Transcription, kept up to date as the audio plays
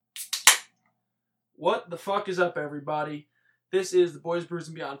What the fuck is up, everybody? This is the Boys, Brews,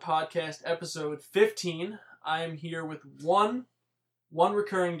 and Beyond podcast, episode 15. I am here with one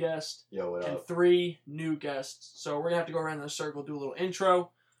recurring guest and 3 new guests. So we're going to have to go around in a circle, do a little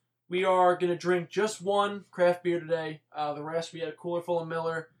intro. We are going to drink just one craft beer today. The rest, we had a cooler full of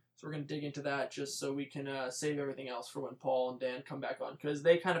Miller. So we're going to dig into that just so we can save everything else for when Paul and Dan come back on. Because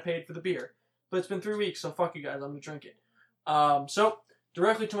they kind of paid for the beer. But it's been 3 weeks, so fuck you guys. I'm going to drink it. So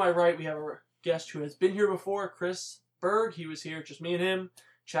directly to my right, we have a guest who has been here before, Chris Berg. He was here, just me and him,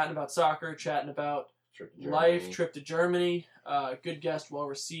 chatting about soccer, chatting about life, trip to Germany. Good guest, well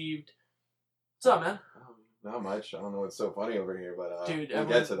received. What's up, man? Not much. I don't know what's so funny over here, but dude, we'll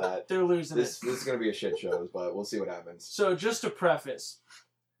get to that. They're losing This is going to be a shit show, but we'll see what happens. So just to preface,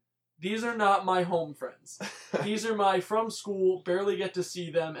 these are not my home friends. These are my from school, barely get to see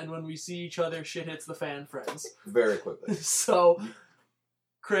them, and when we see each other, shit hits the fan friends. Very quickly. So,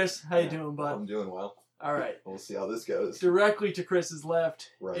 Chris, how you doing, bud? I'm doing well. All right. We'll see how this goes. Directly to Chris's left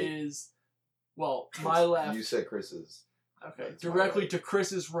is, well, my left. You said Chris's. Okay. Directly to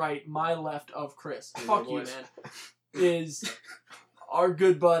Chris's right, my left of Chris. Fuck you, man. Is our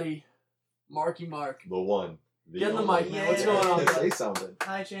good buddy, Marky Mark. The one. Get in the mic, man. What's going on, Say something.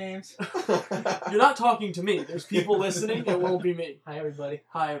 Hi, James. You're not talking to me. There's people listening. It won't be me. Hi, everybody.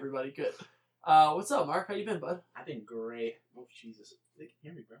 Hi, everybody. Good. What's up, Mark? How you been, bud? I've been great. Oh, Jesus. They can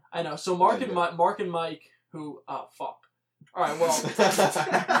hear me, bro. I know. So Mark and Mike, who... Oh, fuck. All right, well,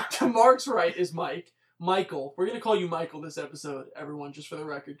 to Mark's right is Mike. Michael. We're going to call you Michael this episode, everyone, just for the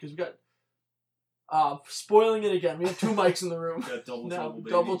record, because we got... spoiling it again. We have 2 mics in the room. Got double now, trouble, baby.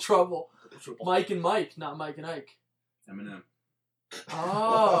 Double trouble. Mike and Mike, not Mike and Ike. Eminem.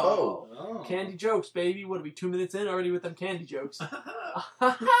 Oh. Candy jokes, baby. What are we, 2 minutes in already with them candy jokes?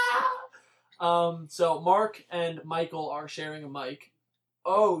 So Mark and Michael are sharing a mic.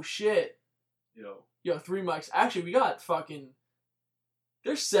 Oh, shit. Yo, 3 mics. Actually, we got fucking...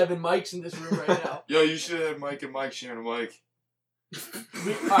 There's 7 mics in this room right now. Yo, you should have Mike and Mike sharing a mic.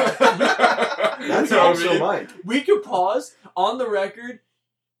 That's also Mike. We could pause. On the record,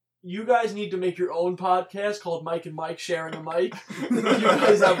 you guys need to make your own podcast called Mike and Mike Sharing a Mic. You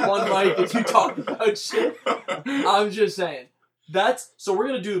guys have 1 mic and you talk about shit. I'm just saying. So we're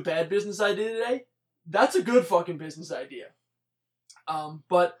going to do a bad business idea today. That's a good fucking business idea.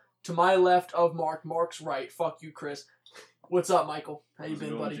 But to my left of Mark's right. Fuck you, Chris. What's up, Michael? How you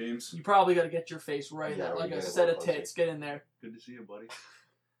been, buddy? James? You probably got to get your face right now, like a set of tits. Get in there. Good to see you, buddy.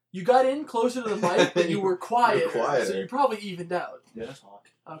 You got in closer to the mic, but you were quieter, quieter. So you probably evened out. Yeah, talk.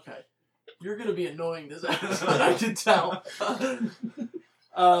 Okay. You're going to be annoying this episode, I can tell.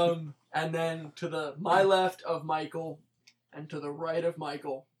 And then to my left of Michael, and to the right of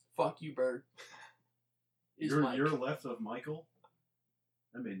Michael, fuck you, Bird, is Mike. You're left of Michael?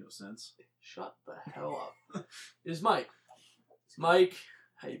 That made no sense. Shut the hell up. Is Mike. Mike,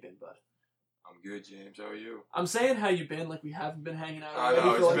 how you been, bud? I'm good, James. How are you? I'm saying how you been like we haven't been hanging out I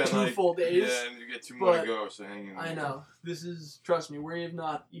already know, for like 2 full days. Yeah, and you get 2 more to go, so hang in there. I know. This is, trust me, we have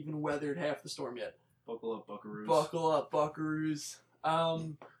not even weathered half the storm yet. Buckle up, buckaroos. Buckle up, buckaroos.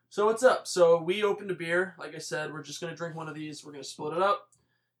 So what's up? So we opened a beer. Like I said, we're just going to drink one of these. We're going to split it up.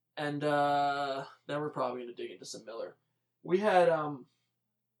 And then we're probably going to dig into some Miller. We had,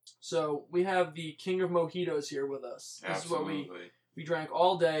 so we have the King of Mojitos here with us. This Absolutely. is what we drank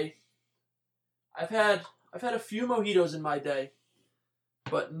all day. I've had a few mojitos in my day,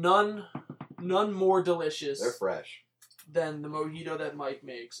 but none more delicious. They're fresh. Than the mojito that Mike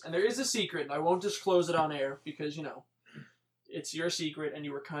makes. And there is a secret, and I won't disclose it on air because, you know, it's your secret, and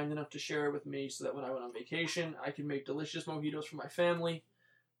you were kind enough to share it with me so that when I went on vacation, I could make delicious mojitos for my family.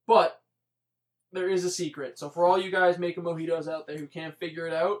 But there is a secret. So for all you guys making mojitos out there who can't figure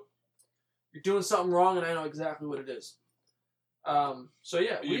it out, you're doing something wrong, and I know exactly what it is. So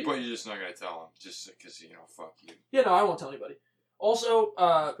yeah. But you're just not going to tell him, just because, fuck you. Yeah, no, I won't tell anybody. Also,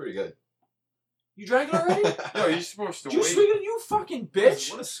 pretty good. You drank it already? No, you're supposed to Did you wait. swing it, you fucking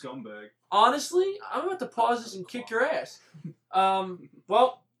bitch? What a scumbag. Honestly, I'm about to pause this and kick your ass.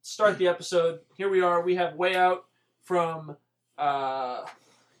 Well, start the episode. Here we are. We have Way Out from,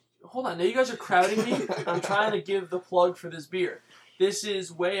 hold on. Now you guys are crowding me. I'm trying to give the plug for this beer. This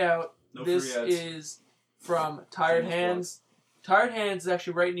is Way Out. No This free ads. is from Tired Hands. Tired Hands is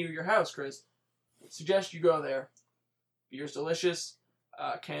actually right near your house, Chris. Suggest you go there. Beer's delicious.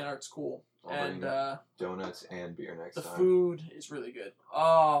 Can art's cool. And donuts and beer next the time. The food is really good.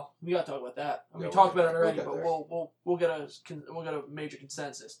 Oh, we gotta talk about that. I mean, we talked about it already, but we'll get a major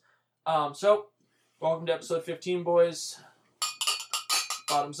consensus. So welcome to episode 15, boys.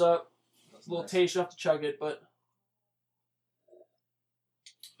 Bottoms up. It's a little taste, you have to chug it, but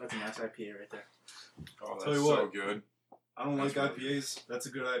That's a nice IPA right there. Oh, that's Tell you so what. good. I don't That's like really IPAs. That's a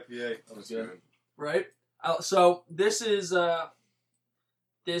good IPA. That's good. good. Right? So this is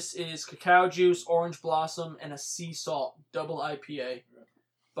cacao juice, orange blossom, and a sea salt double IPA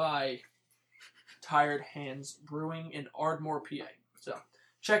by Tired Hands Brewing in Ardmore, PA. So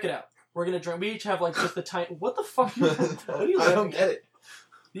check it out. We're gonna drink. We each have like just the tiny. What the fuck? What are you I don't laughing get at? it.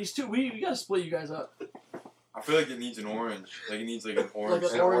 These two. We gotta split you guys up. I feel like it needs an orange. Like it needs like an orange.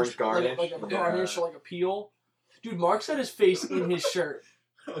 Like An an orange garnish, garnish? like a Yeah. garnish or like a peel. Dude, Mark's got his face in his shirt.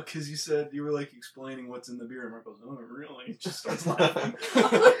 Because you said you were like explaining what's in the beer, and Mark goes, "Oh, really?" He just starts laughing.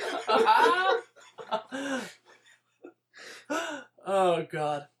 Oh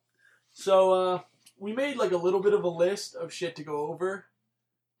god. So we made like a little bit of a list of shit to go over.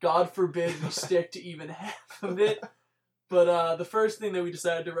 God forbid we stick to even half of it. But the first thing that we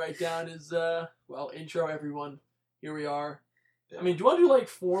decided to write down is intro everyone. Here we are. Yeah. I mean, do you want to do like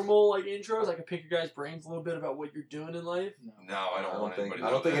formal like intros? I can pick your guys' brains a little bit about what you're doing in life. No, I don't want anybody. I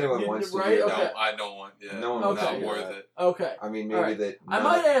don't think to know anyone You- wants to right? do Okay. that. No, I don't want. Yeah, No one wants to not do worth that. it. Okay. I mean, maybe Alright. that. I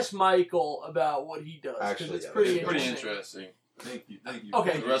might ask Michael about what he does because Actually, it's yeah, pretty that's Pretty interesting. interesting. Thank you.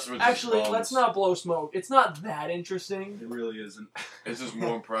 Okay. The rest of it's just Actually, bums. let's not blow smoke. It's not that interesting. It really isn't. It's just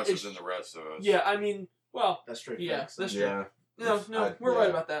more impressive It's- than the rest of us. Yeah, I mean, well, That's straight yeah, facts. that's true. Yeah. No, we're right yeah.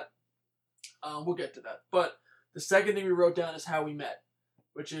 about that. We'll get to that. But the second thing we wrote down is how we met,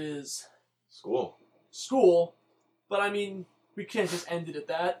 which is School. school. But I mean, we can't just end it at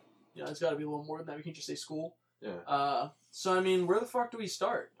that. You know, it's got to be a little more than that. We can't just say school. Yeah. So I mean, where the fuck do we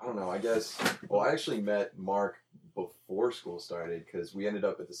start? I don't know. I guess. Well, I actually met Mark before school started because we ended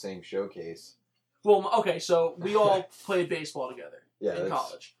up at the same showcase. Well, okay, so we all played baseball together Yeah. in that's-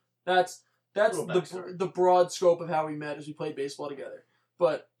 college. That's Little backstory. the broad scope of how we met is we played baseball together.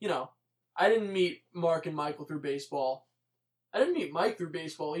 But, you know, I didn't meet Mark and Michael through baseball. I didn't meet Mike through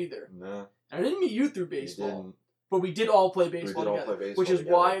baseball either. No. And I didn't meet you through We baseball. didn't. But we did all play We baseball did all together. play baseball which is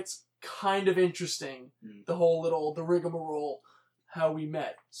together. why it's kind of interesting, Mm. the rigmarole, how we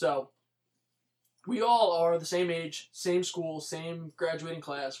met. So, we all are the same age, same school, same graduating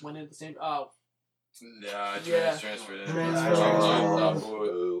class, went into the same... Yeah, Yeah. transferred in. Transferred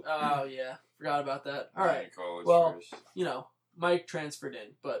Boo. Oh, yeah. Forgot about that. All right. College Well, first. You know, Mike transferred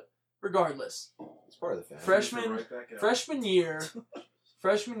in, but regardless, It's part of the family. Freshman- Right back out. freshman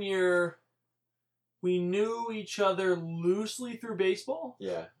year, we knew each other loosely through baseball.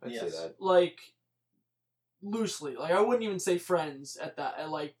 Yeah, I'd say Yes. that. Like, loosely. Like, I wouldn't even say friends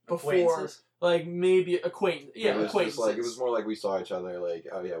like, before. Acquaintances. Like, maybe acquaintance. Yeah, it was acquaintances. just like it was more like we saw each other. Like,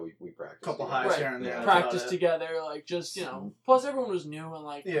 oh yeah, we practiced. Couple together. highs Right. here and there. Yeah. Practice About it. together, like, just, you know. Plus, everyone was new and,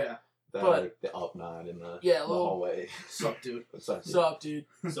 like, Yeah. That, But- like the up nod in the, Yeah, a the little- hallway. Sup, dude. What's up? dude? sup, dude.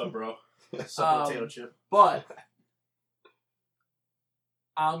 What's up, bro? Sup, potato chip. But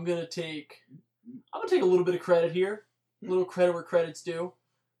I'm gonna take a little bit of credit here. A little credit where credit's due.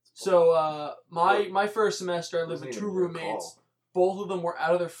 So my first semester I lived Wasn't with even two your roommates. call. Both of them were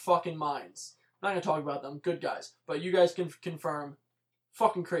out of their fucking minds. I'm not gonna talk about them. Good guys. But you guys can confirm.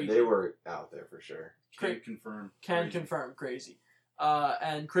 Fucking crazy. They were out there for sure. Can confirm. Can Crazy. confirm crazy.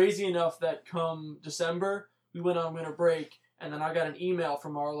 And crazy enough that come December, we went on winter break, and then I got an email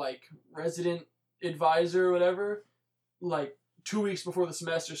from our, like, resident advisor or whatever, like, 2 weeks before the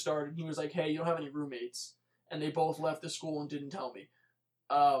semester started. He was like, hey, you don't have any roommates. And they both left the school and didn't tell me.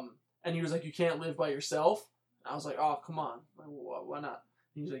 And he was like, you can't live by yourself? And I was like, oh, come on. Like, why not?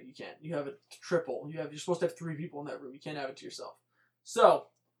 And he was like, you can't. You have a triple. You're supposed to have 3 people in that room. You can't have it to yourself. So,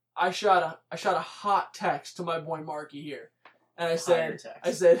 I shot a hot text to my boy Marky here. And I Fire said,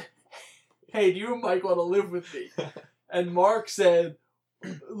 text. hey, do you and Mike want to live with me? And Mark said,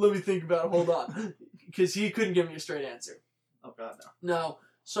 let me think about it, hold on. Because he couldn't give me a straight answer. Oh, God, no. No.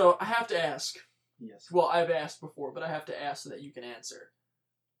 So I have to ask. Yes. Well, I've asked before, but I have to ask so that you can answer.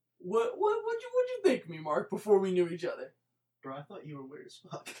 What'd you think of me, Mark, before we knew each other? Bro, I thought you were weird as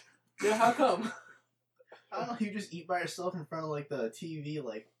fuck. Yeah, how come? I don't know, you just eat by yourself in front of, like, the TV,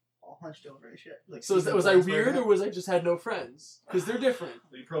 like, all hunched over and shit. Like, So was I weird or was I just had no friends? Because they're different.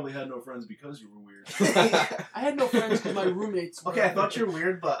 You probably had no friends because you were weird. I had no friends because my roommates were. Okay, I thought you were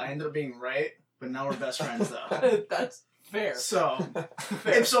weird, but I ended up being right. But now we're best friends, though. That's fair. So,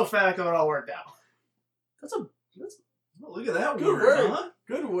 ipso facto, it all worked out. That's a Oh, look at that Good word, word. huh?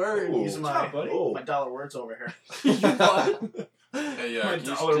 good word. Ooh. Using What's my, up, buddy? Oh. my dollar words over here. You what? Hey, My can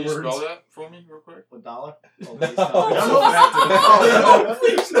you dollar spell words. that for me real quick? What dollar? Oh, Oh,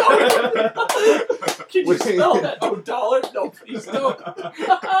 please No, don't. please don't. Can you Wait. spell that? No dollar? No, please don't.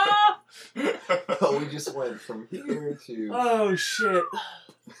 Oh, we just went from here to. Oh shit.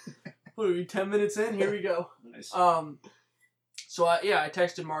 What are we 10 minutes in? Here we go. Nice. So I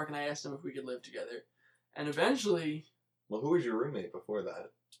texted Mark and I asked him if we could live together, and eventually. Well, who was your roommate before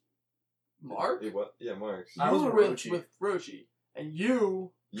that? Mark? Yeah, Mark. I was with Rochi. And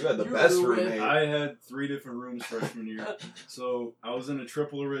you had the best were with- roommate. I had 3 different rooms freshman year. So I was in a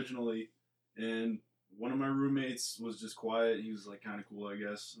triple originally, and one of my roommates was just quiet. He was like kind of cool, I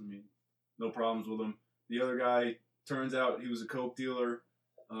guess. I mean, no problems with him. The other guy, turns out he was a coke dealer,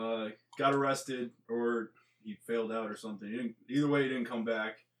 got arrested, or he failed out or something. Either way, he didn't come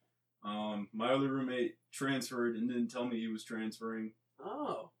back. My other roommate transferred and didn't tell me he was transferring.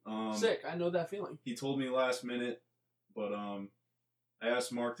 Oh, sick. I know that feeling. He told me last minute, but I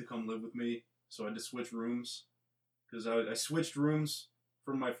asked Mark to come live with me, so I had to switch rooms. Because I switched rooms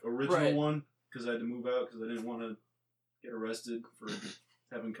from my original one, because I had to move out, because I didn't want to get arrested for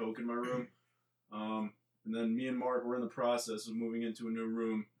having coke in my room. And then me and Mark were in the process of moving into a new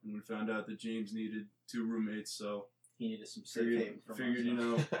room, and we found out that James needed 2 roommates, so He needed some safe haven from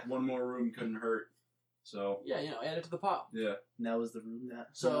figured, one more room couldn't hurt. So Yeah, add it to the pile. yeah. And that was the room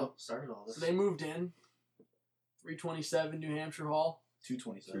that started all this. So they moved in. 327 New Hampshire Hall.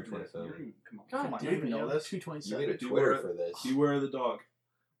 227. 227. Come on, damn you even it, know yo, this? 227. You need a Twitter for this. Beware the dog.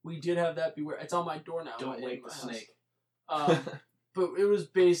 We did have that beware. It's on my door now. Don't in wake my the house. snake. But it was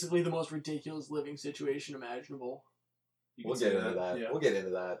basically the most ridiculous living situation imaginable. We'll get into that. Yeah. We'll get into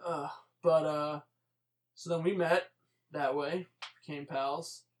that. So then we met that way, became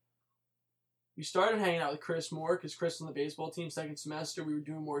pals. We started hanging out with Chris more because Chris was on the baseball team second semester. We were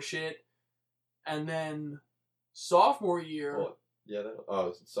doing more shit. And then sophomore year... Well,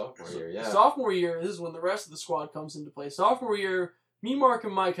 sophomore year, yeah. Sophomore year, this is when the rest of the squad comes into play. Sophomore year, me, Mark,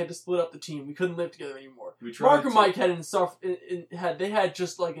 and Mike had to split up the team. We couldn't live together anymore. Mark and Mike had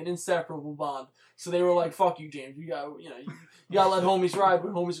just like an inseparable bond. So they were like, "Fuck you, James. You gotta let homies ride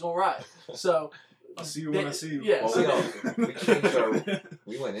when homies gonna ride." So I'll see you when I see you. Yeah. Well, we changed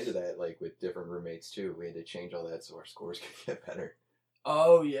we went into that like with different roommates too. We had to change all that so our scores could get better.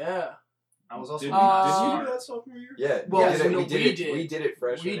 Oh yeah. I was also Did you do that sophomore year? Yeah, Well, we did it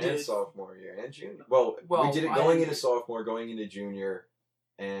freshman and sophomore year and junior. Well, we did it going into sophomore, going into junior,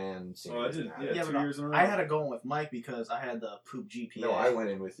 and senior. Oh, I did. Yeah, 2 years in a row. I had to go in with Mike because I had the poop GPA. No, I went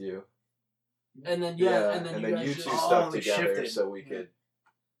in with you. And then and then you two stuck together shifted. so we could.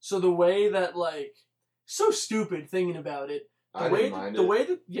 So the way that so stupid thinking about it. I didn't I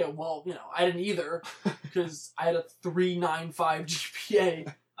didn't either because I had a 3.95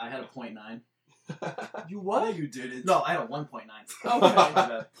 GPA. I had a 0.9. You what? No, you didn't. No, I had a 1.9.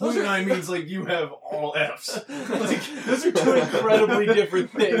 Okay. 0.9 means like you have all F's. Those are 2 incredibly different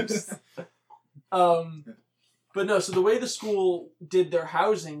things. But no, so the way the school did their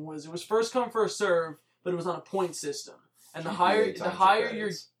housing was it was first come first serve, but it was on a point system. And the higher your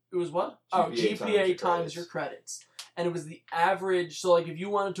it was what? GPA times your credits. And it was the average, so like if you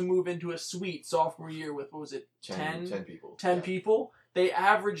wanted to move into a suite sophomore year with, what was it, 10 people. 10 people, they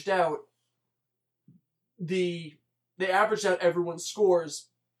averaged out everyone's scores,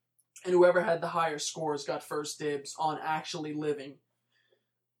 and whoever had the higher scores got first dibs on actually living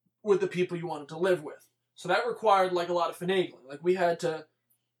with the people you wanted to live with. So that required like a lot of finagling. Like we had to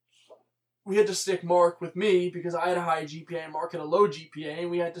stick Mark with me because I had a high GPA and Mark had a low GPA,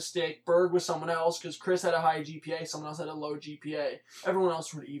 and we had to stick Berg with someone else because Chris had a high GPA, someone else had a low GPA. Everyone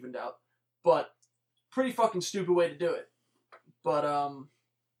else would have evened out. But pretty fucking stupid way to do it. But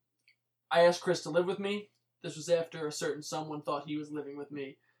I asked Chris to live with me. This was after a certain someone thought he was living with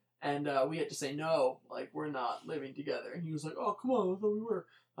me. And we had to say, no, like, we're not living together. And he was like, oh, come on, I thought we were.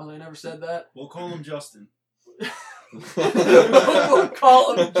 I was like, I never said that. We'll call him Justin. We'll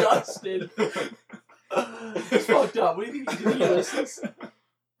call him Justin. It's fucked up. What do you think he listens?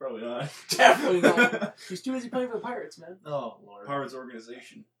 Probably not. Definitely not. He's too busy playing for the Pirates, man. Oh, Lord. Pirates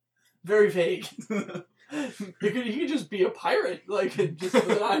organization. Very vague. He could just be a pirate, like, just with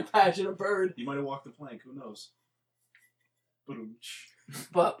an eye patch and a bird. He might have walked the plank, who knows?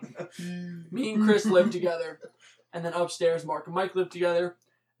 But me and Chris lived together, and then upstairs Mark and Mike lived together,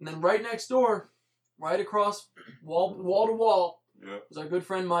 and then right next door, right across wall to wall, was our good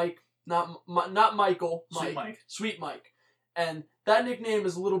friend Mike. Not Michael, Mike. Sweet Mike. And that nickname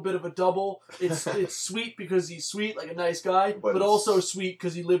is a little bit of a double. It's sweet because he's sweet, like a nice guy, but also sweet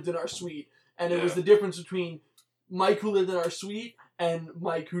because he lived in our suite. And it was the difference between Mike who lived in our suite and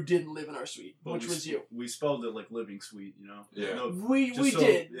Mike who didn't live in our suite, which was you. We spelled it like living suite, you know? Yeah. No, we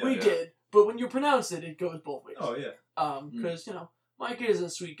did. But when you pronounce it, it goes both ways. Oh, yeah. Because, Mike is a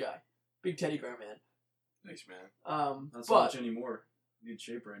sweet guy. Big teddy bear man. Thanks, man. Not so much anymore. Good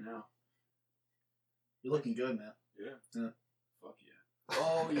shape right now. You're looking good, man. Yeah. Fuck yeah.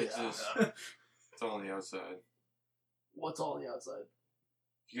 Oh, yeah. It's all on the outside. What's all on the outside?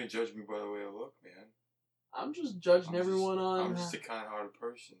 You can judge me by the way I look, man. I'm just judging everyone on... I'm just a kind-hearted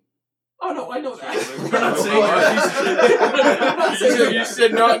person. Oh, no, I know that. You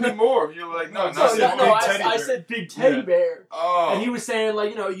said not anymore. You're like, no, I said big teddy bear. Oh. And he was saying,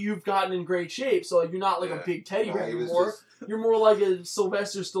 like, you've gotten in great shape, so, like, you're not, like, a big teddy bear anymore. You're more like a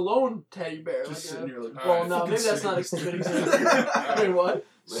Sylvester Stallone teddy bear. Just sitting here like... Well, no, maybe that's not a good example. Wait, what?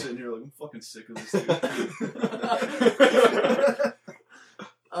 Sitting here like, I'm fucking sick of this dude.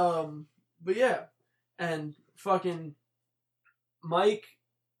 But yeah. And fucking Mike...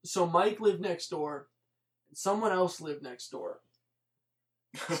 So Mike lived next door, and someone else lived next door.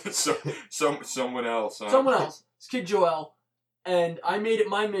 Someone else, huh? Someone else. This kid Joel. And I made it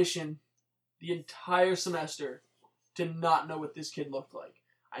my mission the entire semester to not know what this kid looked like.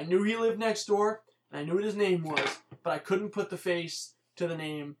 I knew he lived next door, and I knew what his name was, but I couldn't put the face to the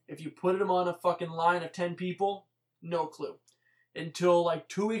name. If you put him on a fucking line of 10 people, no clue. Until like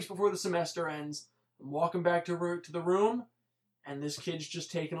 2 weeks before the semester ends, I'm walking back to the room, and this kid's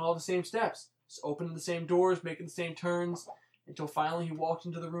just taking all the same steps. Just opening the same doors, making the same turns, until finally he walked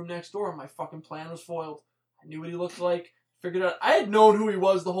into the room next door and my fucking plan was foiled. I knew what he looked like, figured out... I had known who he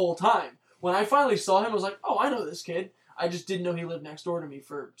was the whole time. When I finally saw him, I was like, oh, I know this kid. I just didn't know he lived next door to me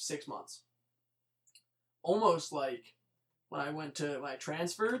for 6 months. Almost like when I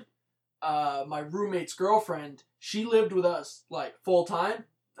transferred, my roommate's girlfriend, she lived with us, like, full time.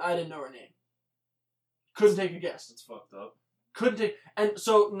 I didn't know her name. Couldn't take a guess. That's fucked up. Couldn't take... And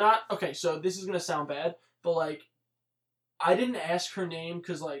so, so this is going to sound bad, but, like, I didn't ask her name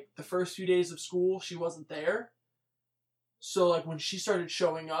because, like, the first few days of school, she wasn't there. So, like, when she started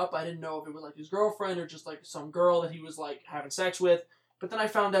showing up, I didn't know if it was, like, his girlfriend or just, like, some girl that he was, like, having sex with. But then I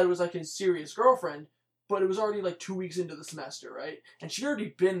found out it was, like, his serious girlfriend, but it was already, like, 2 weeks into the semester, right? And she'd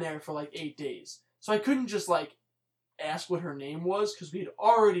already been there for, like, 8 days. So I couldn't just, like, ask what her name was because we had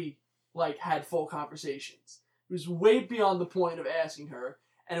already, like, had full conversations. It was way beyond the point of asking her,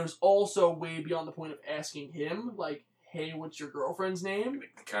 and it was also way beyond the point of asking him, like, hey, what's your girlfriend's name?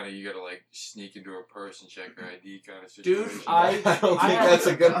 Kind of, you gotta, like, sneak into her purse and check her ID kind of situation. Dude, I don't think that's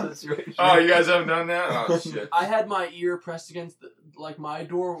a good situation. Oh, you guys haven't done that? Oh, shit. I had my ear pressed against, my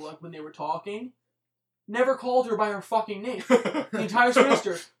door, like, when they were talking. Never called her by her fucking name. The entire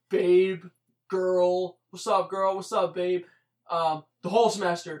semester. Babe, girl, what's up, babe? The whole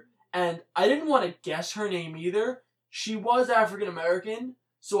semester. And I didn't want to guess her name either. She was African American,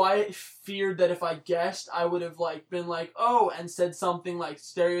 so I feared that if I guessed, I would have like been like, oh, and said something like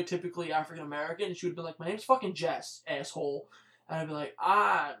stereotypically African American. And she would have been like, my name's fucking Jess, asshole. And I'd be like,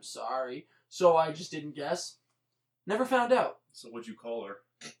 I'm sorry. So I just didn't guess. Never found out. So what'd you call her?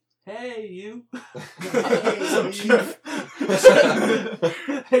 Hey, you.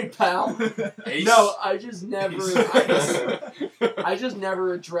 Hey, pal. Ace. No, I just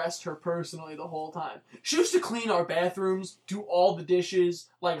never addressed her personally the whole time. She used to clean our bathrooms, do all the dishes,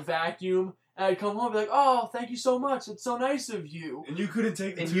 like vacuum, and I'd come home and be like, oh, thank you so much. It's so nice of you. And you couldn't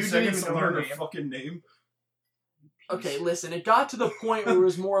take the 2 seconds to learn her fucking name? Okay, listen, it got to the point where it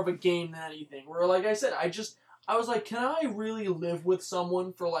was more of a game than anything. Where, like I said, I was like, can I really live with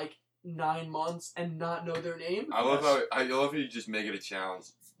someone for like 9 months and not know their name? I love how you just make it a challenge.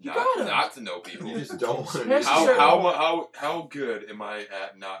 Not to know people. You just don't want to. How good am I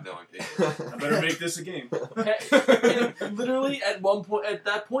at not knowing people? I better make this a game. And literally, at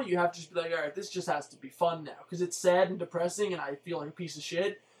that point, you have to just be like, all right, this just has to be fun now because it's sad and depressing, and I feel like a piece of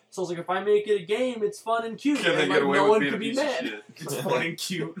shit. So I was like, if I make it a game, it's fun and cute. Can and they like, get away no with one being could a be piece mad. of shit? It's fun and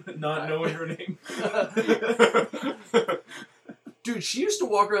cute, not knowing her name. Dude, she used to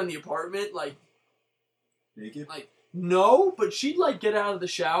walk around the apartment like naked. Like no, but she'd like get out of the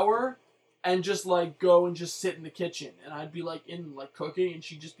shower and just like go and just sit in the kitchen, and I'd be like in like cooking, and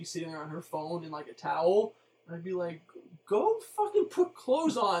she'd just be sitting there on her phone in like a towel, and I'd be like, go fucking put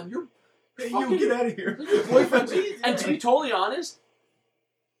clothes on. You're you get out of here. Your boyfriend's and to be totally honest.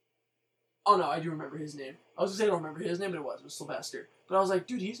 Oh no, I do remember his name. I was gonna say I don't remember his name, but it was Sylvester. But I was like,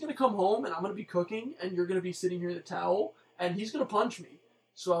 dude, he's gonna come home and I'm gonna be cooking and you're gonna be sitting here in the towel and he's gonna punch me.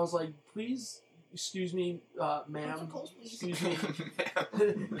 So I was like, please, excuse me, ma'am. Excuse me.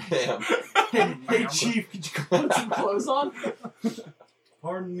 Ma'am. Hey, Chief, could you put some clothes on?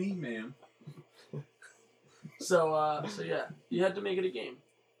 Pardon me, ma'am. So yeah, you had to make it a game.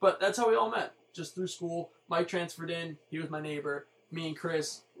 But that's how we all met, just through school. Mike transferred in. He was my neighbor. Me and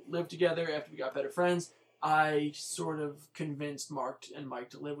Chris lived together after we got better friends. I sort of convinced Mark and Mike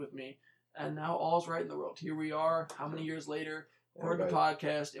to live with me. And now all's right in the world. Here we are, how many years later? We're in a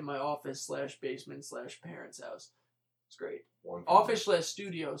podcast in my office/basement/parents' house. It's great.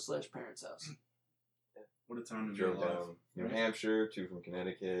 Office/studio/parents' house. What a time to drove down New Hampshire, 2 from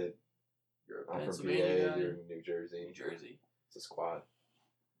Connecticut. I'm from PA, you're in New Jersey. It's a squad.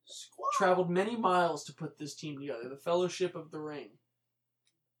 Traveled many miles to put this team together. The Fellowship of the Ring.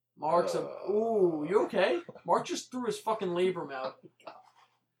 Mark's ooh, you okay? Mark just threw his fucking labrum out.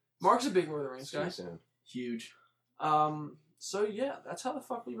 Mark's a big Lord of the Rings guy. Huge. So yeah, that's how the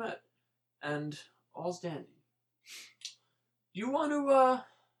fuck we met. And all's dandy. Do you want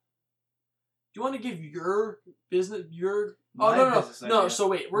to give your business no. So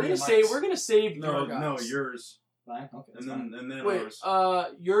wait, we're gonna save your guys. No, yours. Fine. Okay. And then wait,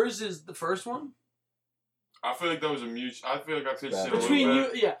 ours. Yours is the first one. I feel like that was a mutual. I feel like I could sit between you.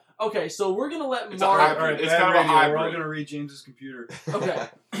 Yeah. Okay, so we're gonna let it's Mark. It's kind of a hybrid. We're all gonna read James's computer. Okay,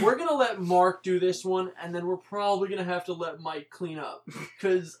 we're gonna let Mark do this one, and then we're probably gonna have to let Mike clean up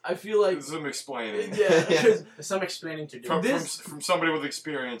because I feel like there's some explaining. Yeah, there's some explaining to do. From somebody with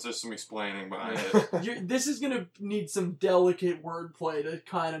experience, there's some explaining behind it. This is gonna need some delicate wordplay to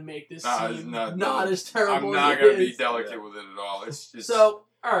kind of make this seem not as terrible. I'm not gonna be delicate with it at all. It's so.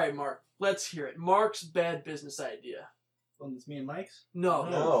 All right, Mark. Let's hear it. Mark's bad business idea. Well, it's me and Mike's?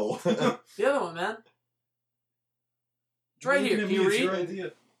 No. The other one, man. It's right here. Can you read?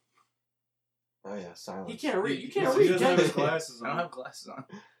 Idea. Oh yeah, silence. He can't read. You can't He read. doesn't have his glasses on. I don't have glasses on.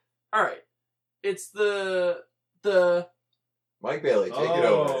 All right. It's the. Mike Bailey, take it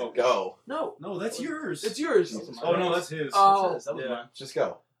over. Go. No, that's yours. It's yours. Oh no, that's his. Oh, that was mine. Just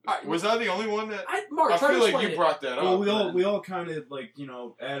go. Right. Was that the only one that? Mark, I feel like you brought that up. Well, we all kind of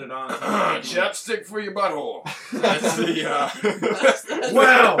added on. Chapstick for your butthole. That's the.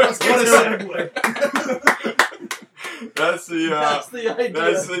 Wow, what a segue. That's the idea.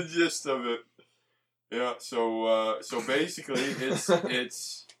 That's the gist of it. Yeah. So basically, it's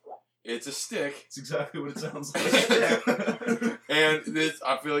a stick. It's exactly what it sounds like. And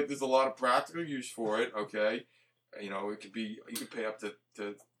I feel like there's a lot of practical use for it. Okay. It could be, you could pay up to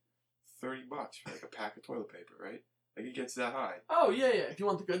 $30 for like a pack of toilet paper, right? Like it gets that high. Oh yeah. If you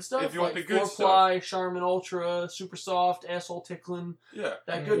want the good stuff, if you want the good 4-ply, Charmin Ultra, super soft, asshole tickling. Yeah.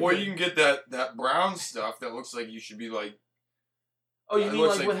 That good. Or you can get that brown stuff that looks like you should be like. Oh, you mean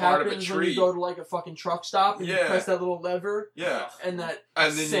like what happens when you go to like a fucking truck stop and you press that little lever? Yeah. And then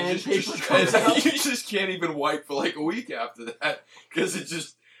sandpaper comes out. You just can't even wipe for like a week after that because it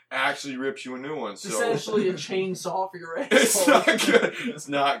just actually rips you a new one. It's essentially a chainsaw for your asshole. It's not good. It's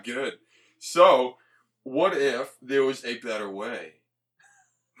not good. So, what if there was a better way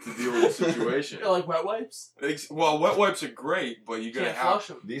to deal with the situation? Like wet wipes? Well, wet wipes are great, but you gotta flush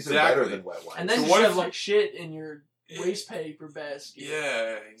them. These are better than wet wipes. And then you have like shit in your waste paper basket.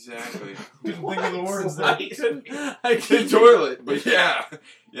 Yeah, exactly. Didn't think of the words there. I couldn't. Toilet, but yeah,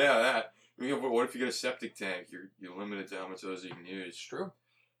 that. What if you get a septic tank? You're limited to how much of those you can use. It's true.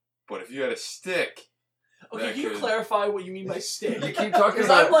 But if you had a stick. Okay, can you clarify what you mean by stick? You keep talking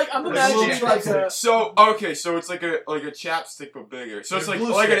about. Because I'm imagining like a. So it's like a chapstick but bigger. So it's like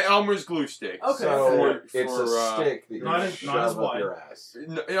an Elmer's glue stick. Okay. So it's a stick that you shove up your ass.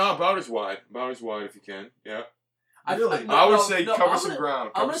 Yeah, about as wide if you can. Yeah. I would say cover some ground.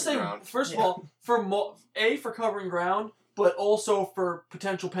 I'm gonna say first of all for covering ground. But also for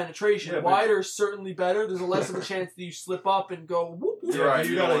potential penetration. Yeah, wider is certainly better. There's a less of a chance that you slip up and go whoop. Yeah, right.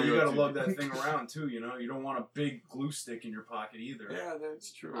 You gotta lug that thing around too. You don't want a big glue stick in your pocket either. Yeah,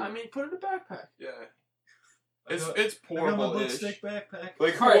 that's true. I mean, put it in a backpack. Yeah, it's portable. I got my stick backpack.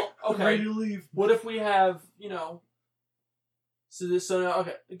 Like, all right, okay. Ready to leave. What if we have So now,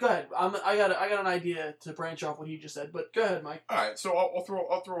 okay, go ahead. I got an idea to branch off what he just said, but go ahead, Mike. All right, so I'll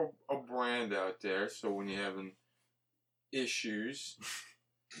throw a brand out there. So when you're having issues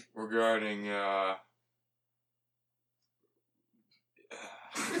regarding when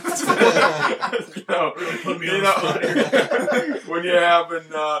you're having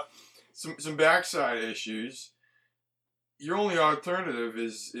some backside issues, your only alternative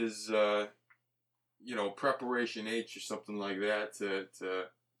is Preparation H or something like that to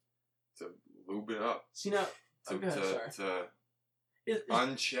lube it up. See now, to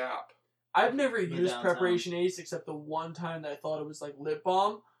unchap. I've never used Preparation Ace except the one time that I thought it was like lip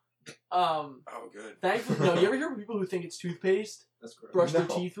balm. Oh, good. Thankfully, no. You ever hear people who think it's toothpaste? That's correct. Brush their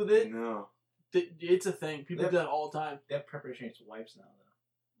teeth with it? No. It's a thing. People do that all the time. They have Preparation Ace wipes now,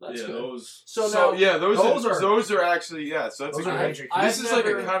 though. That's good. Those. Those are actually So that's this is like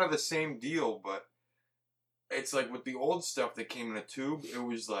a kind of the same deal, but it's like with the old stuff that came in a tube. It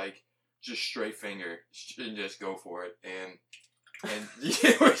was like just straight finger and just go for it, and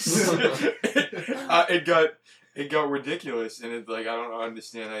it got ridiculous, and it's like I don't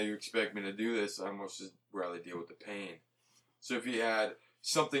understand how you expect me to do this. I almost just rather deal with the pain. So if you had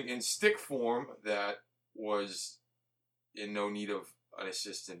something in stick form that was in no need of an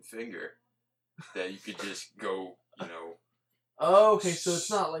assistant finger, that you could just go, Oh, okay, so it's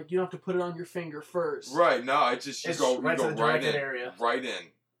not like you don't have to put it on your finger first. Right, no, it's go right in. Area. Right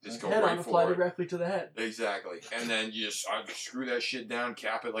in. Just go head right on, apply directly to the head. Exactly. And then you just screw that shit down,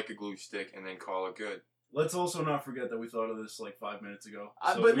 cap it like a glue stick, and then call it good. Let's also not forget that we thought of this like 5 minutes ago.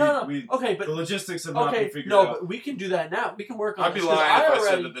 So but no. Okay, but the logistics have not been figured out. No, but we can do that now. We can work on I'd be lying if I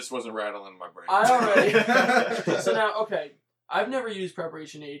said that this wasn't rattling in my brain. I already... So now, okay, I've never used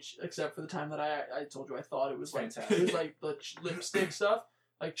Preparation H except for the time that I told you I thought it was like fantastic. It was like the lipstick stuff,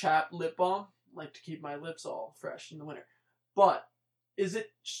 like chapped lip balm, like to keep my lips all fresh in the winter. But is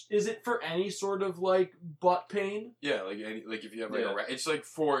it for any sort of like butt pain? Yeah, like if you have like it's like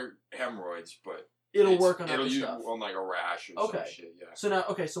for hemorrhoids, but it'll work on other stuff. It'll use on like a rash or some shit.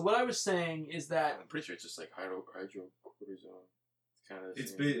 Yeah. So what I was saying is that I'm pretty sure it's just like hydrocortisone. Kind of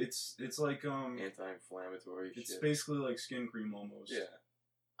it's like anti-inflammatory. It's basically like skin cream almost. Yeah.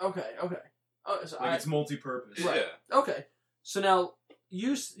 Okay. So it's multi-purpose. Right. Yeah. Okay. So now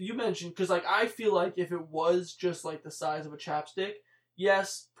you mentioned, because like I feel like if it was just like the size of a chapstick,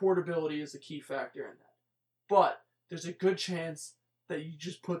 yes, portability is a key factor in that, but there's a good chance that you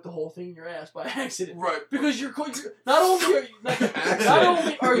just put the whole thing in your ass by accident. Right. Because you're not only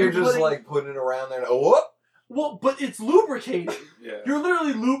are you just like putting it around there. Whoop. Well, but it's lubricating. Yeah. You're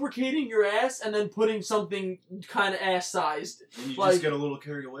literally lubricating your ass and then putting something kind of ass-sized. And you just get a little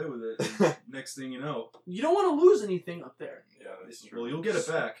carried away with it. And next thing you know, you don't want to lose anything up there. Yeah, that's true. Well, you'll get it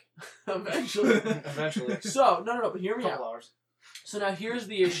back. Eventually. So, no, but hear me out. Hours. So now here's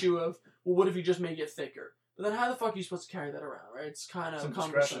the issue of, well, what if you just make it thicker? But then how the fuck are you supposed to carry that around, right? It's kind of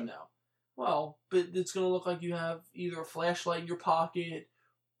cumbersome now. Well, but it's going to look like you have either a flashlight in your pocket,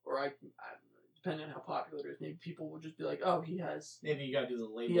 or depending on how popular it is, maybe people will just be like, oh, he has... Maybe you gotta do the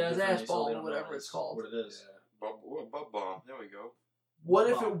label. He has ass balm, or whatever it's called. What it is. Yeah. Butt balm. There we go. What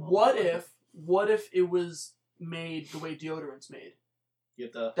if it was made the way deodorant's made? You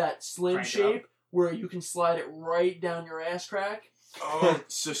have to that slim shape where you can slide it right down your ass crack. Oh,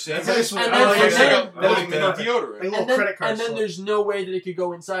 so same deodorant. And then there's no way that it could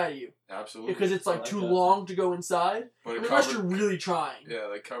go inside of you. Absolutely. Because it's like too long to go inside. But unless you're really trying. Yeah,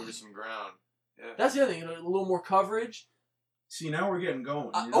 like cover some ground. Yeah. That's the other thing, a little more coverage. See, now we're getting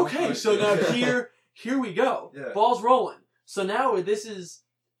going. Okay, so now here we go. Yeah. Ball's rolling. So now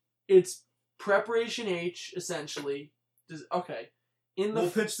it's Preparation H, essentially.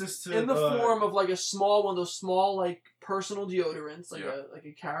 We'll pitch this to in the form of like a small one of those small like personal deodorants, like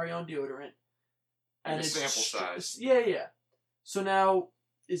a carry-on deodorant, and it's sample size. Yeah. So now,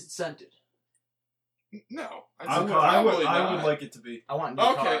 is it scented? No, I would like it to be. I want.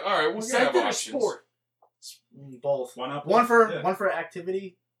 All right. We'll scented or sport. Both. Why not? One for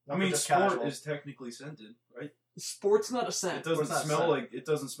activity. I mean, sport is technically scented, right? Sport's not a scent. It doesn't smell it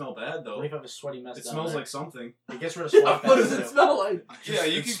doesn't smell bad though. What if I have a sweaty mess? It smells like something. It gets rid of sweat. What does it smell like? Yeah,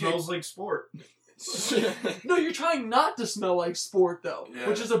 it smells like sport. No, you're trying not to smell like sport though,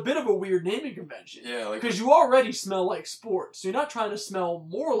 which is a bit of a weird naming convention. Yeah, because you already smell like sport, so you're not trying to smell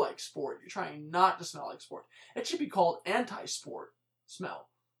more like sport. You're trying not to smell like sport. It should be called anti-sport smell.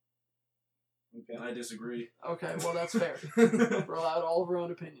 Okay, I disagree. Okay, well that's fair. We're allowed all of our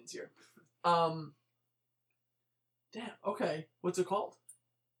own opinions here. Damn. Okay, what's it called?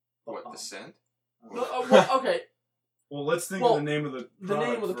 What, the scent? Okay. Well, let's think of the name of the product. The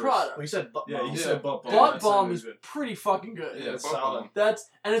name of the product. Well, you said butt balm. Yeah, you said butt balm. Butt balm is pretty fucking good. Yeah, it's solid.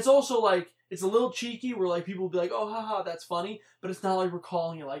 And it's also like, it's a little cheeky where like people will be like, oh, haha, that's funny, but it's not like we're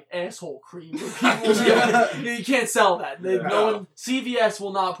calling it like asshole cream. You can't sell that. No one, CVS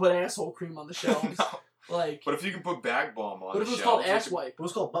will not put asshole cream on the shelves. No. Like, but if you can put bag balm on what if it was called ass wipe? It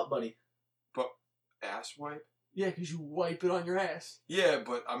was called butt buddy. Ass wipe? Yeah, because you wipe it on your ass. Yeah,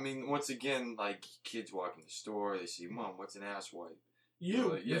 but I mean, once again, like kids walk in the store, they see, Mom, what's an ass wipe? You,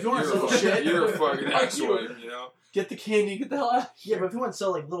 like, yeah, if you want to sell shit, you're a fucking ass wipe, you know. Get the candy, get the hell out. Yeah, but if you want to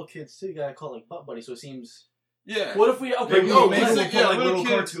sell like little kids too, you gotta call it like butt buddy, so it seems. Yeah. What if we maybe we'll put like little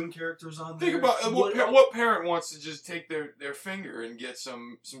cartoon characters on there. Think about what parent wants to just take their finger and get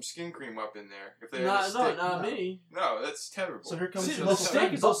some skin cream up in there if they not me. No, that's terrible. So here comes the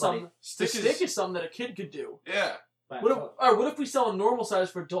stick is something. The stick is something that a kid could do. Yeah. What if we sell a normal size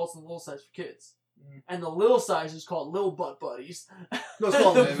for adults and a little size for kids? And the little size is called Little Butt Buddies. No, it's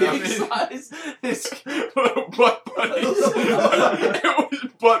called the big size is Little Butt Buddies. It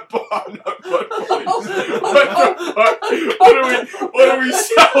was Butt Bomb, not Butt Buddies. What are we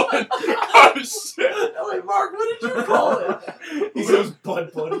selling? Oh shit! Wait, Mark, what did you call it? He goes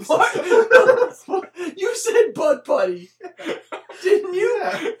Butt Buddies. You said Butt Buddy, didn't you?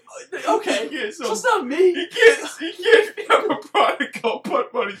 Yeah. Okay, so it's not me. He can't have a product called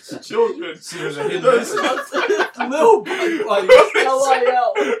Butt Buddies for children. So there's a hidden Little Butt Buddies.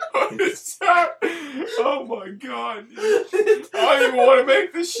 L-I-L. Oh my god. I don't even want to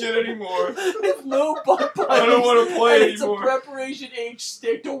make this shit anymore. It's Little Butt Buddies. I don't want to play and anymore. It's a Preparation H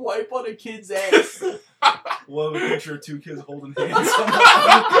stick to wipe on a kid's ass. We'll have a picture of two kids holding hands.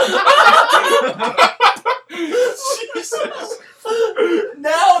 Jesus.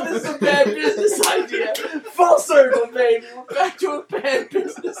 Now this is a bad business idea. Full circle, baby. We're back to a bad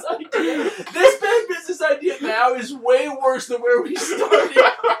business idea. This bad business idea now is way worse than where we started.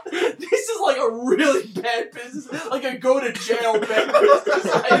 This is like a really bad business, like a go to jail bad business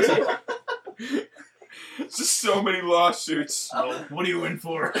idea. Just so many lawsuits. What are you in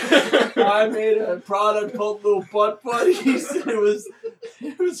for? I made a product called Little Butt Buddies.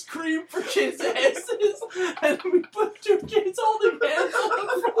 It was cream for kids' asses, and we put two kids holding hands on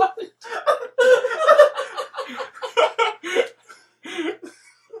the front.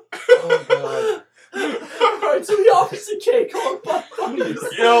 Oh god. Alright, so we obviously can't call it Butt Buddies.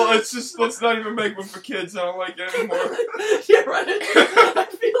 Let's not even make one for kids. I don't like it anymore. Yeah, right. I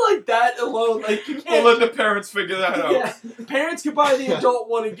feel like that alone, like you can't. We'll let the parents figure that out. Yeah, parents can buy the adult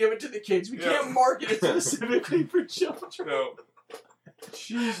one and give it to the kids. We can't market it specifically for children. No.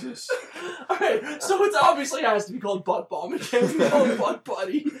 Jesus. Alright, so it obviously has to be called Butt Bomb. It can't be called Butt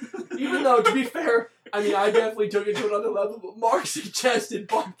Buddy. Even though, to be fair, I mean, I definitely took it to another level, but Mark suggested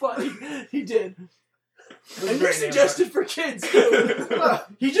Butt Buddy. He did. And he suggested for kids, too.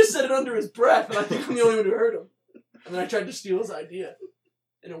 He just said it under his breath, and I think I'm the only one who heard him. And then I tried to steal his idea.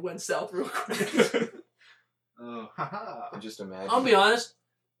 And it went south real quick. Just imagine. I'll be honest,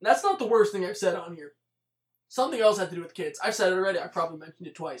 that's not the worst thing I've said on here. Something else had to do with kids. I've said it already. I probably mentioned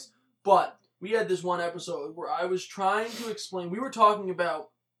it twice. But we had this one episode where I was trying to explain. We were talking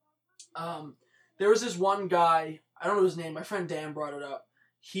about... there was this one guy. I don't know his name. My friend Dan brought it up.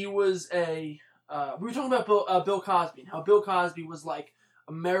 He was a... we were talking about Bill Cosby. And how Bill Cosby was like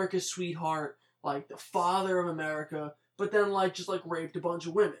America's sweetheart. Like the father of America. But then like just like raped a bunch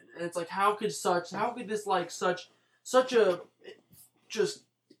of women. And it's like how could this like such a just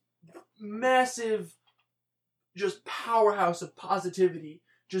massive... just powerhouse of positivity,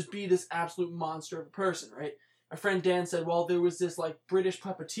 just be this absolute monster of a person, right? My friend Dan said, well, there was this, like, British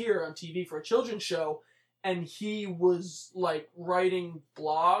puppeteer on TV for a children's show, and he was, like, writing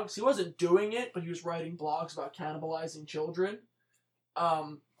blogs. He wasn't doing it, but he was writing blogs about cannibalizing children.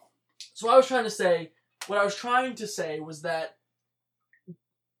 So what I was trying to say was that,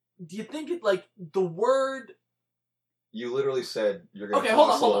 do you think it, like, the word... You literally said you're going to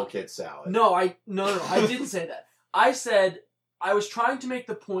toss a little kid salad. No, I didn't say that. I said I was trying to make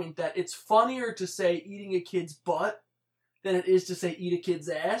the point that it's funnier to say eating a kid's butt than it is to say eat a kid's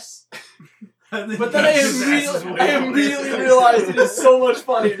ass. But then I immediately realized it is so much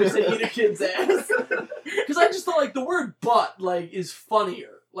funnier to say eat a kid's ass. Because I just thought like the word butt like is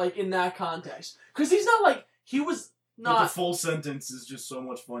funnier like in that context. Because he's not like he was not. But the full sentence is just so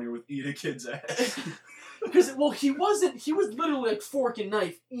much funnier with eat a kid's ass. Because, well, he was literally like fork and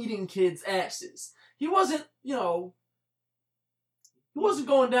knife eating kids' asses. He wasn't, he wasn't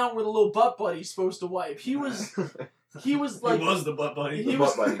going down with a little butt buddy he's supposed to wipe. He was like... He was the butt buddy. Do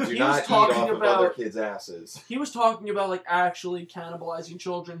not eat off of other kids' asses. He was talking about, like, actually cannibalizing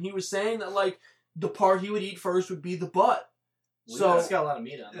children. He was saying that, like, the part he would eat first would be the butt. Well, so it's got a lot of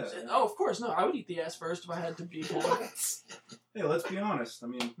meat on it. Yeah. Oh, of course, no. I would eat the ass first if I had to be born. Hey, let's be honest. I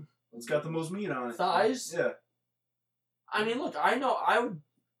mean... It's got the most meat on it. Thighs? Yeah. I mean, look, I know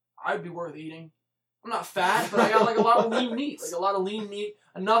I'd be worth eating. I'm not fat, but I got like a lot of lean meat. Like a lot of lean meat,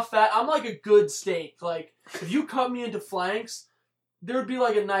 enough fat. I'm like a good steak. Like, if you cut me into flanks, there would be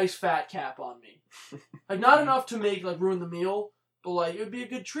like a nice fat cap on me. Like, not enough to make, like, ruin the meal, but like, it would be a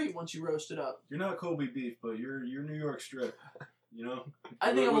good treat once you roast it up. You're not Kobe beef, but you're New York strip. You know?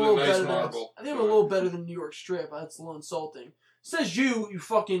 I think I'm a little better than New York strip. That's a little insulting. Says you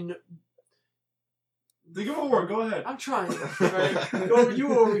fucking... Think of a word, go ahead. I'm trying, right?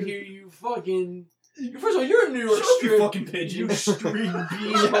 You over here, you fucking... First of all, you're a New York strip. You fucking pigeon. You street bean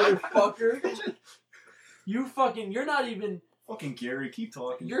motherfucker. You're not even... Fucking Gary, keep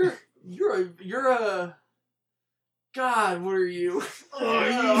talking. You're a... God, what are you?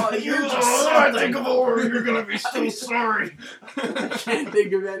 You're just think of a word, you're gonna be so sorry. I can't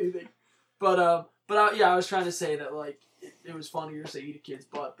think of anything. But yeah, I was trying to say that, like, it was funnier to say eat a kid's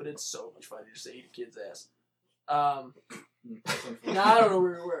butt, but it's so much funnier to say eat a kid's ass. I don't know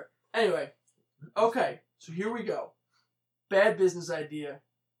where we were. Anyway, okay, so here we go. Bad business idea,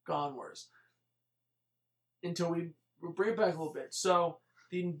 gone worse. Until we bring it back a little bit. So,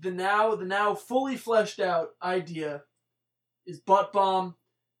 the now fully fleshed out idea is Butt Bomb.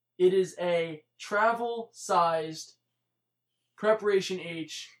 It is a travel-sized Preparation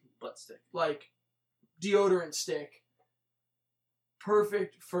H butt stick, like deodorant stick.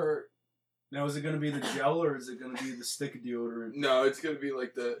 Perfect for. Now, is it going to be the gel or is it going to be the stick of deodorant? No, it's going to be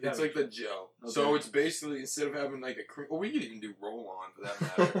like the the gel. Okay. So it's basically instead of having like a cream, well, we could even do roll-on for that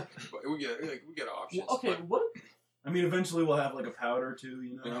matter. But we get options. Well, okay, what? I mean, eventually we'll have like a powder too,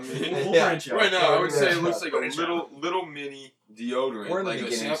 you know. I mean, we'll branch out. Right now, I would say it looks like a little mini deodorant, like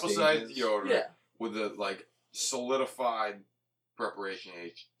a sample size deodorant with a like solidified Preparation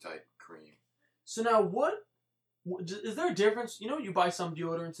H type cream. So now, what is there a difference? You know, you buy some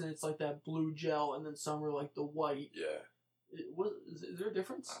deodorants and it's like that blue gel, and then some are like the white. Yeah. Is there a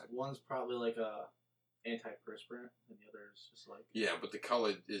difference? One's probably like a antiperspirant, and the other is just like. Yeah, but the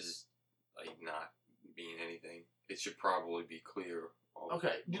color is like not mean anything. It should probably be clear.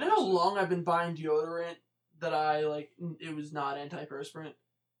 Okay. Do you know how long I've been buying deodorant that I like? It was not antiperspirant.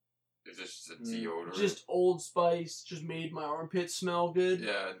 It's just a deodorant. Just Old Spice. Just made my armpits smell good.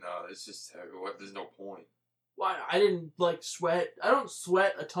 Yeah, no, it's just there's no point. Why? I didn't like sweat. I don't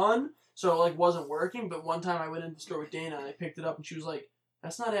sweat a ton, so it like wasn't working. But one time I went into the store with Dana and I picked it up and she was like,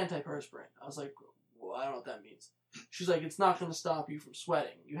 "That's not antiperspirant." I was like, "Well, I don't know what that means." She's like, "It's not going to stop you from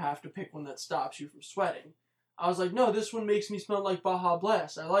sweating. You have to pick one that stops you from sweating." I was like, "No, this one makes me smell like Baja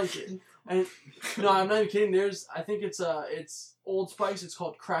Blast. I like it." And no, I'm not even kidding. I think it's Old Spice. It's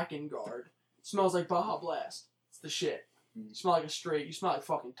called Kraken Guard. It smells like Baja Blast. It's the shit. You smell like you smell like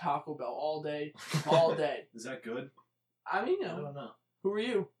fucking Taco Bell all day, all day. Is that good? I mean, I don't know. Who are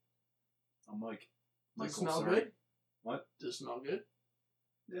you? I'm Mike. Does it smell good? What? Does it smell good?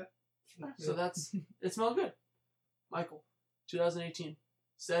 Yeah. So it smelled good. Michael, 2018.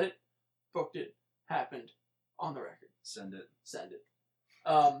 Said it, booked it, happened, on the record. Send it.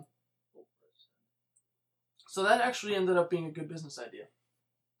 So that actually ended up being a good business idea.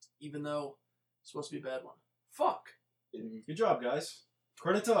 Even though it's supposed to be a bad one. Fuck. Good job, guys.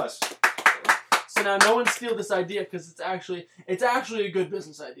 Credit to us. So now no one steal this idea because it's actually a good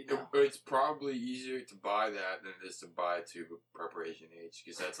business idea now. It's probably easier to buy that than it is to buy Preparation H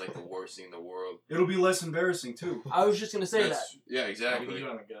because that's like the worst thing in the world. It'll be less embarrassing too. I was just gonna say that. Yeah, exactly.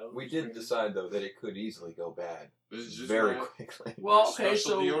 We did decide though that it could easily go bad just very quickly. Well, okay,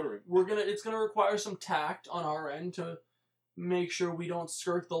 so it's gonna require some tact on our end to make sure we don't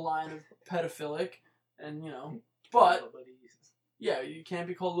skirt the line of pedophilic, and but. Yeah, you can't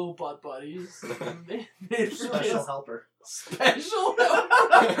be called little butt buddies. Special helper. Special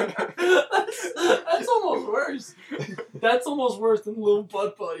helper? That's almost worse. That's almost worse than little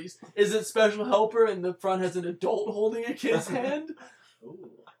butt buddies. Is it special helper and the front has an adult holding a kid's hand? Ooh.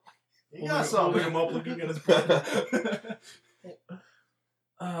 You got something. Look him up looking at his butt.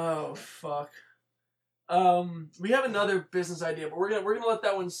 Oh, fuck. We have another business idea, but we're gonna let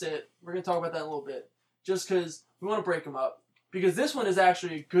that one sit. We're gonna talk about that in a little bit. Just because we want to break them up. Because this one is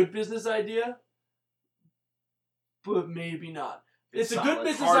actually a good business idea, but maybe not. It's a good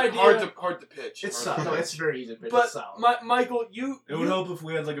business idea. Hard to pitch. It's solid. No, it's very easy to pitch. But it's solid. Michael, It would help if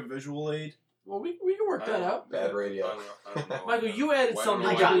we had like a visual aid. Well, we can work that out. Bad radio. I don't know. Michael, you added something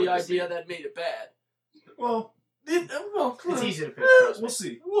to the idea that made it bad. Well, it's easy to pitch. We'll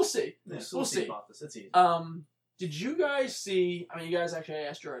see. We'll see. Yeah, we'll see. About this. It's easy. Did you guys see? I mean, you guys actually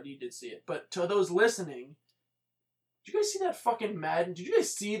asked Gerard. You did see it, but to those listening. Did you guys see that fucking Madden? Did you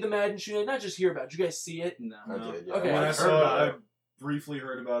guys see the Madden shooting? Not just hear about it. Did you guys see it? No. I did, yeah. Okay. When I saw it, I briefly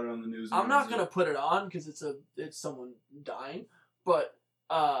heard about it on the news. I'm not going to put it on because it's someone dying. But,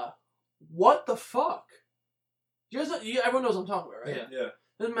 what the fuck? You guys know, everyone knows what I'm talking about, right? Yeah.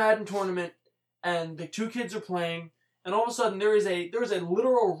 There's a Madden tournament, and the two kids are playing, and all of a sudden there is a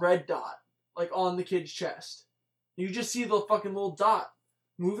literal red dot, like, on the kid's chest. You just see the fucking little dot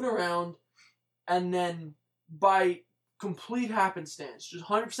moving around, and then by complete happenstance, just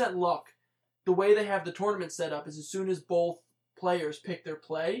 100% luck, the way they have the tournament set up is as soon as both players pick their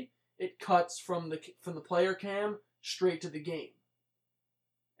play, it cuts from the player cam straight to the game.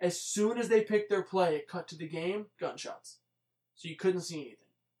 As soon as they pick their play, it cut to the game, gunshots. So you couldn't see anything.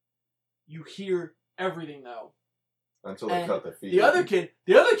 You hear everything though. Until they cut the feed. The other kid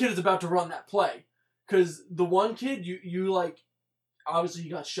is about to run that play. Cause the one kid, you like, obviously he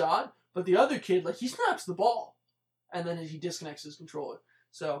got shot, but the other kid, like, he snaps the ball. And then he disconnects his controller.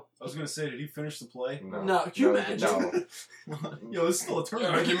 So I was gonna say, did he finish the play? No. Can you imagine? No. Yo, this is still a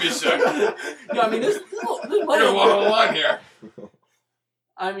tournament. Give me a second. Yeah, I mean, this We're gonna walk the line here.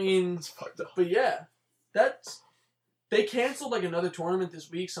 I mean, It's fucked up. but yeah, they canceled like another tournament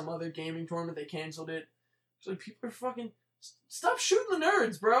this week. Some other gaming tournament, they canceled it. So like, people are fucking Stop shooting the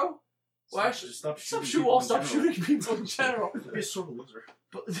nerds, bro. Stop shooting people in general. Don't be a sore loser.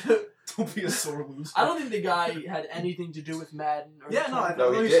 Don't be a sore loser. I don't think the guy had anything to do with Madden. He did.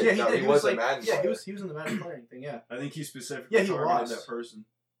 Yeah, he was a Madden player. Yeah, he was in the Madden playing thing. Yeah. I think he specifically targeted that person.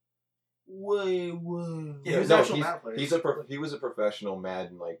 Wait. Yeah, he was an actual Madden player. He was a professional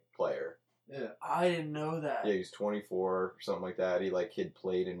Madden player. Yeah. I didn't know that. Yeah, he's 24 or something like that. He had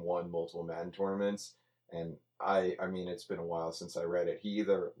played and won multiple Madden tournaments, and I mean, it's been a while since I read it. He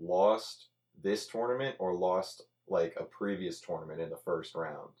either lost this tournament or lost a previous tournament in the first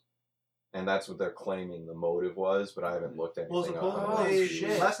round. And that's what they're claiming the motive was, but I haven't looked anything up.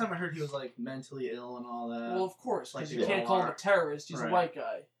 Shit. Last time I heard he was mentally ill and all that. Well, of course, because you can't call him a terrorist. He's a white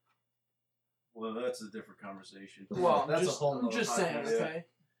guy. Well, that's a different conversation. Well, that's a whole. I'm just saying, okay.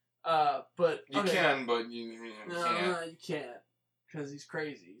 But you can, but you can't. No, you can't, because he's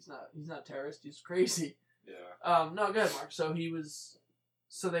crazy. He's not terrorist. He's crazy. Yeah. No, go ahead, Mark. So he was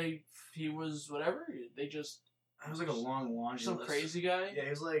whatever. They just. It was a long laundry some list. Crazy guy. Yeah, he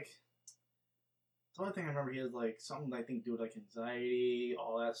was the only thing I remember, he had something I think to do with anxiety,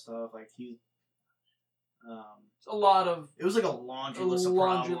 all that stuff. A lot of. It was a laundry list of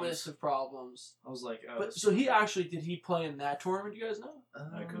problems. List of problems. I was like, oh. But so did he play in that tournament? You guys know?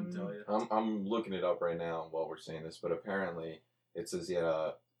 I couldn't tell you. I'm looking it up right now while we're saying this, but apparently it says he had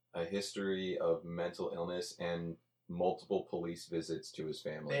a history of mental illness and multiple police visits to his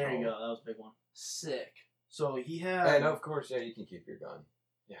family. There you go. That was a big one. Sick. So he had. And of course, you can keep your gun.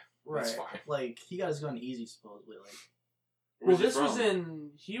 Yeah, right. That's fine. He got his gun easy, supposedly.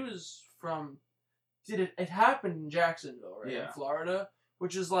 He was from. It happened in Jacksonville, right? Yeah. In Florida,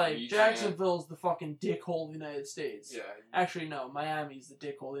 which is Jacksonville's the fucking dickhole of the United States. Yeah. Actually, no, Miami's the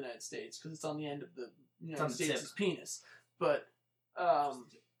dickhole of the United States because it's on the end of the United States' penis. But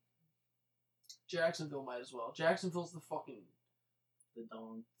Jacksonville might as well. Jacksonville's the fucking the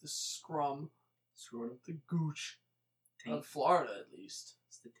dong, the scrum, the gooch of Florida, at least.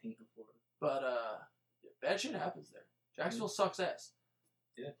 It's the taint of Florida. But bad shit happens there. Jacksonville sucks ass.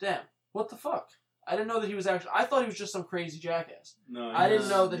 Yeah. Damn. What the fuck? I didn't know that he was actually. I thought he was just some crazy jackass. No, I didn't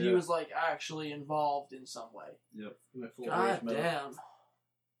know that he was actually involved in some way. Yep. God damn.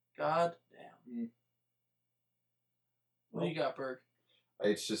 God damn. What do you got, Berg?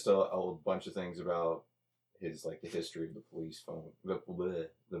 It's just a bunch of things about his the history of the police phone,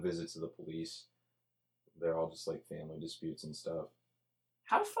 the visits of the police. They're all just family disputes and stuff.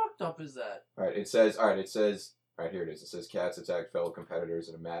 How fucked up is that? It says. Here it is. It says Cats attacked fellow competitors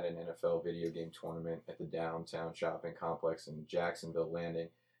in a Madden NFL video game tournament at the downtown shopping complex in Jacksonville Landing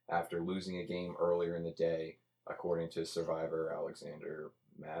after losing a game earlier in the day, according to survivor Alexander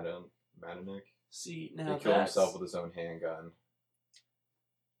Madanek. See, now he killed himself with his own handgun.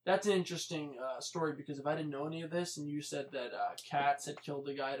 That's an interesting story because if I didn't know any of this and you said that Cats had killed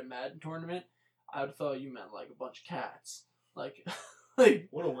a guy at a Madden tournament, I would have thought you meant a bunch of cats. What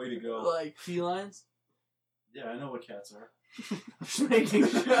a way to go. Like felines? Yeah, I know what cats are. I'm just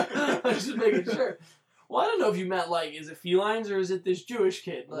making sure. Well, I don't know if you meant is it felines or is it this Jewish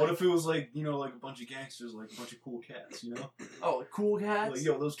kid? What if it was a bunch of gangsters, a bunch of cool cats, Oh, cool cats?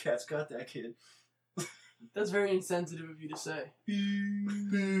 Those cats got that kid. That's very insensitive of you to say.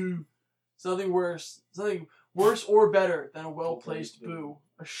 Boo. Something worse or better than a well-placed boo.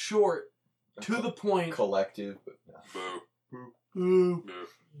 A short, to the point. Collective. Boo.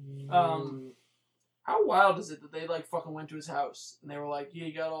 How wild is it that they fucking went to his house and they were like, yeah,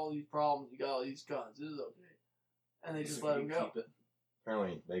 you got all these problems, you got all these guns, this is okay. And they just let him go.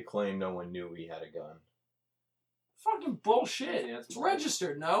 Apparently, they claim no one knew he had a gun. Fucking bullshit. Yeah, it's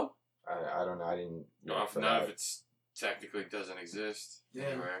registered, no? I don't know. I didn't. Not if it's technically doesn't exist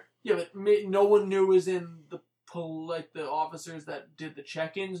anywhere. Yeah, but no one knew as in the officers that did the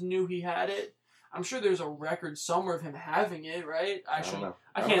check-ins knew he had it. I'm sure there's a record somewhere of him having it, right? Actually,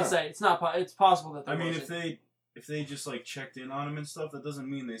 I can't say. It's not. It's possible that. If they just checked in on him and stuff, that doesn't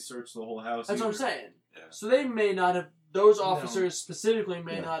mean they searched the whole house. That's what I'm saying. Yeah. So they may not have. Those officers specifically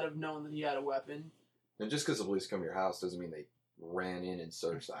may not have known that he had a weapon. And just because the police come to your house doesn't mean they ran in and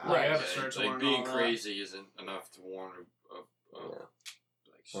searched the house. Right. Being crazy isn't enough to warrant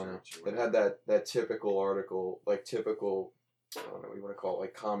search. It had that typical article, typical. I don't know what you want to call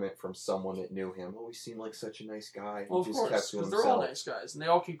it, comment from someone that knew him. Oh, he seemed like such a nice guy. Well, of course, because they're all nice guys, and they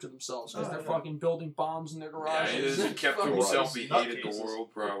all keep to themselves because they're fucking building bombs in their garages. Yeah, he kept to himself. He hated the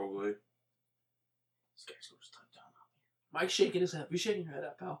world, probably. Mike's shaking his head. We shaking your head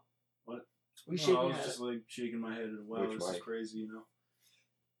up, pal. What? We shaking I your was head. just shaking my head and wow, this is crazy,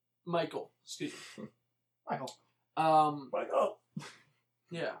 Michael, excuse me. Michael. Michael.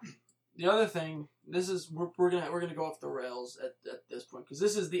 Yeah. the other thing, this is we're gonna go off the rails at this point because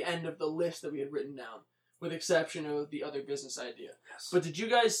this is the end of the list that we had written down, with exception of the other business idea. Yes. But did you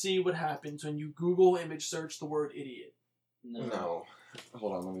guys see what happens when you Google image search the word idiot? No.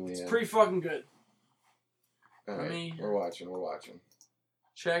 Hold on, let me. It's pretty fucking good. All right, we're watching.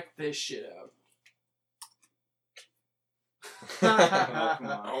 Check this shit out. Oh, come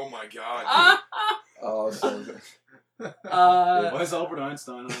on. Oh my god. Oh, so good. Why is Albert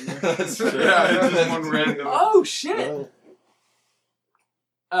Einstein on there? That's true. Yeah, it's just one random. Oh shit!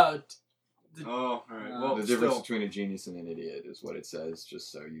 All right. Well, the difference between a genius and an idiot is what it says.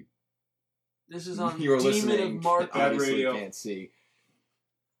 Just so you. This is on You're Demon listening. of Mark. Obviously, you can't see.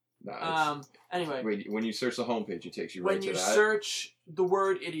 No, anyway, when you search the homepage, it takes you right to that. When you search the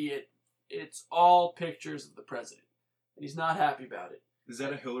word idiot, it's all pictures of the president, and he's not happy about it. Is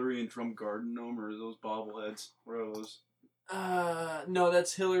that a Hillary and Trump garden gnome, or are those bobbleheads? What are those? No,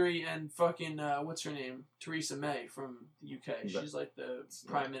 that's Hillary and fucking what's her name? Theresa May from the UK. She's like the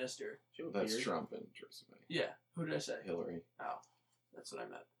prime minister. That's Trump and Theresa May. Yeah, who did I say? Hillary. Oh, that's what I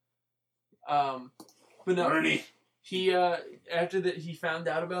meant. But no, Bernie. He after that he found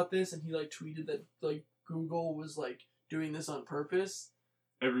out about this and he like tweeted that like Google was like doing this on purpose.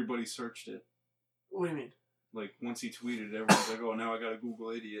 Everybody searched it. What do you mean? Like once he tweeted, everyone's like, "Oh, now I gotta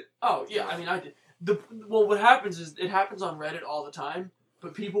Google idiot." Oh yeah, I mean I did. What happens is it happens on Reddit all the time,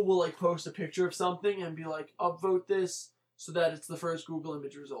 but people will like post a picture of something and be like, "Upvote this so that it's the first Google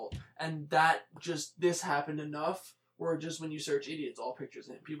image result," and that this happened enough where just when you search idiots, all pictures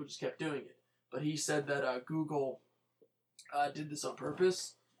and people just kept doing it. But he said that Google did this on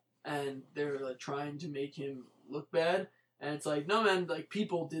purpose, and they're like trying to make him look bad. And it's like, no man, like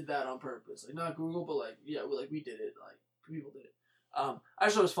people did that on purpose. Like not Google, but like yeah, we did it. Like people did it. I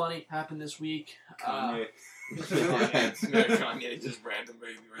just thought it was funny. Happened this week. Kanye. Kanye just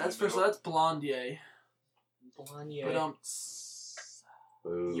randomly. That's Blondier. Blondier.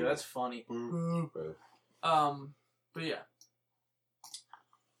 But yeah, that's funny. Boo. But yeah.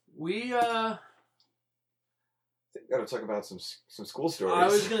 We got to talk about some school stories. I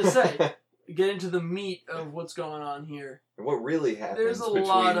was gonna say, get into the meat of what's going on here. And what really happens between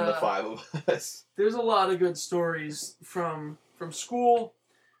the five of us. There's a lot of good stories from school.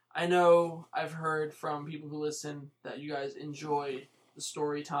 I know I've heard from people who listen that you guys enjoy the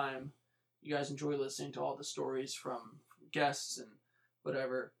story time. You guys enjoy listening to all the stories from guests and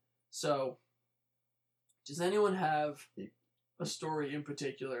whatever. So, does anyone have a story in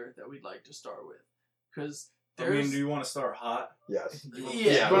particular that we'd like to start with? Because do you want to start hot? Yes.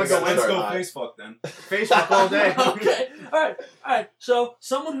 Yeah. Let's go Facebook then. Facebook all day. Okay. All right. So,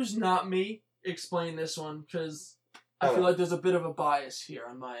 someone who's not me, explain this one, because I feel like there's a bit of a bias here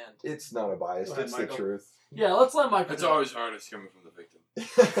on my end. It's not a bias. It's the truth. Yeah, let's let Michael. It's always hardest coming from the victim.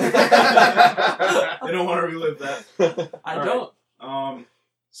 I don't want to relive that. I don't.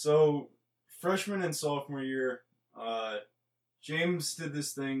 So, freshman and sophomore year, James did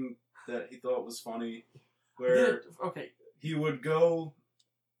this thing that he thought was funny, where he would go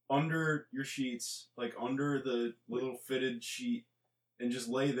under your sheets, like under the little fitted sheet, and just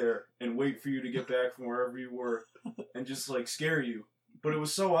lay there and wait for you to get back from wherever you were, and just like scare you. But it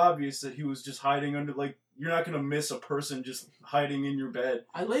was so obvious that he was just hiding under, like, you're not gonna miss a person just hiding in your bed.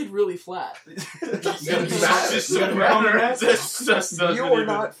 I laid really flat. You were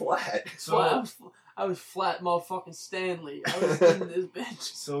not flat. So I was flat, motherfucking Stanley. I was in this bitch.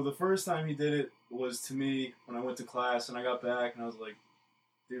 So the first time he did it was to me when I went to class, and I got back, and I was like,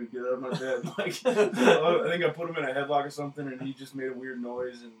 "Dude, get out of my bed!" Like, I think I put him in a headlock or something, and he just made a weird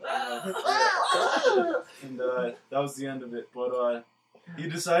noise, and that was the end of it. But he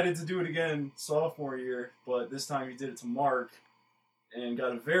decided to do it again sophomore year, but this time he did it to Mark, and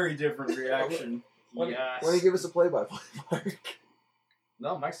got a very different reaction. Why don't you give us a play-by-play, Mark?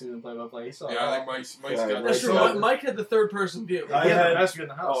 No, Mike's doing play-by-play. He saw it. I think Mike's got that's true. Mike had the third-person view. I had the best view in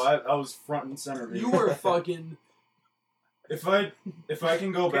the house. I was front and center. You were fucking... If I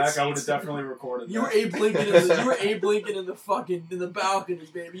can go back, I would have definitely recorded that. You were Abe Lincoln in the balcony,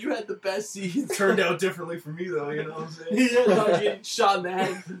 baby. You had the best seats. Turned out differently for me, though. You know what I'm saying? Yeah, getting shot in the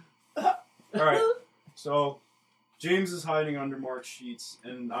head. All right. So James is hiding under Mark's sheets,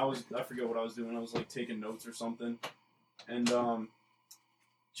 and I forget what I was doing. I was like taking notes or something, and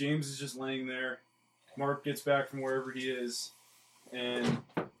James is just laying there. Mark gets back from wherever he is, and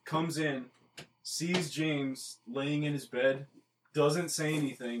comes in. Sees James laying in his bed, doesn't say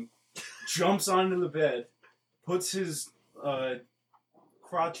anything, jumps onto the bed, puts his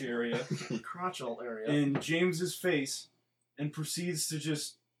crotchal area in James's face, and proceeds to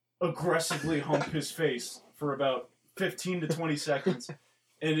just aggressively hump his face for about 15 to 20 seconds.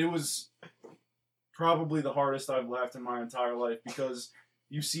 And it was probably the hardest I've laughed in my entire life because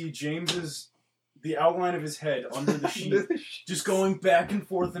you see the outline of his head under the sheet just going back and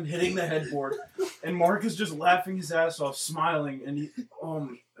forth and hitting the headboard. And Mark is just laughing his ass off, smiling. And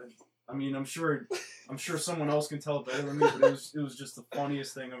I'm sure someone else can tell it better than me, but it was just the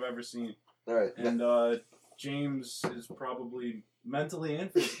funniest thing I've ever seen. All right. And James is probably mentally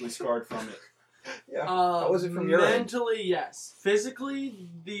and physically scarred from it. Yeah. How was it from your end? Mentally, yes. Physically,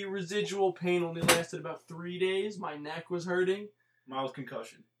 the residual pain only lasted about 3 days. My neck was hurting. Mild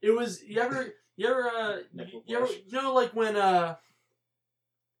concussion. It was. You ever like when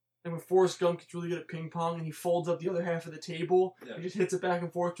Forrest Gump gets really good at ping pong and he folds up the other half of the table and just hits it back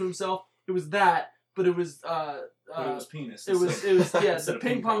and forth to himself. It was that, but it was but it was penis. It was the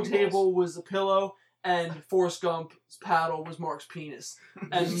ping pong table was a pillow. And Forrest Gump's paddle was Mark's penis.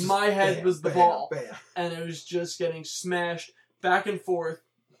 And my head was the ball. Bam. And it was just getting smashed back and forth.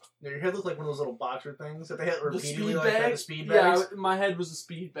 Yeah, your head looked like one of those little boxer things that they hit repeatedly, the speed bags. Yeah, my head was a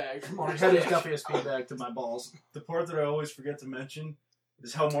speed bag. My head is definitely a speed bag to my balls. The part that I always forget to mention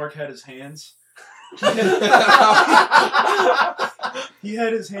is how Mark had his hands. He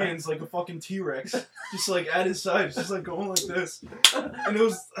had his hands like a fucking T-Rex, just like at his sides, just like going like this. And it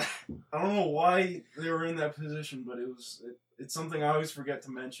was, I don't know why they were in that position, but it's something I always forget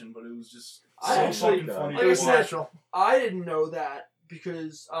to mention, but it was just fucking funny. Like I said, I didn't know that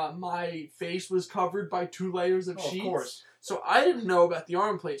because my face was covered by 2 layers of sheets. Of course. So I didn't know about the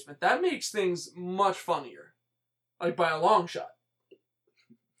arm placement. That makes things much funnier. Like by a long shot.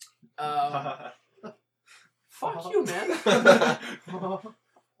 Fuck you, man.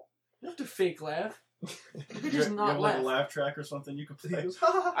 You have to fake laugh. You could just not laugh. Like a laugh track or something you can play.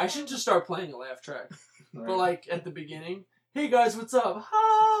 I should just start playing a laugh track. Right. But like at the beginning, hey guys, what's up?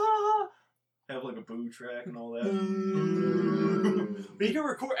 Ha! Have like a boo track and all that. We can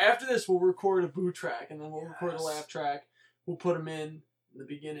record after this. We'll record a boo track and then we'll record a laugh track. We'll put them in the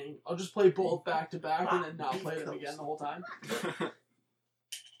beginning. I'll just play both back to back and then not play them again the whole time.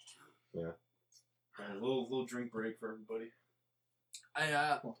 Yeah. Right, a little drink break for everybody.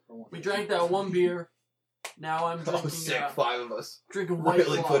 We drank that one beer. Now I'm drinking. Sick, 5 of us. Drinking White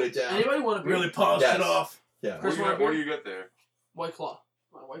Claw. Really put it down. Anybody want a beer? Really polished it off. Yeah. Chris, what do you got there? White Claw.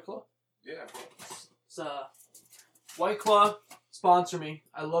 Want a White Claw? Yeah. It's White Claw. Sponsor me.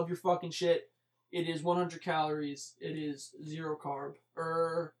 I love your fucking shit. It is 100 calories. It is 0 carb.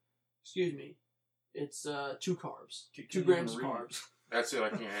 Excuse me. It's 2 carbs. 2 grams of carbs. That's it. I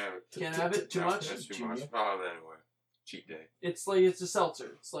can't have it. Can't have it? Too much? That's too much. I'll have it anyway. Cheat day. It's a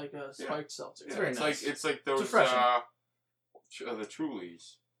seltzer. It's like a spiked seltzer. Yeah, it's like those the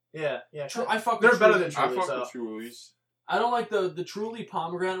Trulies. Yeah. I fuck with They're better than Trulies. I fuck with Trulies. I don't like the Truly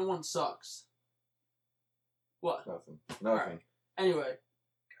pomegranate one. Sucks. What? Nothing. Right. Anyway,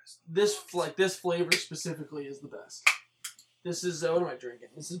 this flavor specifically is the best. This is what am I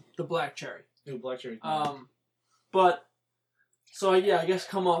drinking? This is the black cherry. Ooh, black cherry. But. So, I guess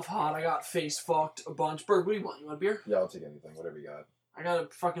come off hot. I got face fucked a bunch. Berg, what do you want? You want a beer? Yeah, I'll take anything. Whatever you got. I got a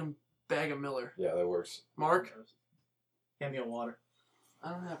fucking bag of Miller. Yeah, that works. Mark? Hand me a water. I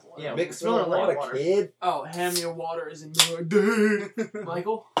don't have water. Yeah, mix Miller Lite, water. Kid. Oh, hand me a water is in Miller.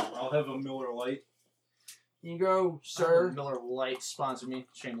 Michael? I'll have a Miller Lite. You go, sir. Miller Lite sponsor me.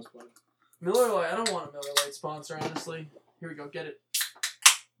 Shameless plug. Miller Lite. I don't want a Miller Lite sponsor, honestly. Here we go. Get it.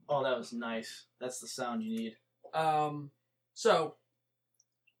 Oh, that was nice. That's the sound you need. So,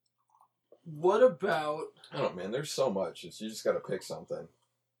 what about... I don't know, man. There's so much. You just got to pick something.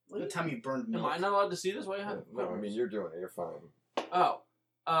 The time you burned milk. Am I not allowed to see this? Why you have... No, I mean, you're doing it. You're fine. Oh.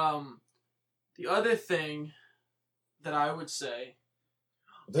 The other thing that I would say...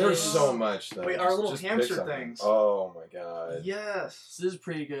 There's so much, though. Wait, our little hamster things. Oh, my God. Yes. This is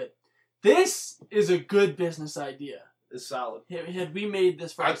pretty good. This is a good business idea. It's solid. Had we made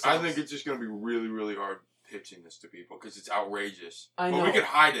this for ourselves... I think it's just going to be really, really hard pitching this to people because it's outrageous. I know. But we could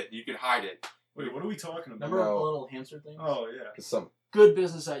hide it. You could hide it. Wait, what are we talking about? Remember the little hamster thing? Oh, yeah. Some good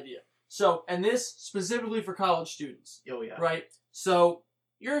business idea. So, and this specifically for college students. Oh, yeah. Right? So,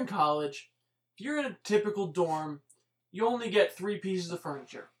 you're in college. If you're in a typical dorm, you only get 3 pieces of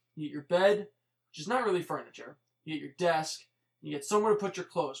furniture. You get your bed, which is not really furniture. You get your desk. You get somewhere to put your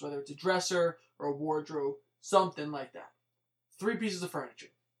clothes, whether it's a dresser or a wardrobe, something like that. 3 pieces of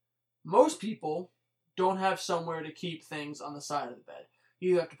furniture. Most people don't have somewhere to keep things on the side of the bed.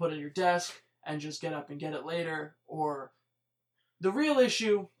 You either have to put it in your desk and just get up and get it later, or the real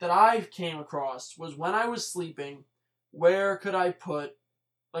issue that I came across was when I was sleeping, where could I put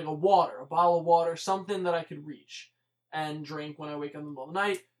like a bottle of water, something that I could reach and drink when I wake up in the middle of the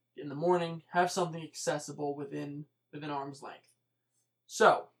night, in the morning, have something accessible within arm's length.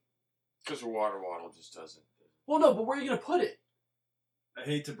 So. Because a water bottle just doesn't. Well, no, but where are you going to put it? I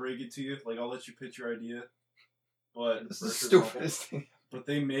hate to break it to you. Like, I'll let you pitch your idea. But this is the stupidest thing. But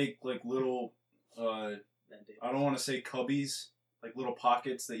they make, like, little, I don't want to say cubbies, like little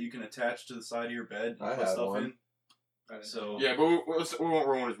pockets that you can attach to the side of your bed and put stuff in. So yeah, but we won't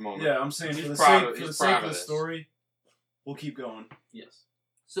ruin his moment. Yeah, I'm saying for the sake of the story, we'll keep going. Yes.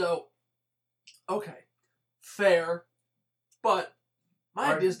 So, okay, fair, but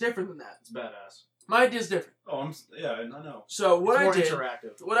my idea is different than that. It's badass. My idea is different. Oh, I know. So what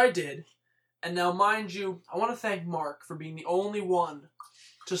interactive. What I did, and now mind you, I want to thank Mark for being the only one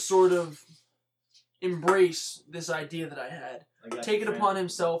to sort of embrace this idea that I had, take it upon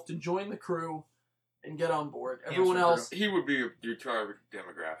himself to join the crew. And get on board. Everyone else... He would be your target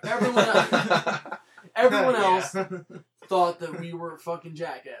demographic. Everyone else thought that we were fucking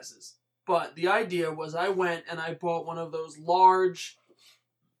jackasses. But the idea was I went and I bought one of those large,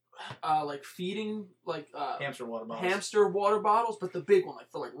 feeding, hamster water bottles. Hamster water bottles, but the big one,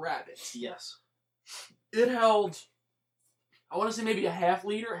 for, rabbits. Yes. It held, I want to say maybe a half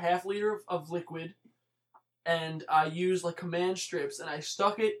liter of liquid. And I used, command strips, and I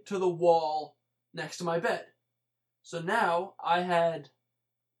stuck it to the wall next to my bed. So now I had,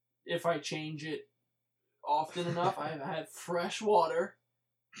 if I change it often enough, I had fresh water.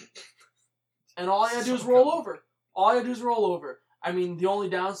 And all I had to do is roll over. I mean, the only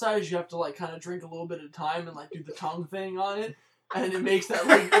downside is you have to kind of drink a little bit at a time and do the tongue thing on it. And it makes that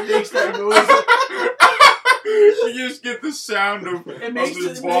noise. You just get the sound of it makes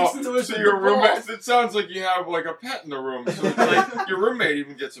the noise. So your roommate, it sounds like you have a pet in the room. So it's your roommate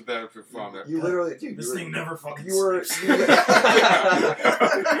even gets a benefit from it. You literally, dude. This thing never fucking.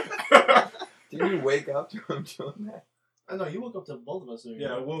 Did you wake up to him doing that? I know you woke up to both of us.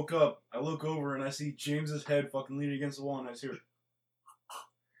 Yeah, I woke up. I look over and I see James's head fucking leaning against the wall, and I hear.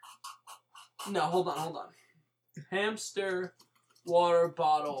 No, hold on. Hamster water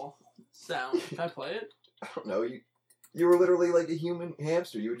bottle sound. Can I play it? I don't know. You were literally like a human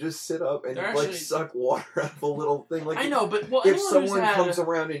hamster. You would just sit up and suck water out of a little thing. I know, but if someone comes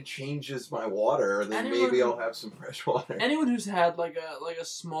around and changes my water, then maybe I'll have some fresh water. Anyone who's had a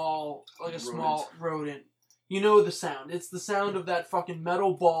small rodent, you know the sound. It's the sound of that fucking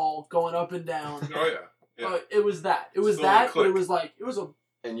metal ball going up and down. Oh yeah. It was that. It was that, but it was a.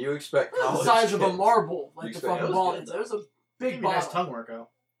 And you expect the size of a marble, the fucking ball. It was a big ball. Nice tongue workout.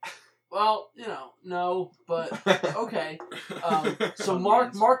 Well, no, but okay. So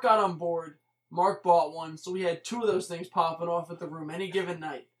Mark got on board. Mark bought one, so we had two of those things popping off at the room any given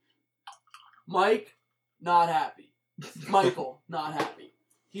night. Mike, not happy. Michael, not happy.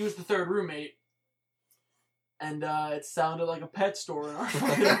 He was the third roommate, and it sounded like a pet store in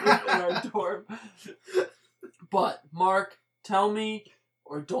our dorm. But Mark, tell me,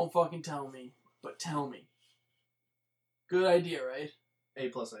 or don't fucking tell me, but tell me. Good idea, right? A+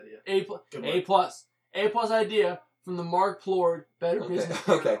 idea. A+ idea from the Mark Plord Better Business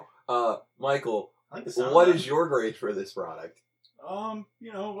Bureau. Okay. Michael, what is your grade for this product? I'll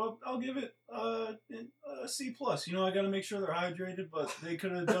give it a C+. I gotta make sure they're hydrated, but they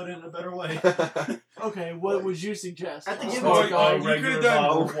could have done it in a better way. Okay, what would you suggest? I think you could have done a regular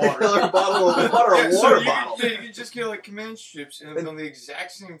bottle of water, a water bottle. You could just get command strips and done the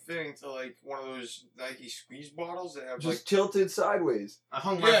exact same thing to one of those Nike squeeze bottles that have just tilted sideways.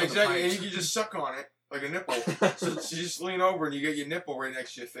 Exactly, and you can just suck on it. Like a nipple. So you just lean over and you get your nipple right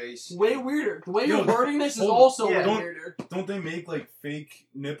next to your face. Way weirder. The way you're wording this is also way weirder. Don't they make fake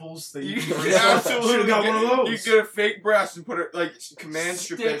nipples that you can absolutely got one of those. You get a fake breast and put it command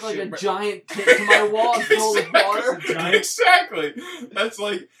strip that stick shit. A giant tit to my wall and fill it with water. Exactly.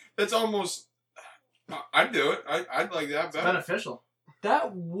 That's almost. I'd do it. I'd like that better. It's beneficial.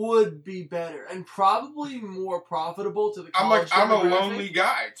 That would be better and probably more profitable to the college I'm a lonely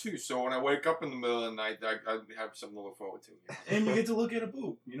guy too, so when I wake up in the middle of the night, I have something to look forward to. And you get to look at a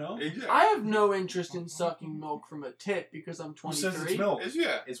boob, Exactly. I have no interest in sucking milk from a tit because I'm 23. Who says it's milk?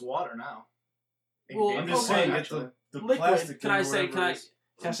 It's water now. Well, I'm just saying, get the liquid. plastic. Can I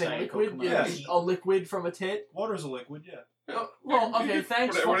say liquid? Yeah. A liquid from a tit? Water's a liquid, yeah. Well, okay,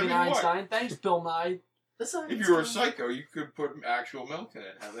 thanks fucking Einstein. Thanks Bill Nye. If you were a psycho, you could put actual milk in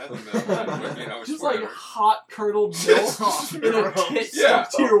it. Have that in the milk. Just hot curdled milk in a tit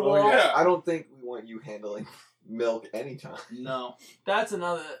stuck to your wall. Yeah. I don't think we want you handling milk anytime. No. That's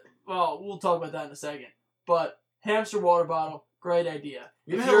another... Well, we'll talk about that in a second. But hamster water bottle, great idea.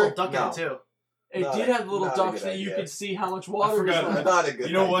 You had a little duck in it too. It did have little ducks that you could see how much water was left. Not a good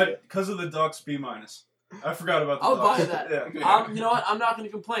You know what? Because of the ducks, B-. I forgot about the I'll ducks. buy that. Yeah. You know what? I'm not going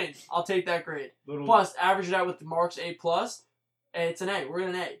to complain. I'll take that grade. Plus, average it out with the Mark's A+, It's an A. We're in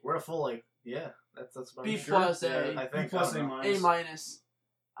an A. We're a full that's about B plus A. I think B plus A minus. A minus.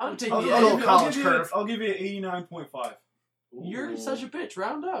 I'm taking I'll give you an 89.5. You're such a bitch.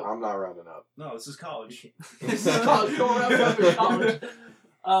 Round up. I'm not rounding up. No, this is college. This is college. Don't round up in college.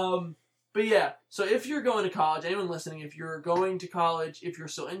 But yeah, so if you're going to college, anyone listening, if you're going to college, if you're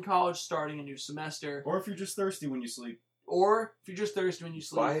still in college, starting a new semester. Or if you're just thirsty when you sleep.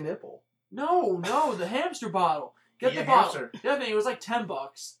 Buy a nipple. No, the hamster bottle. Get the bottle. Hamster. The other thing, it was like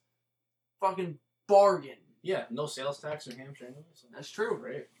 $10. Fucking bargain. Yeah, no sales tax or hamster anyway. So. That's true.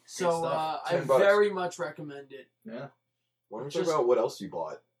 Great. So I very much recommend it. Yeah. Why don't we talk about what else you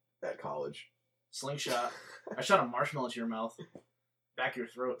bought at college? Slingshot. I shot a marshmallow into your mouth. Back of your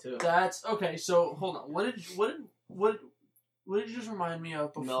throat too. That's okay. So hold on. What did you just remind me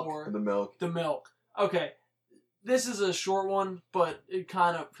of before? The milk. Okay. This is a short one, but it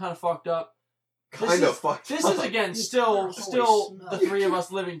kind of fucked up. This is again still the three of us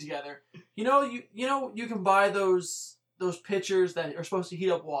living together. You know you can buy those pitchers that are supposed to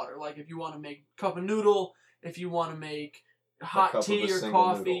heat up water. Like if you want to make a cup of noodle, if you want to make hot tea or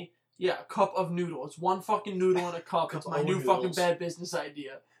coffee. Noodle. Yeah, a cup of noodle. It's one fucking noodle in a cup. It's my new fucking bad business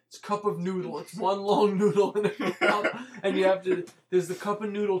idea. It's a cup of noodle. It's one long noodle in a cup. And there's the cup of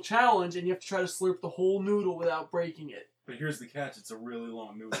noodle challenge, and you have to try to slurp the whole noodle without breaking it. But here's the catch. It's a really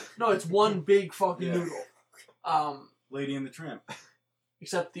long noodle. No, it's one big fucking noodle. Lady and the Tramp.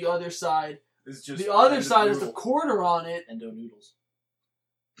 Except the other side. It's just the other side is the quarter on it. Endo noodles.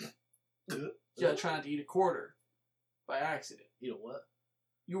 Yeah, try not to eat a quarter. By accident. Eat a what?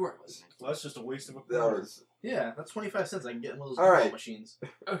 You weren't listening. Well, that's just a waste of a quarter. Yeah, that's 25 cents. I can get in one of those machines.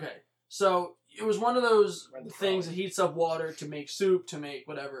 Okay, so it was one of those things that heats up water to make soup, to make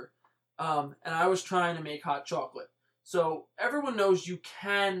whatever. And I was trying to make hot chocolate. So everyone knows you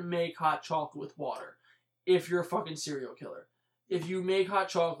can make hot chocolate with water if you're a fucking serial killer. If you make hot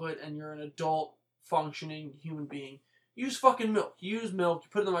chocolate and you're an adult, functioning human being, use fucking milk. You use milk, you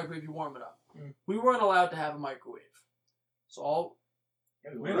put it in the microwave, you warm it up. We weren't allowed to have a microwave. So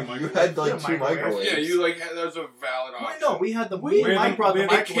you had like 2 microwaves. Yeah, that was a valid option. No, we had the Mike brought the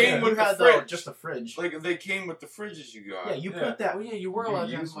microwave. It came with the fridge. Just a fridge. Like they came with the fridges you got. Yeah, you put that. Well, yeah, you were allowed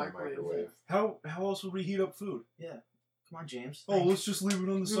to have a microwave. How else would we heat up food? Yeah. Come on, James. Oh, let's just leave it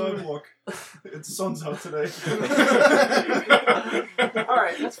on the sidewalk. The sun's out today.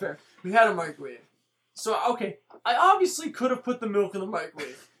 Alright, that's fair. We had a microwave. So, okay, I obviously could have put the milk in the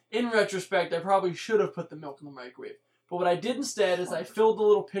microwave. In retrospect, I probably should have put the milk in the microwave. But what I did instead is I filled the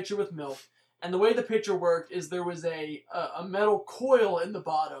little pitcher with milk. And the way the pitcher worked is there was a metal coil in the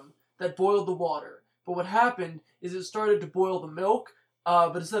bottom that boiled the water. But what happened is it started to boil the milk.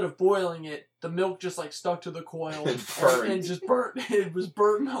 But instead of boiling it, the milk just like stuck to the coil and just burnt. It was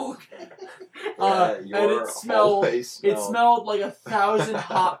burnt milk. And it smelled like 1,000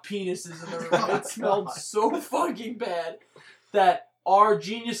 hot penises in the room. It smelled so fucking bad that our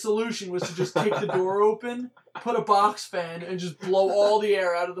genius solution was to just kick the door open, put a box fan, and just blow all the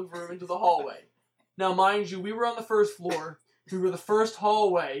air out of the room into the hallway. Now, mind you, we were on the first floor. We were the first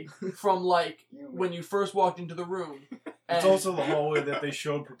hallway from, like, when you first walked into the room. And it's also the hallway that they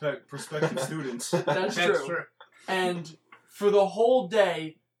showed prospective students. That's true. And for the whole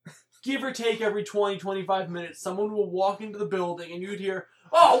day, give or take every 20, 25 minutes, someone will walk into the building and you'd hear,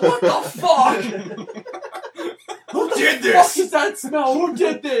 "Oh, what the fuck? Who did this? What the fuck is that smell? Who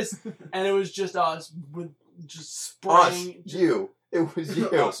did this?" And it was just us with just spraying. You. It was you.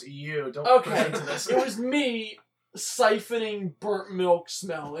 Us, you. Don't okay. Into this. It was me siphoning burnt milk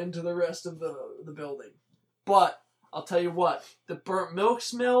smell into the rest of the building. But I'll tell you what, the burnt milk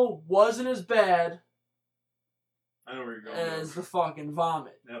smell wasn't as bad I know where you're going as the fucking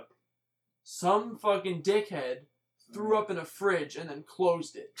vomit. Yep. Some fucking dickhead threw up in a fridge and then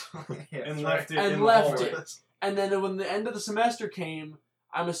closed it. And left it. And left it. And then when the end of the semester came,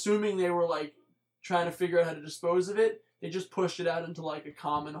 I'm assuming they were like trying to figure out how to dispose of it. They just pushed it out into like a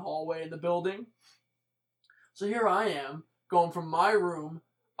common hallway in the building. So here I am, going from my room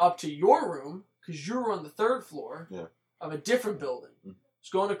up to your room, because you were on the 3rd floor of a different building.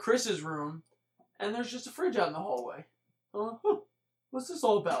 Just going to Chris's room, and there's just a fridge out in the hallway. What's this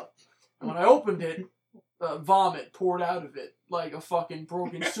all about? And when I opened it, vomit poured out of it like a fucking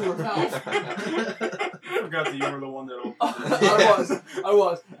broken sewer valve. I forgot that you were the one that opened it. I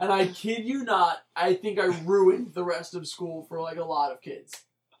was. And I kid you not, I think I ruined the rest of school for like a lot of kids.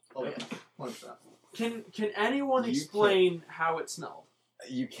 Oh yeah, 100%. Can anyone explain how it smelled?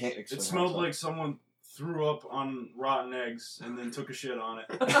 You can't explain. It smelled like someone threw up on rotten eggs and then took a shit on it.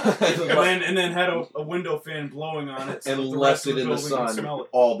 and then had a window fan blowing on it. So and left it in the sun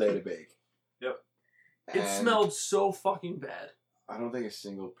all day to bake. Yep. It smelled so fucking bad. I don't think a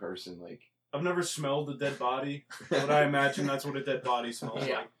single person like. I've never smelled a dead body, but I imagine that's what a dead body smells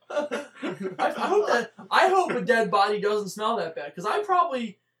like. I hope a dead body doesn't smell that bad, because I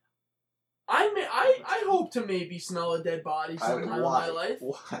hope to maybe smell a dead body sometime in my life.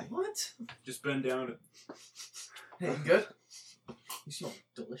 Why? What? Just bend down. Hey, you good? You smell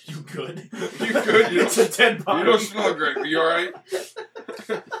delicious. You good? You good? It's a dead body. You don't smell great, but you alright?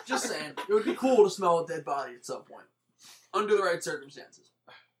 Just saying, it would be cool to smell a dead body at some point, under the right circumstances.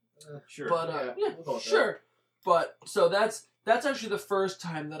 Sure. But we'll go with sure. But so that's actually the first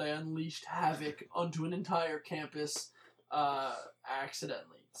time that I unleashed havoc onto an entire campus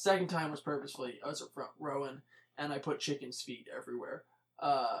accidentally. The second time was purposefully. I was rowing and I put chicken's feet everywhere.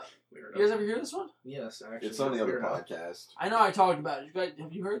 You guys ever hear this one? Yes, actually. It's on the other podcast. I know I talked about it. You guys,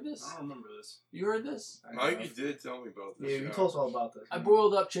 have you heard this? I don't remember this. You heard this? Mikey did tell me about this. Yeah, you told us all about this. I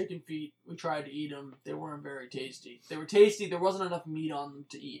boiled up chicken feet. We tried to eat them. They weren't very tasty. They were tasty. There wasn't enough meat on them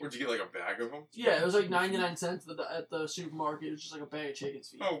to eat. Would you get like a bag of them? Yeah, it was like 99 cents at the supermarket. It was just like a bag of chicken's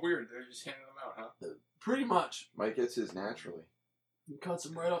feet. Oh, weird. They're just handing them out, huh? Pretty much. Mike gets his naturally. He cuts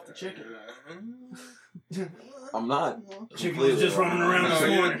them right off the chicken. I'm not. Chicken was just running around this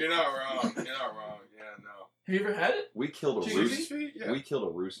morning. You're not wrong. You're not wrong. Yeah, no. Have you ever had it? We killed a Chicken's rooster. feet? Yeah. We killed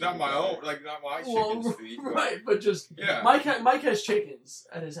a rooster. Not my own, like not my chicken's feet. But, Right, but just yeah. Mike has chickens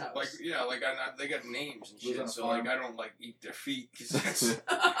at his house. Like they got names and Lives on shit, a so farm. like I don't like eat their feet because that's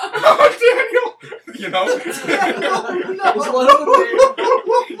oh, Daniel, you know.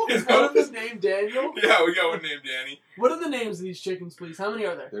 Is one of them named Daniel? Yeah, we got one named Danny. What are the names of these chickens, please? How many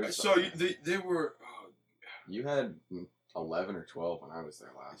are there? There's So they were. you had 11 or 12 when I was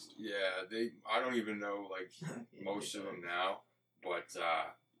there last. Yeah, I don't even know like most of them now, but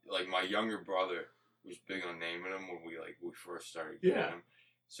like my younger brother was big on naming them when we first started getting them.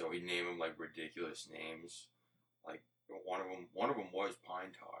 So he named them like ridiculous names, like one of them was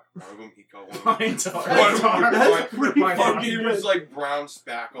Pine Tar. One of them he called Pine Tar. That's pretty fucking He good. was like brown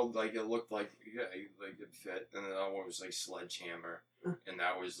spackled, like it looked like like it fit, and the other one was like Sledgehammer, and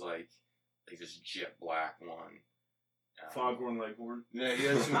that was like this jet black one. Foghorn Leghorn. Yeah, he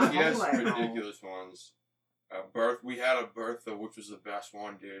has some ridiculous ones. We had a Bertha, which was the best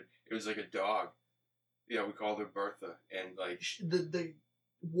one, dude. It was like a dog. Yeah, we called her Bertha, and like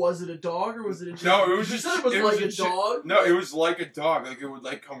was it a dog or was it a chicken? no, it was you just said it was like a dog. No, it was like a dog. Like it would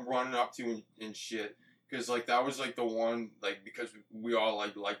like come running up to you and shit. Because like that was like the one like because we all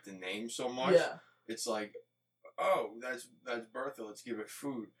like the name so much. Yeah. It's like, oh, that's Bertha. Let's give it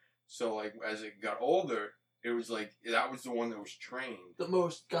food. So like as it got older, it was like that was the one that was trained.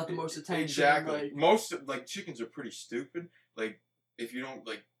 Got the most attention. Exactly. Like, Most like chickens are pretty stupid. Like if you don't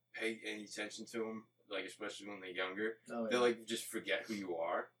like pay any attention to them, like especially when they're younger, they like just forget who you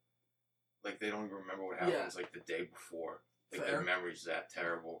are. Like they don't even remember what happens like the day before. Like their memory's that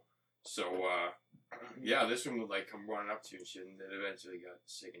terrible. So yeah, this one would like come running up to you and shit, and then eventually got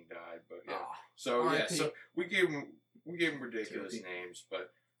sick and died. But yeah, so yeah, so we gave him ridiculous names,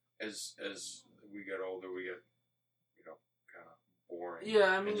 but as we got older, we got kind of boring.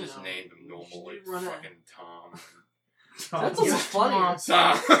 Yeah, I mean, and just named them normal like fucking Tom. That's almost funny.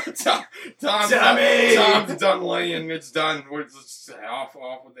 Tom's done laying. It's done. We're just off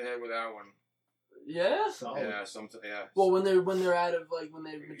with the head with that one. Yeah. Yeah. Yeah. Well, when they're out of like when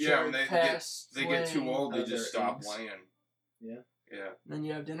they've matured past, they get too old. They just stop laying. Yeah. Yeah. Then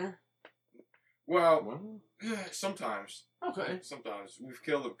you have dinner. Well, yeah, sometimes. Okay. Sometimes we've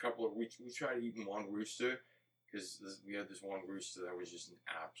killed a couple of. We tried eating one rooster because we had this one rooster that was just an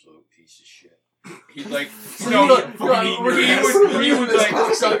absolute piece of shit. He like he would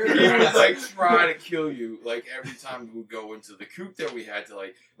like try to kill you like every time we would go into the coop that we had to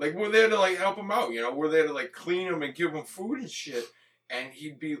like we're there to like help him out, we're there to like clean him and give him food and shit, and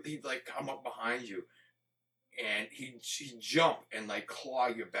he'd like come up behind you and he'd jump and like claw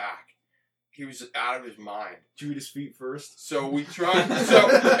your back. He was out of his mind. Did you eat his feet first? So we tried. And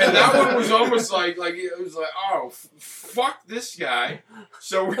that one was almost like it was like, oh, fuck this guy.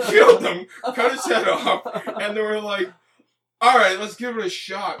 So we killed him, cut his head off, and they were like, all right, let's give it a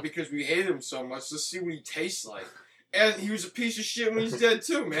shot because we hate him so much. Let's see what he tastes like. And he was a piece of shit when he's dead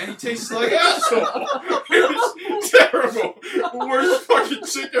too, man. He tastes like asshole. It was terrible. The worst fucking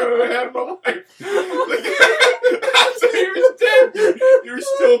chicken I've ever had in my life. Like, after he was dead, dude, he was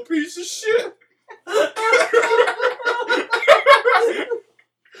still a piece of shit.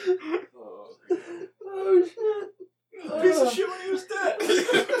 Oh shit! Piece of shit when he was dead.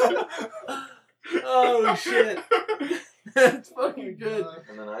 Oh shit! That's fucking good.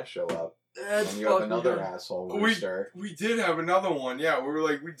 And then I show up. That's and you have another good. asshole rooster. We did have another one. Yeah, we're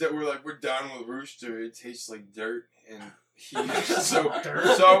done with Rooster. It tastes like dirt, and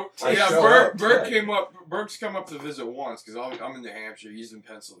Bert came up. Bert's come up to visit once because I'm in New Hampshire. He's in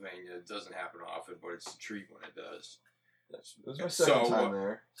Pennsylvania. It doesn't happen often, but it's a treat when it does. It was my second time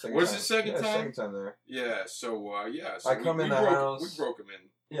there. Was it second time? Second time there. Yeah. So I come in the house. We broke him in.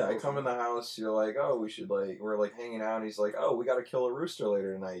 Yeah, I come in the house. You're like, oh, we're like hanging out. And he's like, oh, we got to kill a rooster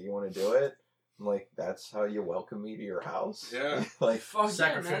later tonight. You want to do it? I'm like, that's how you welcome me to your house? Yeah. Like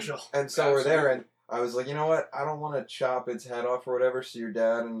sacrificial. And so we're there, and I was like, you know what? I don't want to chop its head off or whatever. So your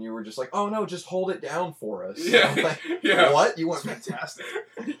dad and you were just like, oh no, just hold it down for us. Yeah. Like, yeah. What? You want fantastic?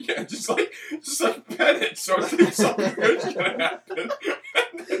 Yeah, just like pet it so something good's gonna happen.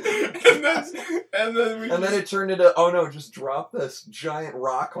 and then it turned into, oh no, just drop this giant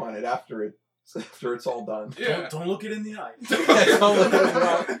rock on it after it's all done. Yeah. Don't look it in the eye. Don't look it in the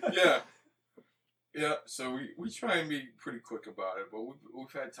eye. Yeah. Yeah, so we try and be pretty quick about it, but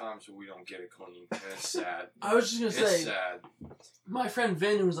we've had times where we don't get it clean, and it's sad. I was just going to say, it's sad. My friend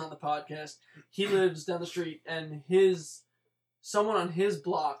Vin, who was on the podcast, he lives down the street, and someone on his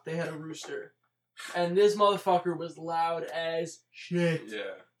block, they had a rooster, and this motherfucker was loud as shit.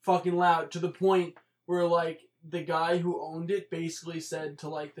 Yeah. Fucking loud, to the point where, like, the guy who owned it basically said to,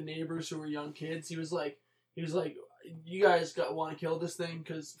 like, the neighbors who were young kids, he was like, you guys want to kill this thing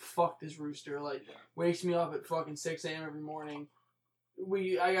because fuck this rooster. Like, wakes me up at fucking 6 a.m. every morning.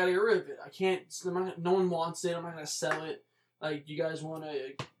 I gotta get rid of it. I can't. No one wants it. I'm not gonna sell it. Like, you guys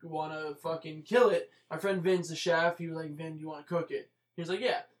wanna fucking kill it. My friend Vin's the chef. He was like, Vin, do you want to cook it? He was like,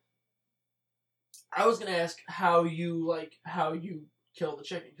 yeah. I was gonna ask how you kill the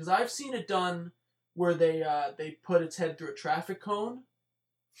chicken, because I've seen it done where they put its head through a traffic cone.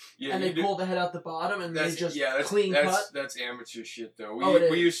 Yeah, and they pull the head out the bottom, and they just clean cut. That's amateur shit, though.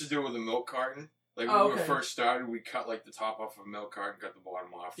 We used to do it with a milk carton. Like, when we first started, we cut, like, the top off of a milk carton, cut the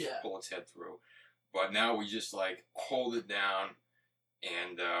bottom off, pull its head through. But now we just, like, hold it down,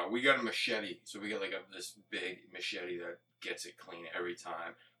 and we got a machete. So we got, like, this big machete that gets it clean every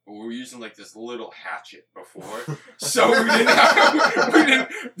time. But we were using, like, this little hatchet before. So we used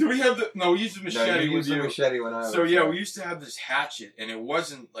a machete. We used a machete when I was there. We used to have this hatchet, and it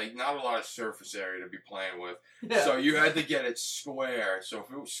wasn't, like, not a lot of surface area to be playing with. Yeah. So you had to get it square. So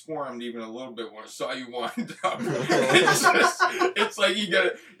if it squirmed even a little bit when I saw you wind up, it's like you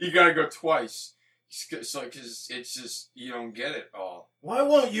gotta go twice. So, because it's just, you don't get it all. Why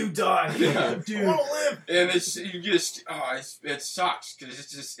won't you die? Yeah. Dude. I want to live. And it sucks, because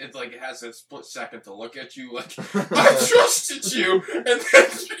it has a split second to look at you like, I trusted you, and then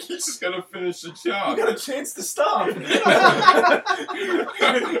you're just gonna finish the job. You got a chance to stop.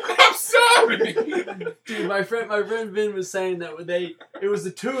 I'm sorry. Dude, my friend Vin was saying that it was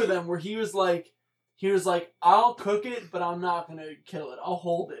the two of them where he was like, I'll cook it, but I'm not gonna kill it. I'll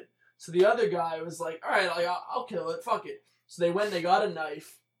hold it. So the other guy was like, all right, like, I'll kill it, fuck it. So they got a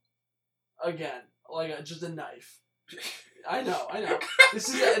knife. Again, like, just a knife. I know. This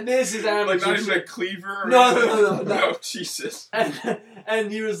is amateur. Like, not even a cleaver? No. No, Jesus.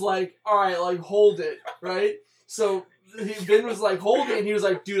 And he was like, all right, like, hold it, right? So Vin was like, hold it, and he was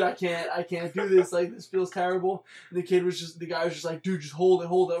like, dude, I can't do this, like, this feels terrible. And the guy was just like, dude, just hold it,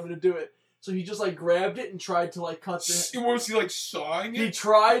 I'm gonna do it. So he just, like, grabbed it and tried to, like, cut the... Was he, like, sawing it? He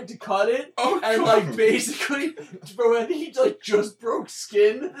tried to cut it, and, like, basically, he, like, just broke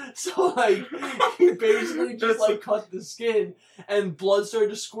skin. So, like, he basically just, like, cut the skin, and blood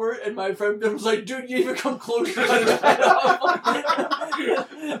started to squirt, and my friend was like, dude, you even come close to cutting the head off.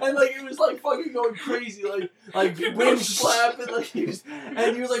 And, like, it was, like, fucking going crazy, like wind flapping, like, he was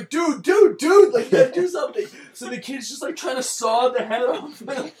like, dude, like, you gotta do something. So the kid's just, like, trying to saw the head off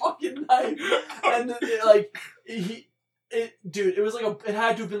with a fucking knife. And it was like it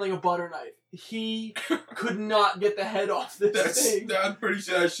had to have been like a butter knife. He could not get the head off this thing. I'm pretty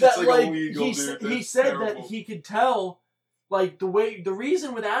sure that shit's like illegal, dude. He said that he could tell, like, the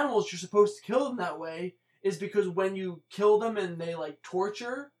reason with animals you're supposed to kill them that way is because when you kill them and they, like,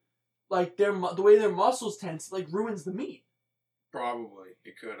 torture, like, the way their muscles tense, like, ruins the meat. Probably.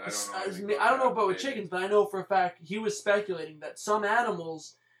 It could. I don't know about with chickens, but I know for a fact he was speculating that some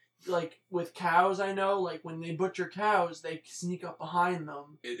animals, like with cows, I know, like when they butcher cows, they sneak up behind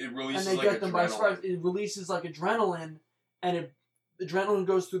them. It releases, and they get them by surprise. It releases like adrenaline, and adrenaline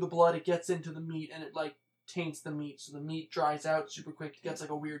goes through the blood. It gets into the meat, and it like taints the meat, so the meat dries out super quick. It gets like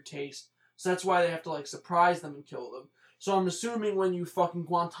a weird taste. So that's why they have to like surprise them and kill them. So I'm assuming when you fucking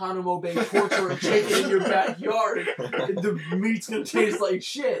Guantanamo Bay torture a chicken in your backyard, the meat's gonna taste like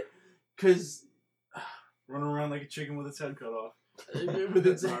shit. Cause running around like a chicken with its head cut off. With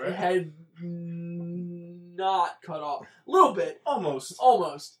its head not cut off. A little bit. Almost.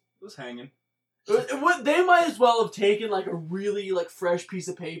 It was hanging. They might as well have taken like a really like fresh piece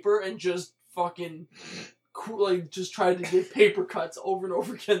of paper and just fucking just tried to get paper cuts over and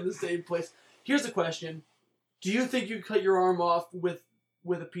over again in the same place. Here's the question: do you think you could cut your arm off with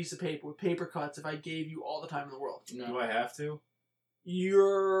a piece of paper with paper cuts if I gave you all the time in the world? No. Do I have to?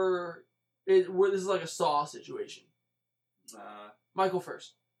 This is like a Saw situation. Michael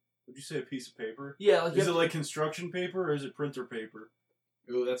first. Would you say a piece of paper? Yeah. Is it like construction paper or is it printer paper?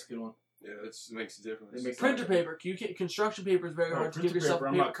 Ooh, that's a good one. Yeah, that makes a difference. Printer paper. Construction paper is very hard to give yourself a paper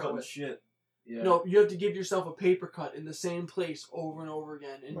I'm not cut cutting with. shit. Yeah. No, you have to give yourself a paper cut in the same place over and over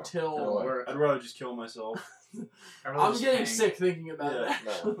again until... I'd rather just kill myself. I'm getting sick thinking about it.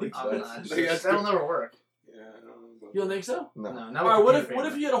 Actually. That'll never work. Yeah, I don't know. You don't think so? No. Alright, what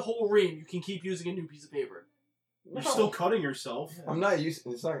if you had a whole ream? You can keep using a new piece of paper. You're still cutting yourself. I'm not used.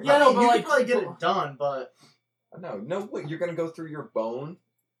 It's not. Yeah, no, but you like could probably get it done, but no. Wait, you're gonna go through your bone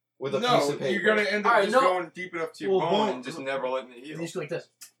with a piece of paper. You're gonna end up going deep enough to your bone and just never letting it heal. You just go like this.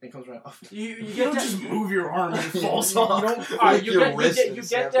 It comes right off. You don't just move your arm and it falls off. You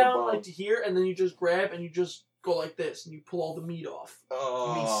get down like to here, and then you just grab and you just go like this, and you pull all the meat off.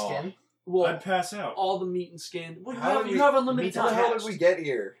 You mean skin? Well, I'd pass out. All the meat and skin. Well, you have unlimited time. How did we get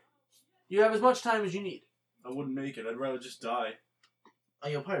here? You have as much time as you need. I wouldn't make it. I'd rather just die. Oh,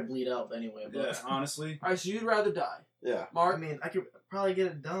 you'll probably bleed out anyway. But... Yeah, honestly. Alright, so you'd rather die. Yeah. Mark? I mean, I could probably get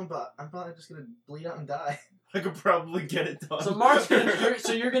it done, but I'm probably just gonna bleed out and die. I could probably get it done. So Mark's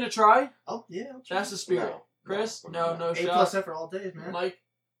so you're gonna try? Oh, yeah, I'll try. That's the spirit. No. Chris? No A shot. plus effort all days, man. Mike?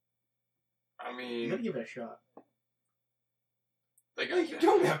 I mean... You gotta give it a shot. You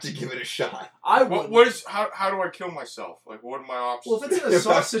don't have to give it a shot. I would. How do I kill myself? Like, what are my options? Well, if it's in a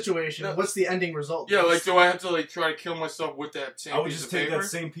soft situation, what's the ending result? Yeah, like, do I have to like try to kill myself with that same piece of paper? I would just take that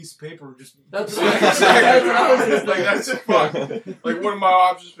same piece of paper and just... That's what I was like, that's it, fuck. Like, what are my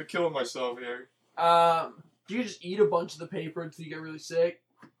options for killing myself here? Do you just eat a bunch of the paper until you get really sick?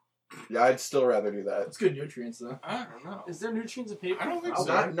 Yeah, I'd still rather do that. It's good nutrients, though. I don't know. Is there nutrients in paper? I don't think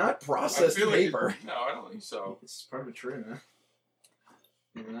so. Not processed paper. No, I don't think so. It's part of a tree, man.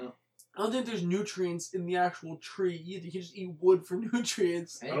 You never know. I don't think there's nutrients in the actual tree either. You can just eat wood for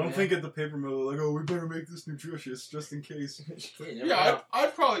nutrients. Hey, I don't think at the paper mill they're like, oh, we better make this nutritious just in case. I'd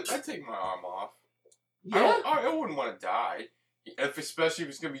take my arm off. Yeah? I wouldn't want to die. Especially if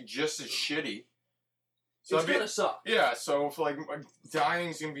it's going to be just as shitty. So it's going to suck. Yeah, so if like dying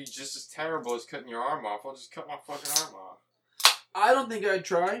is going to be just as terrible as cutting your arm off, I'll just cut my fucking arm off. I don't think I'd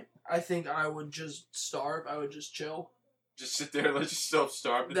try. I think I would just starve. I would just chill. Just sit there and let yourself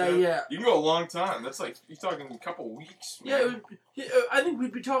starve. Yeah. You can go a long time. That's like, you're talking a couple weeks. Man. Yeah, I think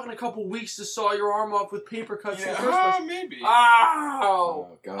we'd be talking a couple weeks to saw your arm off with paper cuts in the first place. Maybe. Ow!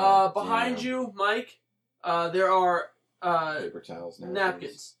 Oh, God. Behind you, Mike, there are paper towels,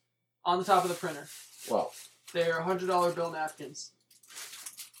 napkins on the top of the printer. Well. They're $100 bill napkins.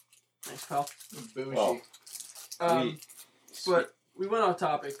 Thanks, pal. Bougie. But we went off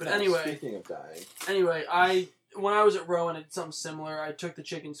topic. But anyway. Speaking of dying. Anyway, when I was at Rowan, I did something similar. I took the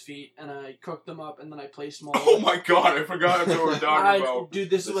chicken's feet and I cooked them up and then I placed them all Oh my God, I forgot what we were talking about. Dude,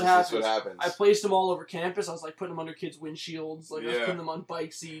 this is what happens. I placed them all over campus. I was like putting them under kids' windshields. Like I was putting them on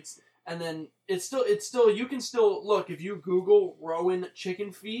bike seats. And then it's still you can still look, if you Google Rowan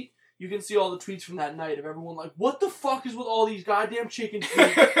chicken feet, you can see all the tweets from that night of everyone like, what the fuck is with all these goddamn chicken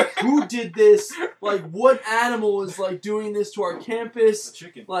feet? Who did this? Like, what animal is like doing this to our campus?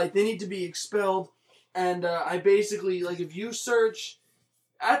 Chicken. Like, they need to be expelled. And I basically, like, if you search,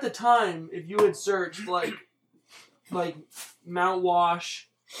 at the time, if you had searched, like Mount Wash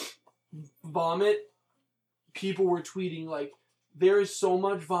vomit, people were tweeting, like, there is so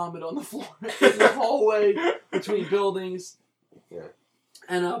much vomit on the floor in the hallway between buildings. Yeah.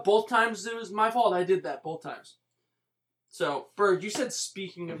 And both times it was my fault. I did that both times. So, Berg, you said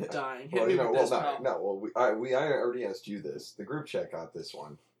speaking of dying. Hit me with this, pal. I already asked you this. The group chat got this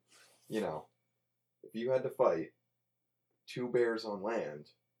one. You know. If you had to fight 2 bears on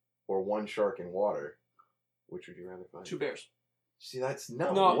land or 1 shark in water, which would you rather fight? 2 bears. See, that's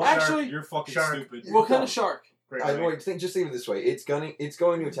no. Actually, you're fucking stupid. What kind of shark? Just think of it this way: it's going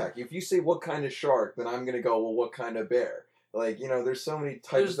to attack you. If you say what kind of shark, then I'm going to go, well, what kind of bear? Like, you know, there's so many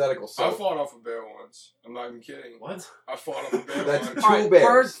hypotheticals. I fought off a bear once. I'm not even kidding. What? I fought off a bear That's once. 2 bears.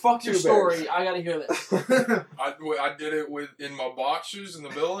 Berg, fuck your 2 story. bears. I gotta hear this. I did it in my boxers in the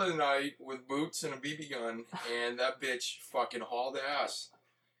middle of the night with boots and a BB gun, and that bitch fucking hauled ass.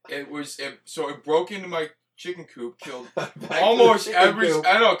 So it broke into my chicken coop, killed almost every. Coop.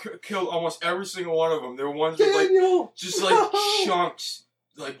 I know, killed almost every single one of them. There were ones with like just like chunks,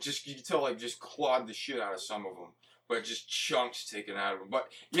 like just you could tell like just clawed the shit out of some of them. but just chunks taken out of him. But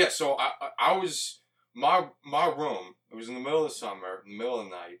yeah, so I was my room. It was in the middle of the summer, in the middle of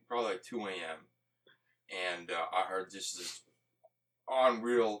the night, probably like 2 a.m. And I heard just this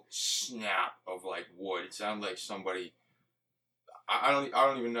unreal snap of like wood. It sounded like somebody. I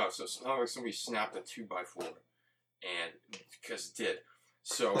don't even know. So it sounded like somebody snapped a 2x4, and because it did.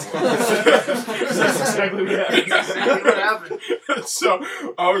 So that's exactly what happened. So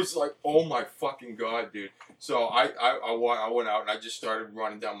I was like, "Oh my fucking god, dude!" So I went out and I just started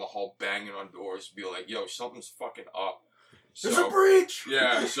running down the hall, banging on doors, be like, "Yo, something's fucking up." So, there's a breach.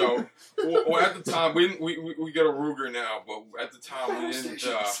 Yeah. So well, at the time we got a Ruger now, but at the time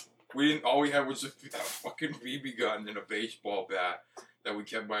we didn't. All we had was a fucking BB gun and a baseball bat that we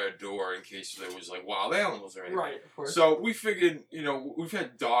kept by our door in case there was like wild animals or anything. Right, of course. So we figured, we've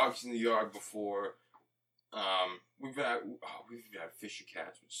had dogs in the yard before. We've had fisher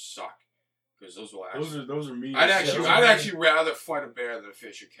cats, which suck because those will actually. Those are mean. I'd actually rather fight a bear than a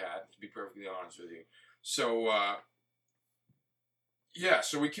fisher cat, to be perfectly honest with you. So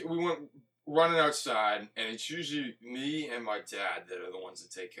so we went running outside, and it's usually me and my dad that are the ones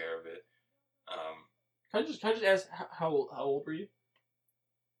that take care of it. Can I just ask how old were you?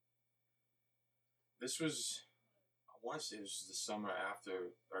 This was, I want to say this was the summer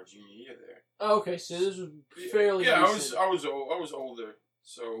after our junior year there. Oh, okay, so this was fairly. Yeah, recent. I was older,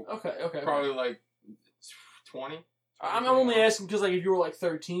 so okay, probably like 20. I'm only asking because like if you were like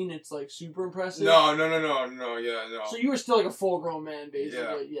 13, it's like super impressive. No, yeah, no. So you were still like a full grown man,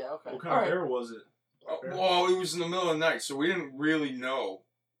 basically. Yeah, okay. What kind of bear was it? Well, it was in the middle of the night, so we didn't really know,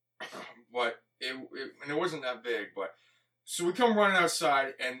 but it wasn't that big, but. So we come running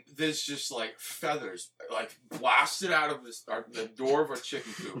outside, and there's just, like, feathers, like, blasted out of the door of our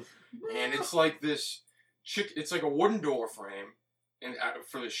chicken coop. And it's like this, it's like a wooden door frame, and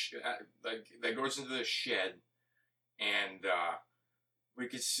for the that goes into the shed. And we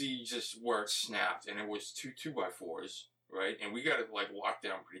could see just where it snapped, and it was 2x4s, right? And we got it, like, locked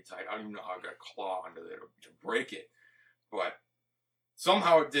down pretty tight. I don't even know how I got a claw under there to break it. But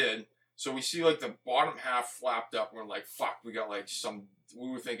somehow it did. So we see, like, the bottom half flapped up, and we're like, fuck, we got, like, we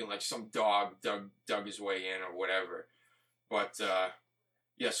were thinking, like, some dog dug his way in or whatever. But,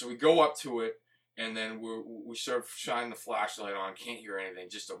 so we go up to it, and then we start shining the flashlight on, can't hear anything,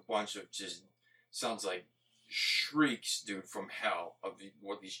 just a bunch of sounds like shrieks, dude, from hell of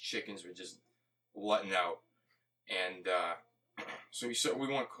what these chickens were just letting out. And, so we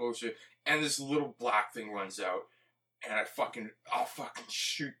went closer, and this little black thing runs out. And I'll fucking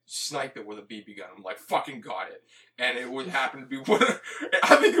snipe it with a BB gun. I'm like, fucking got it. And it would happen to be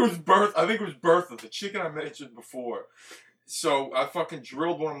I think it was Bertha, the chicken I mentioned before. So I fucking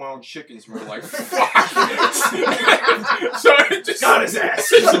drilled one of my own chickens, and we're like, fuck. So it just got his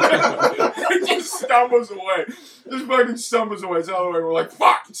ass. It just stumbles away. Just fucking stumbles away. It's all the way. We're like,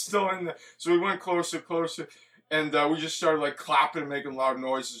 fuck, it's still in there. So we went closer, and we just started like clapping and making loud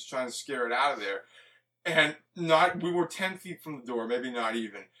noises, trying to scare it out of there. And we were 10 feet from the door, maybe not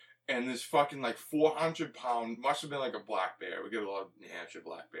even. And this fucking like 400-pound, must have been like a black bear. We get a lot of New Hampshire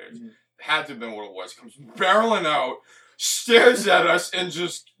black bears. Mm-hmm. Had to have been what it was. Comes barreling out, stares at us, and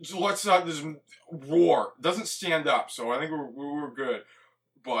just lets out this roar. Doesn't stand up, so I think we were good.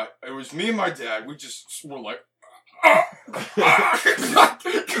 But it was me and my dad. We just were like, yeah,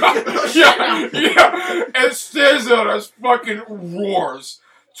 and stares at us, fucking roars.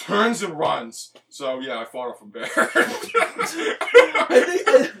 Turns and runs. So yeah, I fought off a bear.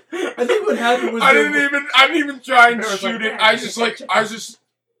 I think what happened was I didn't even try and shoot it. I just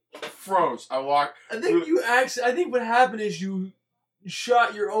froze. I think what happened is you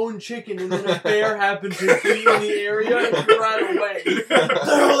shot your own chicken, and then a bear happened to be in the area, and you ran away.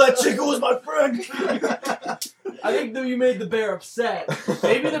 That chicken was my friend. I think that you made the bear upset.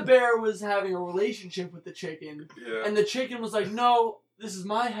 Maybe the bear was having a relationship with the chicken, and the chicken was like, "No, this is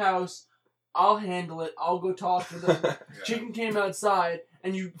my house. I'll handle it. I'll go talk to them." Yeah. Chicken came outside,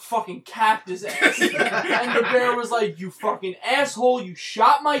 and you fucking capped his ass. And the bear was like, "You fucking asshole! You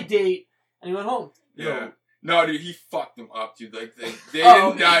shot my date," and he went home. Yeah. No, dude, he fucked them up, dude. Like they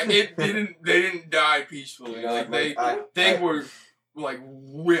didn't die. They didn't die peacefully. Like they were like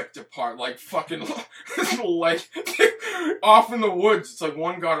ripped apart, like fucking like off in the woods. It's like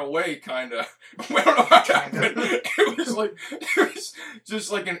one got away, kind of. I don't know what happened. It was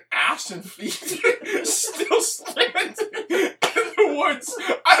just like an ass and feet still standing in the the woods.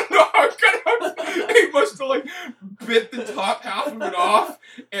 I don't know how it got out. He must have like bit the top half of it off,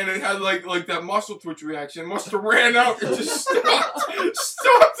 and it had like that muscle twitch reaction. It must have ran out and just stopped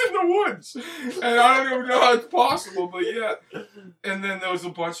in the woods. And I don't even know how it's possible, but yeah. And then there was a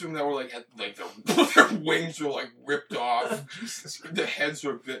bunch of them that were like their wings were like ripped off, the heads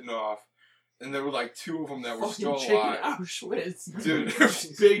were bitten off. And there were like 2 of them that were still alive. Auschwitz. Dude, it was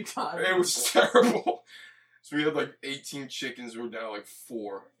big time. It was terrible. So we had like 18 chickens. We were down to like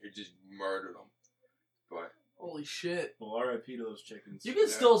 4. It just murdered them. But holy shit. Well, R.I.P. to those chickens. You can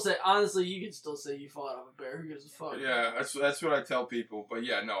still say, honestly, you can still say you fought off a bear. Who gives a fuck? Yeah, that's what I tell people. But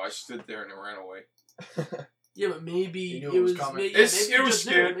yeah, no, I stood there and it ran away. Yeah, but maybe it was coming. Maybe it was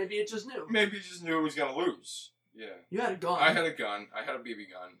scared. Maybe it just knew. Maybe it just knew it was gonna lose. Yeah. You had a gun. I had a gun. I had a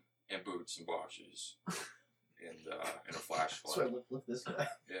BB gun. And boots and Bosches. And a flashlight. So lift this guy.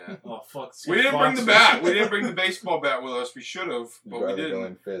 Yeah. Oh, fuck. We didn't bring the bat. We didn't bring the baseball bat with us. We should have, but we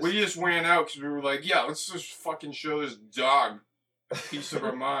didn't. We just ran out because we were like, yeah, let's just fucking show this dog a piece of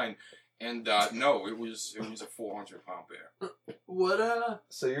our mind. And no, it was a 400-pound bear. What?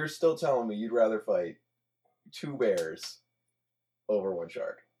 So you're still telling me you'd rather fight 2 bears over 1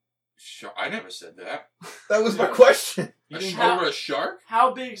 shark? I never said that. That was my question. Over a shark?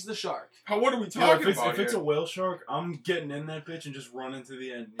 How big's the shark? What are we talking about If it's a whale shark, I'm getting in that bitch and just running to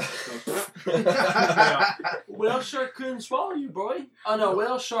the end. Whale shark couldn't swallow you, boy. Oh no,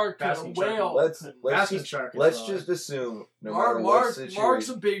 whale shark could. Whale. Let's just assume no matter what situation. Mark's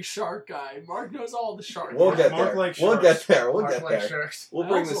a big shark guy. Mark knows all the sharks. We'll get there. We'll get there. We'll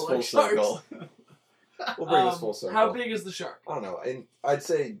bring this full circle. We'll bring this full circle. How big is the shark? I don't know. And I'd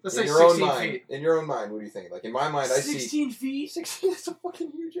say let's in say your own 16 mind. feet. In your own mind, what do you think? Like in my mind, I see 16 feet. 16. That's a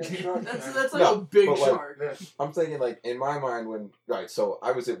fucking huge ass shark. That's like a big shark. I'm thinking like in my mind so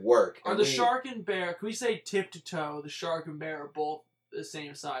I was at work. Are the shark and bear? Can we say tip to toe? The shark and bear are both the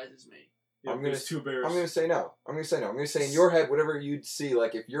same size as me. Yeah, there's 2 bears. I'm gonna say no. I'm gonna say in your head, whatever you'd see,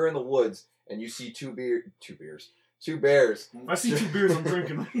 like if you're in the woods and you see 2 bears. If I see 2 bears, I'm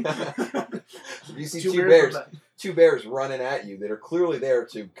drinking. You see 2 bears running at you that are clearly there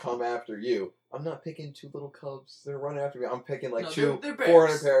to come after you. I'm not picking 2 little cubs that are running after me. I'm picking like 2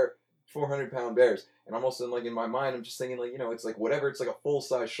 400-pound bears. And I'm also like in my mind, I'm just thinking like, it's like whatever. It's like a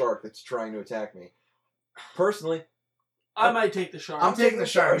full-size shark that's trying to attack me. Personally, I might take the shark. I'm taking the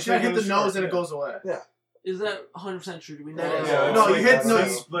shark. You should hit the nose and it goes away. Yeah. Is that 100% true? Do we know? Yeah, no, you hit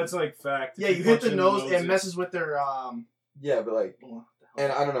nose. That's like fact. Yeah, you hit the nose and messes with their Yeah, but like,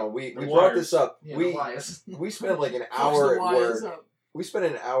 and I don't know. We brought this up. Yeah, we spent like an hour at work. We spent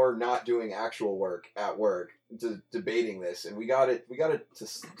an hour not doing actual work at work, debating this, and we got it to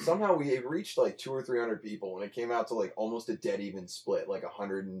somehow we reached like 200 or 300 people, and it came out to like almost a dead even split, like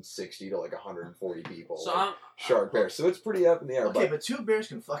 160 to like 140 people. So like shark bear. So it's pretty up in the air. Okay, but 2 bears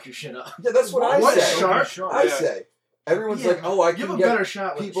can fuck your shit up. Yeah, that's what I say. What shark? I say. Everyone's like, oh, I can get a get better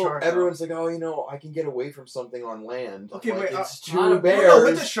shot with people. Shark Everyone's like, oh, I can get away from something on land. Okay, like, wait, it's 2 bears. No,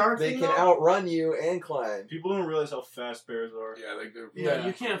 with the shark they thing, can outrun you and climb. People don't realize how fast bears are. Yeah, they do. Yeah,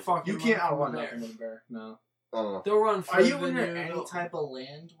 you can't fuck. You can't outrun nothing with a bear. No. I don't know. They'll run. Are you in any type of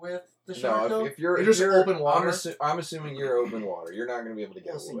land with the shark? No, if you're just open water. I'm assuming you're open water. You're not going to be able to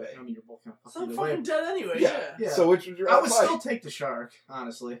get away. I mean, you're both kind of fucking fucking dead anyway. Yeah. So which would you I would still take the shark,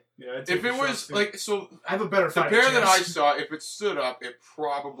 honestly. Yeah. If it was like so, I have a better the bear that I saw. If it stood up, it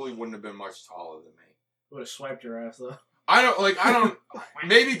probably wouldn't have been much taller than me. Would have swiped your ass though. I don't.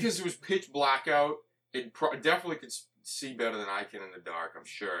 Maybe because it was pitch black out, it definitely could see better than I can in the dark. I'm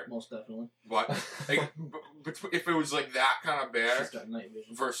sure. Most definitely. But like, if it was like that kind of bear night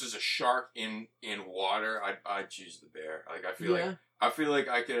vision versus a shark in water, I'd choose the bear. Like I feel like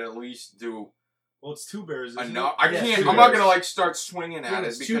I could at least do. Well, it's 2 bears. No, I can't. I'm not gonna like start swinging at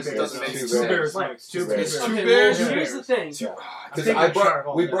it because it doesn't make sense. 2 bears. Two bears. It's 2 bears. Here's the thing.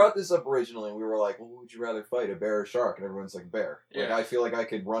 Because we brought this up originally, and we were like, "Well, would you rather fight a bear or a shark?" And everyone's like, "Bear." Like, yeah. I feel like I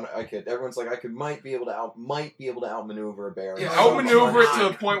could run. Everyone's like, might be able to outmaneuver a bear. Yeah, outmaneuver it to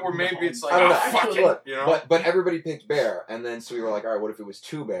the point where maybe it's like, fuck it, you know. But everybody picked bear, and then so we were like, all right, what if it was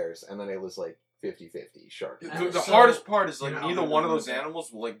 2 bears? And then it was like 50-50 shark. The hardest part is like neither one of those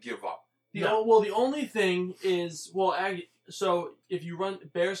animals will like give up. The only thing is, so if you run,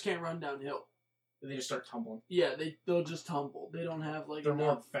 bears can't run downhill. They just start tumbling. Yeah, they'll just tumble. They don't have like. They're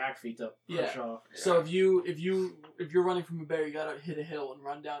more back feet to push off. Yeah. So if you're running from a bear, you gotta hit a hill and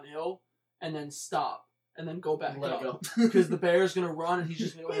run downhill, and then stop, and then go back up. Because the bear's gonna run, and he's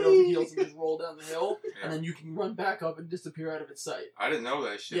just gonna go head over heels and just roll down the hill, and then you can run back up and disappear out of its sight. I didn't know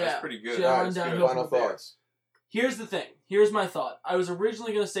that shit. Yeah. That's pretty good. So run downhill. Final thoughts. Here's the thing. Here's my thought. I was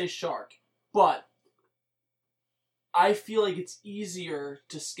originally gonna say shark, but I feel like it's easier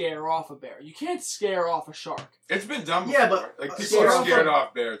to scare off a bear. You can't scare off a shark. It's been done before. Yeah, but like people are scared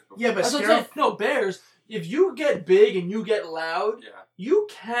off bears before. Yeah, but no, bears. If you get big and you get loud, you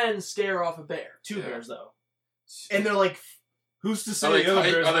can scare off a bear. Two bears though, and they're like, who's to say the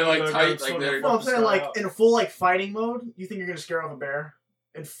other bears? Are they like tight? Like they're. No, I'm saying like in a full like fighting mode. You think you're gonna scare off a bear?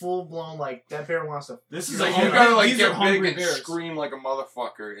 In full blown, like that bear wants to. This is like you gotta like get big and scream like a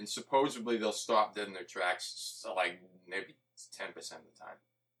motherfucker, and supposedly they'll stop dead in their tracks. So like maybe 10% of the time.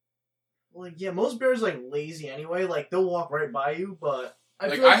 Like yeah, most bears are like lazy anyway. Like they'll walk right by you, but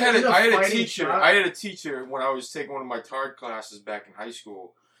I had a teacher. I had a teacher when I was taking one of my TARD classes back in high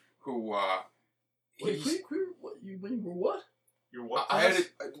school, who Wait, when you were what? Your what?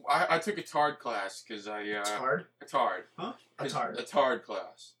 I took a TARD class because I TARD? A TARD. Huh? A TARD. A TARD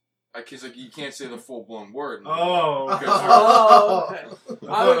class. Because like you can't say the full blown word. Oh. Okay. I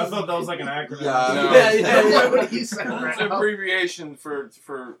thought that was like an acronym. Yeah. What you said right It's an abbreviation for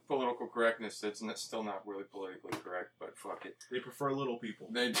political correctness. That's still not really politically correct, but fuck it. They prefer little people.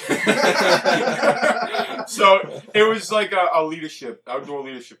 So it was like a outdoor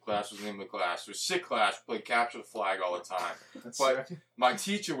leadership class was the name of the class. It was a sick class. We played capture the flag all the time. But my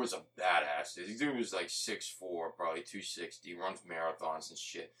teacher was a badass. This dude was like 6'4", probably 260. Runs marathons and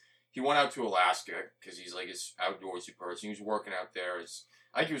shit. He went out to Alaska because he's like this outdoorsy person. He was working out there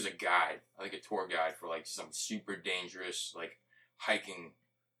I think he was a guide, like a tour guide for like some super dangerous like hiking,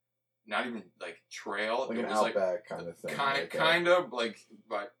 not even like trail. Like it an was outback like, kind of thing. Kind of like,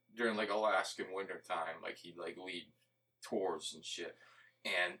 but during like Alaskan winter time, like he'd like lead tours and shit.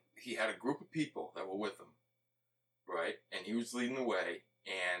 And he had a group of people that were with him, right? And he was leading the way.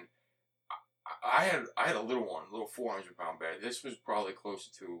 And I had a little 400-pound bear. This was probably closer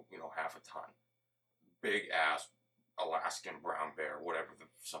to half a ton. Big ass Alaskan brown bear, whatever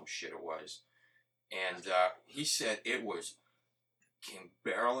some shit it was. And he said it came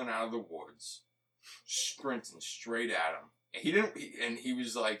barreling out of the woods, sprinting straight at him. And he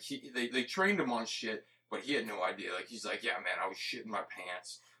was like, they trained him on shit, but he had no idea. Like he's like, yeah, man, I was shitting my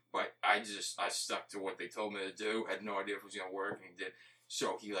pants, but I stuck to what they told me to do. Had no idea if it was gonna work, and he did.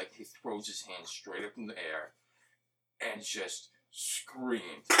 So he throws his hand straight up in the air and just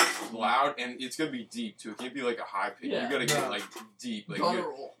screamed loud, and it's gonna be deep too. It can't be like a high pitch. You gotta get like deep, like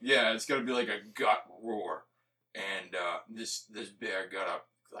yeah, it's gonna be like a gut roar. And this bear got up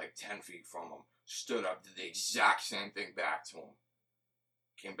like 10 feet from him, stood up, did the exact same thing back to him.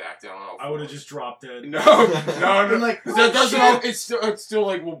 Came back down. I would have just dropped dead. No. Like that doesn't. It's still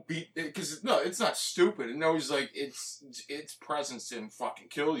like we'll beat it because it's not stupid. It knows like its presence didn't fucking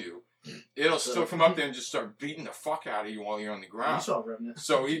kill you. It'll still come up there and just start beating the fuck out of you while you're on the ground. You saw Revenant.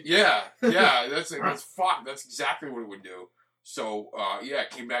 So that's fuck. That's exactly what it would do. So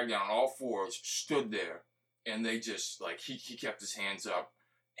came back down on all fours, stood there, and they just like he kept his hands up,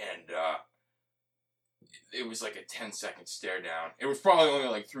 and it was like a 10-second stare down. It was probably only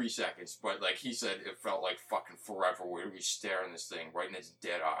like 3 seconds, but like he said, it felt like fucking forever where he was staring this thing right in its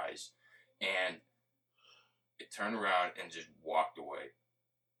dead eyes, and it turned around and just walked away,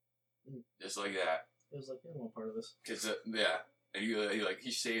 just like that. It was like one part of this. Cause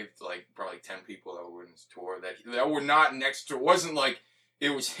he saved like probably 10 people that were in his tour that were not next to. It wasn't like it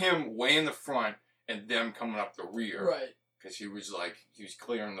was him way in the front and them coming up the rear, right? Because he was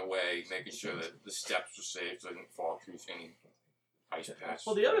clearing the way, making sure that the steps were safe so they didn't fall through any ice packs.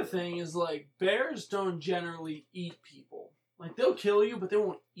 Well, the other thing is, like, bears don't generally eat people. Like, they'll kill you, but they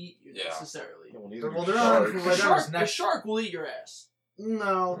won't eat you necessarily. The shark will eat your ass.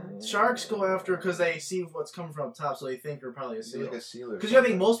 No, sharks go after because they see what's coming from up top, so they think you're probably a seal. Like a seal. Because you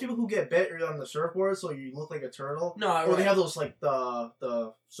think most people who get bit are on the surfboard, so you look like a turtle. No, or they have those like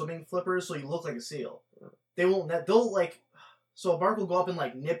the swimming flippers, so you look like a seal. They won't. They'll like. So a bark will go up and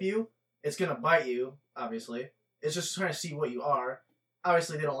like nip you. It's gonna bite you. Obviously, it's just trying to see what you are.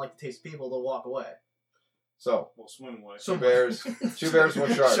 Obviously, they don't like to taste people. They'll walk away. So we'll swim away. Two bears, one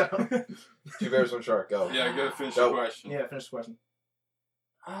shark. 2 bears, 1 shark. Go. Yeah, go finish the question. Yeah, finish the question.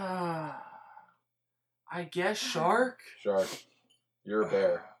 I guess shark. Shark. You're a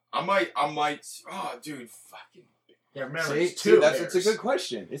bear. I might. Oh, dude, fucking. Yeah, remember, it's a good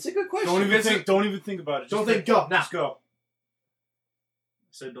question. It's a good question. Don't even think about it. Don't think. Go now. Just go. I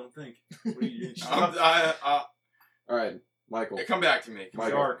said, don't think. What are you doing? All right, Michael. Come back to me.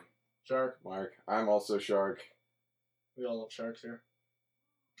 Shark. Mark. I'm also shark. We all love sharks here.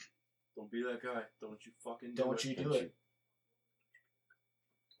 Don't be that guy. Don't you fucking do it.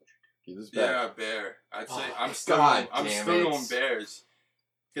 Get this back. Yeah, bear. I'd say I'm still going bears.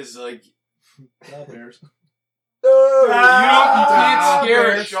 Because like. All bears. You can't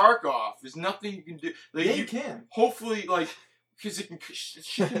scare a shark off. There's nothing you can do. Like, yeah, you can. Hopefully, like, because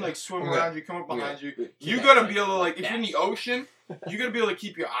she can like swim around you, come up behind you. You gotta be able to, like, if you're in the ocean, you gotta be able to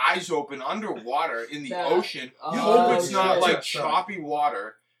keep your eyes open underwater in the ocean. Hope it's not like choppy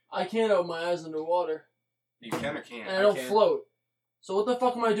water. I can't open my eyes underwater. You can or can't? And I don't float. So what the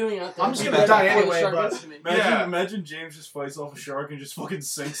fuck am I doing out there? I'm just gonna die anyway, Imagine James just fights off a shark and just fucking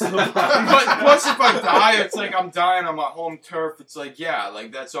sinks to the bottom. But plus, if I die, it's like I'm dying on my home turf. It's like, yeah,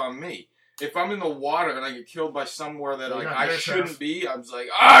 like, that's on me. If I'm in the water and I get killed by somewhere that like I shouldn't be, I'm just like,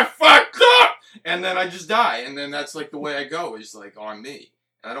 I fucked up! And then I just die. And then that's like the way I go, is like on me.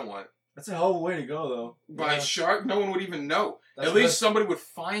 And I don't want... That's a hell of a way to go, though. By a shark, no one would even know. At least somebody would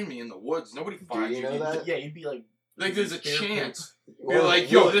find me in the woods. Nobody finds you. Know that? Yeah, you'd be like... Like, there's a chance. You're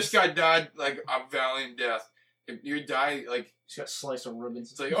like, yo, this guy died, like, a valiant death. If you die, like... He's got sliced of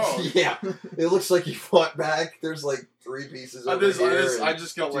ribbons. It's like, oh. Yeah. It looks like he fought back. There's, like, 3 pieces over here. I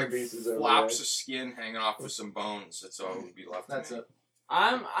just got, like, flaps of skin hanging off with some bones. That's all would be left. That's it.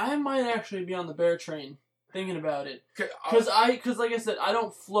 I might actually be on the bear train. Thinking about it, because like I said, I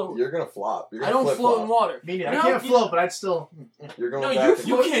don't float. You're gonna flop. I don't float in water. I can't float, but I'd still. You're going. No, back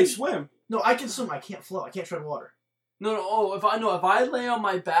you can't swim. No, I can swim. I can't float. I can't tread water. No. Oh, if I lay on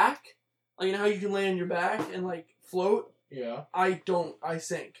my back, like, you know how you can lay on your back and like float. Yeah. I don't. I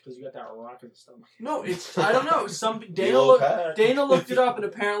sink. Because you got that rock in the stomach. No, it's I don't know. Dana looked it up, and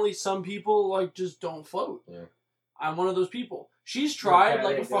apparently some people like just don't float. Yeah. I'm one of those people. She's tried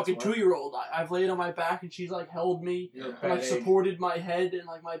like a fucking 2-year-old. I've laid on my back and she's like held me and like supported my head and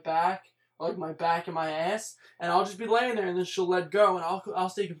like my back, or like my back and my ass, and I'll just be laying there and then she'll let go and I'll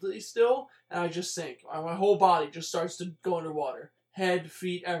stay completely still and I just sink. My whole body just starts to go underwater. Head,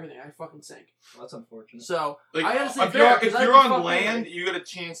 feet, everything. I fucking sink. Well, that's unfortunate. So like, I gotta say, if you're on land, you got a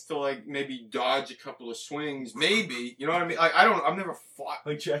chance to like maybe dodge a couple of swings, maybe. You know what I mean? Like, I've never fought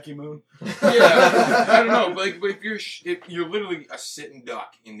like Jackie Moon. Yeah, I don't know. But if you're literally a sitting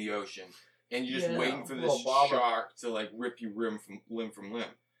duck in the ocean and you're just waiting for this shark to like rip you limb from limb.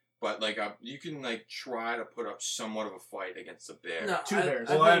 But like you can like try to put up somewhat of a fight against a bear. No, 2 bears.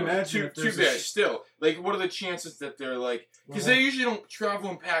 Well, I imagine two bears still. Like, what are the chances that they're like? Because they usually don't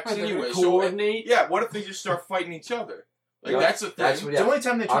travel in packs anyway. So what if they just start fighting each other? Like, that's a thing. The only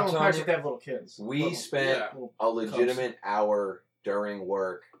time they travel in packs is if they have little kids. We spent a legitimate hour during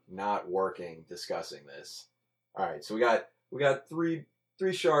work not working discussing this. All right, so we got three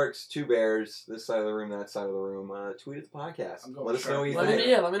sharks, 2 bears, this side of the room, that side of the room. Tweet at the podcast. Let us know what you think.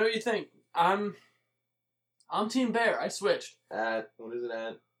 Let me know what you think. I'm Team Bear. I switched. What is it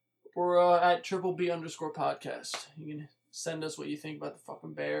at? We're at @BB_podcast. You can send us what you think about the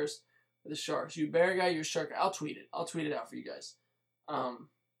fucking bears or the sharks. You bear guy, you're shark guy. I'll tweet it. I'll tweet it out for you guys.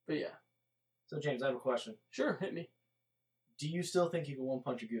 But yeah. So James, I have a question. Sure, hit me. Do you still think you can one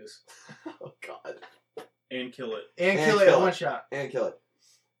punch a goose? Oh God. And kill it. And kill it in one shot. And kill it.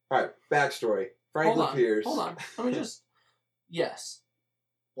 Alright, backstory. Franklin Pierce. Hold on. Let me just... Yes.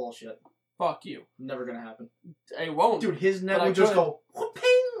 Bullshit. Fuck you. Never gonna happen. It won't. Dude, his neck will just go whooping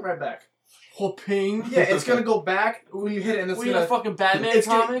right back. Whooping? Yeah, it's gonna go back when you hit it and it's gonna... a fucking Batman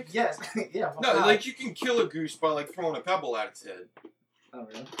comic? Yes. Yeah. No, like you can kill a goose by like throwing a pebble at its head. Oh,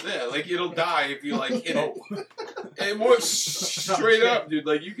 really? Yeah, like it'll die if you like hit it. And more straight up, dude.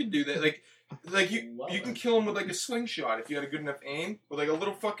 Like you can do that. Like you can kill him with like a slingshot if you had a good enough aim with like a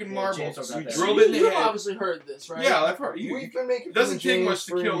little fucking marble. You drilled it in the head. You've obviously heard this, right? Yeah, I've heard. We've been making. It doesn't take much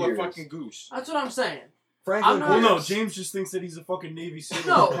to kill a fucking goose. That's what I'm saying. Franklin. Well, no, James just thinks that he's a fucking Navy SEAL.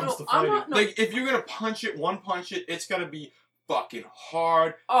 No, I'm not. No. Like if you're gonna punch it, it's gotta be fucking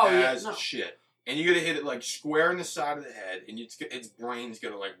hard as shit. And you gotta hit it like square in the side of the head, and its brain's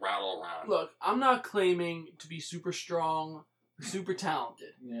gonna like rattle around. Look, I'm not claiming to be super strong, super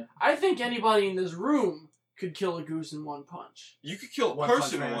talented. Yeah. I think anybody in this room could kill a goose in one punch. You could kill a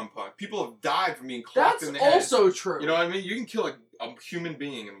person in one punch. People have died from being clocked in the head. That's also true. You know what I mean? You can kill a human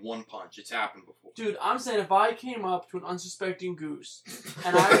being in one punch. It's happened before. Dude, I'm saying if I came up to an unsuspecting goose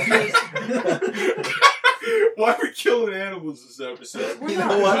and I Why are we killing animals this episode? You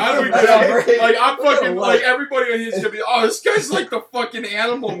know what? How do we like I'm fucking like everybody on here is gonna be this guy's like the fucking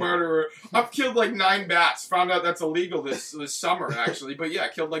animal murderer. I've killed like 9 bats. Found out that's illegal this summer actually. But yeah,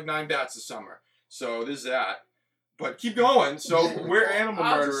 killed like 9 bats this summer. So there's that. But keep going. So we're animal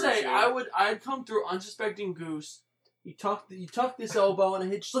murderers. I would say I'd come through unsuspecting goose. You tuck this elbow and I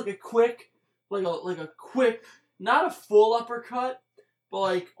hit just like a quick, not a full uppercut, but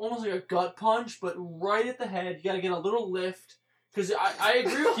like almost like a gut punch, but right at the head. You gotta get a little lift. Because I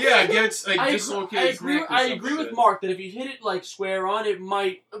agree with against dislocated neck. I agree with Mark that if you hit it like square on, it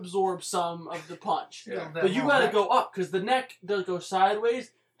might absorb some of the punch. Yeah. But you got to go up because the neck does go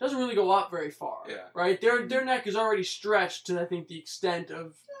sideways. Doesn't really go up very far. Yeah. Right. Their neck is already stretched to I think the extent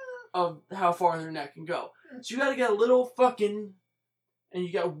of how far their neck can go. So you got to get a little fucking, and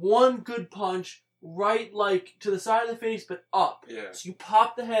you got one good punch right like to the side of the face, but up. Yeah. So you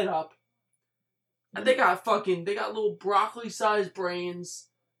pop the head up. And they got little broccoli-sized brains.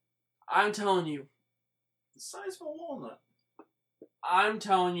 I'm telling you. The size of a walnut. I'm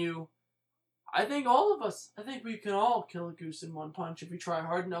telling you. I think we can all kill a goose in one punch if we try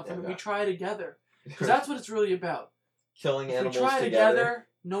hard enough and we try together. Because that's what it's really about. Killing animals together. If we try together,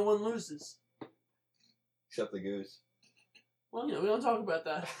 no one loses. Except the goose. Well, we don't talk about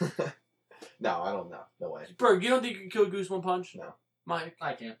that. No, I don't know. No way. Berg, you don't think you can kill a goose in one punch? No. Mike?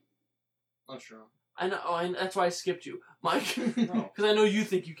 I can. I'm sure. I know, and that's why I skipped you. Mike? No. Because I know you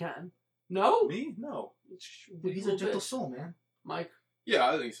think you can. No? Me? No. He's a gentle soul, man. Mike? Yeah,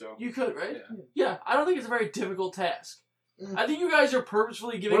 I think so. You could, right? Yeah. I don't think it's a very difficult task. I think you guys are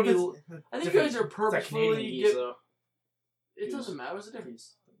purposefully giving me... I think you guys are purposefully giving... It doesn't matter. What's the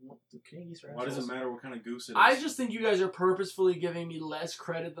difference? Why does it matter what kind of goose it is? I just think you guys are purposefully giving me less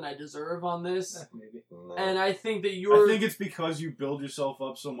credit than I deserve on this. Maybe. And I think that you're... I think it's because you build yourself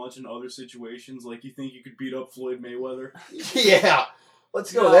up so much in other situations. Like, you think you could beat up Floyd Mayweather. Yeah.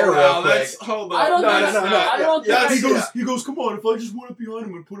 Let's go there real quick. Hold on. I don't think No. I don't think... He goes, come on, if I just went up behind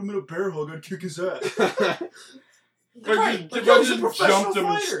him and put him in a bear hug, I'd kick his ass. If I just jumped him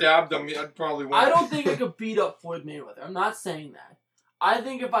and stabbed him, I'd probably win. I don't think I could beat up Floyd Mayweather. I'm not saying that. I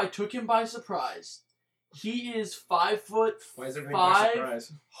think if I took him by surprise, he is 5 foot 5,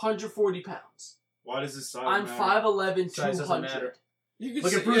 140 pounds. Why does his size I'm matter? 5'11", Size doesn't 200. matter.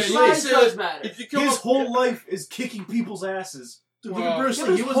 Look at Bruce Lee. Size does matter. His whole life is kicking people's asses. Dude, look at Bruce Yeah, Lee.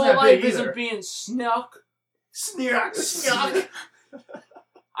 his He wasn't whole that life big either. isn't being snuck. Snuck.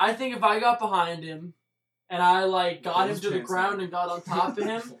 I think if I got behind him and I got him to the ground and got on top of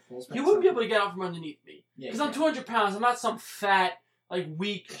him, he wouldn't be able to get out from underneath me. Because I'm 200 pounds. I'm not some fat,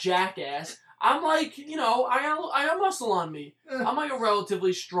 weak jackass. I'm I got muscle on me. I'm a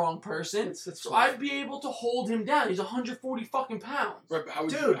relatively strong person. So I'd be able to hold him down. He's 140 fucking pounds. Right, but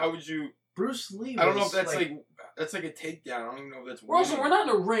how would you... Bruce Lee. I don't know if that's that's like a takedown. I don't even know if that's. We're not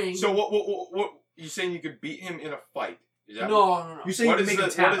in a ring. So what? You saying you could beat him in a fight? Is that no. You saying you could make him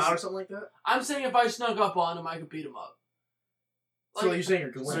tap out or something like that? I'm saying if I snuck up on him, I could beat him up. So you're saying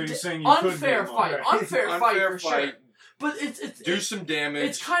you're good. So you're saying you unfair fight, unfair fight for sure. But it's some damage.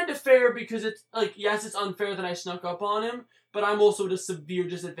 It's kind of fair because it's yes, it's unfair that I snuck up on him, but I'm also at a severe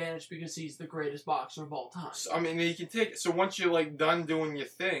disadvantage because he's the greatest boxer of all time. So, I mean, you can take. So once you're done doing your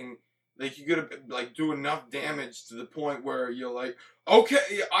thing. You gotta do enough damage to the point where you're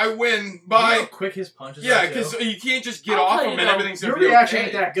okay, I win. Bye. You know how quick his punches. Yeah, because you can't just get off him and everything's gonna be okay. Your reaction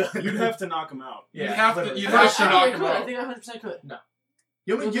ain't that good. You'd have to knock him out. Yeah, you'd have to knock him out. I think I 100% could. No.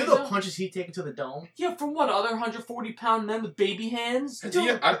 You know the punches he'd taken to the dome? Yeah, from what, other 140-pound men with baby hands? Has he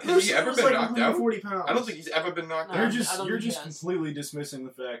ever been knocked out? 140 pounds. I don't think he's ever been knocked No, out. You're just completely dismissing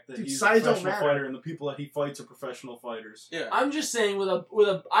the fact that he's a size professional fighter and the people that he fights are professional fighters. Yeah. I'm just saying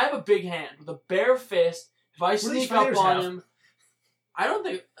I have a big hand. With a bare fist, if I sneak up on him, I don't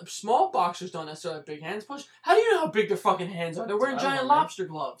think small boxers don't necessarily have big hands. Plus, how do you know how big their fucking hands are? They're wearing giant lobster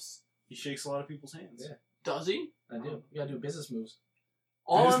gloves. He shakes a lot of people's hands. Yeah. Does he? I do. You gotta do business moves.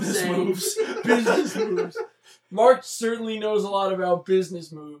 Business moves. Mark certainly knows a lot about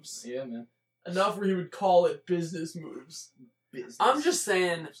business moves. Yeah, man. Enough where he would call it business moves. I'm just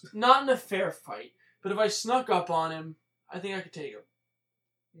saying, not in a fair fight, but if I snuck up on him, I think I could take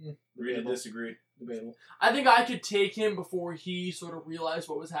him. I disagree. Debatable. I think I could take him before he sort of realized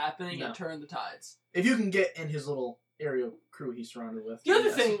what was happening and turn the tides. If you can get in his little aerial crew he's surrounded with. The other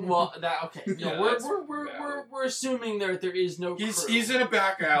thing, we're assuming there is no crew. He's in a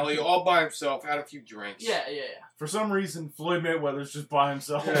back alley all by himself, had a few drinks. Yeah. For some reason, Floyd Mayweather's just by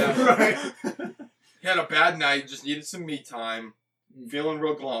himself. Yeah. Right. He had a bad night, just needed some me time, feeling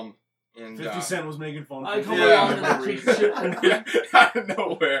real glum. And 50 Cent was making fun of I him. come along and kick shit. Out of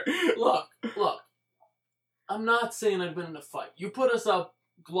nowhere. Look. I'm not saying I'd win in a fight. You put us up,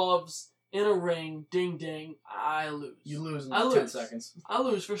 gloves, in a ring, ding ding, I lose. You lose in 10 seconds. I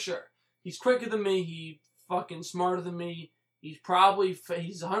lose for sure. He's quicker than me. He's fucking smarter than me. He's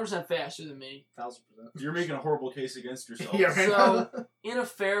 100% faster than me. 1000%. You're making a horrible case against yourself. Yeah, right. So, in a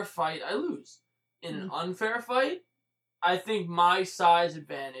fair fight, I lose. In an unfair fight, I think my size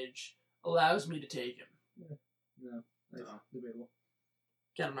advantage allows me to take him. No. Debatable.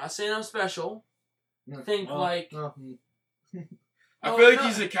 Again, I'm not saying I'm special. No. Think I feel like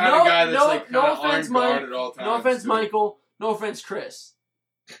he's the kind of guy that's kind of on guard at all times. No offense, Michael. No offense, Chris.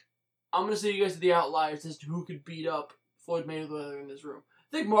 I'm gonna say you guys are the outliers as to who could beat up Floyd Mayweather in this room.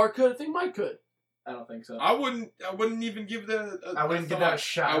 I think Mark could. I think Mike could. I don't think so. I wouldn't even give that. I wouldn't give that a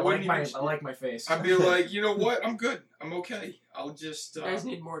shot. I like my face. I'd be like, you know what? I'm good. I'm okay. I'll just. You guys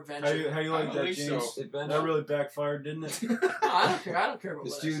need more adventure. How you like that, James? So. That really backfired, didn't it? No, I don't care. I don't care about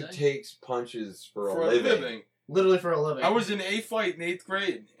this what dude I say. takes punches for a living. Literally for a living. I was in a fight in 8th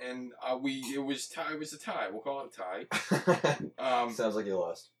grade, and it was a tie. We'll call it a tie. Sounds like you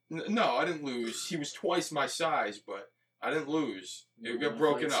lost. No, I didn't lose. He was twice my size, but I didn't lose. It got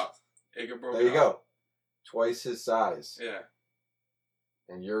broken up. There you go. Twice his size. Yeah.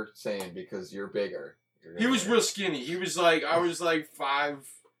 And you're saying because you're bigger. He was real skinny. He was like, I was like 5.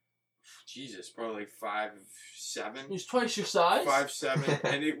 Jesus, probably like 5'7". He's twice your size. 5'7",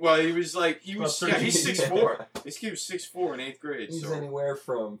 and he was like he's 6'4". This kid was 6'4" in 8th grade. He's anywhere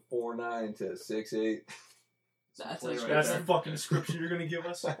from 4'9" to 6'8". That's the fucking description you're gonna give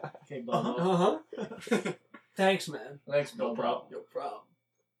us. Okay, Bob. Thanks, man. Thanks, no problem. No problem.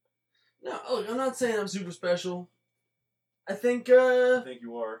 No, look, I'm not saying I'm super special. I think you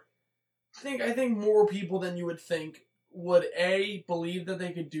are. I think more people than you would think would A, believe that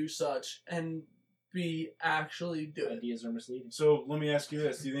they could do such, and B, actually do it. Ideas are misleading. So let me ask you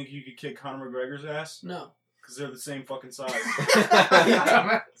this: do you think you could kick Conor McGregor's ass? No. Because they're the same fucking size.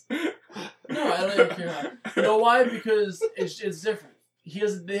 No, I don't even care. You know why? Because it's different.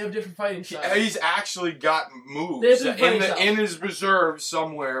 They have different fighting styles. He's actually got moves in his reserve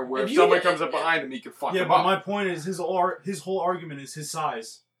somewhere where if somebody comes up behind him, he can fuck him up. Yeah, but my point is his whole argument is his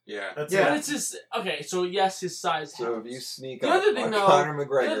size. Yeah. But it's his... Okay, so yes, his size So if you sneak up on Conor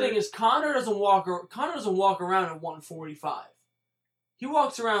McGregor... The other thing is Conor doesn't walk around at 145. He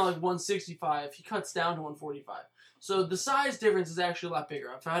walks around like 165. He cuts down to 145. So the size difference is actually a lot bigger.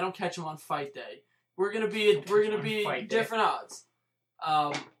 If I don't catch him on fight day, we're gonna be different odds.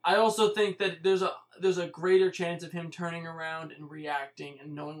 I also think that there's a greater chance of him turning around and reacting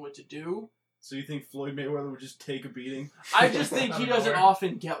and knowing what to do. So you think Floyd Mayweather would just take a beating? I just think he doesn't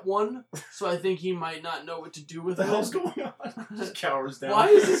often get one, so I think he might not know what to do with it. What the hell's going on? Just cowers down. Why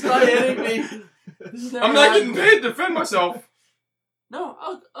is this guy hitting me? I'm not getting paid to defend myself. No,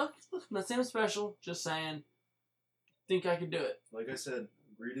 look, not saying I'm special. Just saying, think I could do it. Like I said,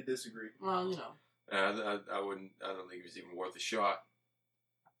 agree to disagree. Well, you know. I wouldn't. I don't think it was even worth a shot.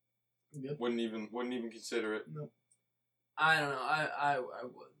 Yep. Wouldn't even consider it. No. I don't know. I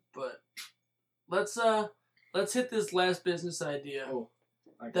would, but let's hit this last business idea. Oh,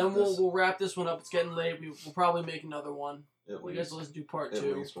 then we'll wrap this one up. It's getting late. We'll probably make another one. We guys will just do part 2.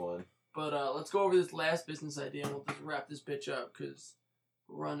 At least one. But let's go over this last business idea and we'll just wrap this bitch up because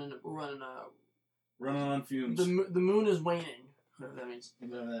we're running on fumes. The moon is waning. Whatever that means.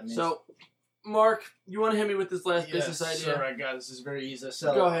 Whatever that means. So, Mark, you want to hit me with this last business idea? Sir, I got this. Is very easy to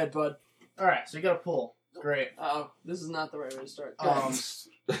sell. Go ahead, bud. All right, so you got a pull. Great. Oh, this is not the right way to start.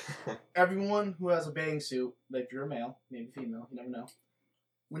 Everyone who has a bathing suit, like if you're a male, maybe female, you never know.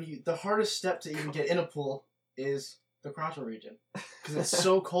 The hardest step to even get in a pool is the crotchal region, because it's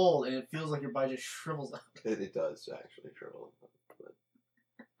so cold and it feels like your body just shrivels up. It does actually shrivel up.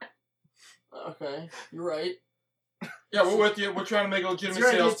 Okay, you're right. Yeah, we're with you. We're trying to make a legitimate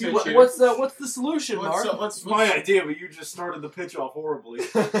sales pitch here. What's the solution, Mark? It's my idea, but you just started the pitch off horribly.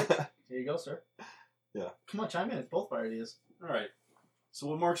 Here you go, sir. Yeah. Come on, chime in. It's both our ideas. All right. So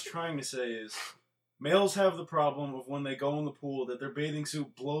what Mark's trying to say is, males have the problem of when they go in the pool that their bathing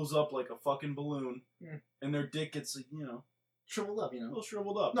suit blows up like a fucking balloon, and their dick gets, shriveled up, a little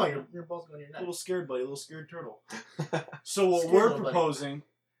shriveled up. No, you're both going to your neck. A little scared buddy, a little scared turtle. So what we're proposing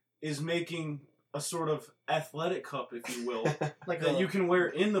is making a sort of athletic cup, if you will, that you can wear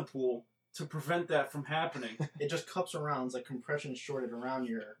in the pool to prevent that from happening. It just cups around, it's like compression shorted around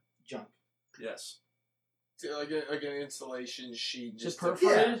your junk. Yes. Like an insulation sheet, just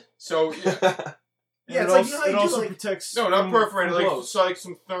perforated. Yeah. So yeah. Yeah, it also protects. No, not perforated. Like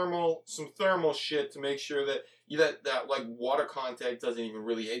some thermal shit to make sure that that like water contact doesn't even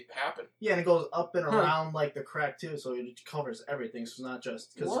really happen. Yeah, and it goes up and around like the crack too, so it covers everything. So it's not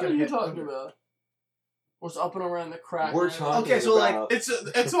just. What are you talking about? What's up and around the crack? We're talking about...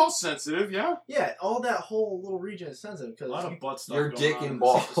 it's all sensitive, yeah. Yeah, all that whole little region is sensitive because a lot of butt stuff. Your dick and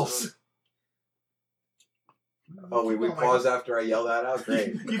balls. Oh, we pause after I yell that out.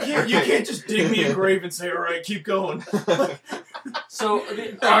 Great. You can't just dig me a grave and say, "All right, keep going." So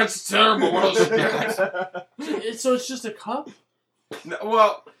it's terrible. What else? So it's just a cup. No,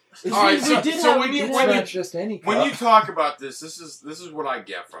 well, all right. So when you talk about this is what I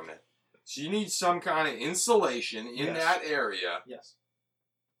get from it. So you need some kind of insulation in that area. Yes.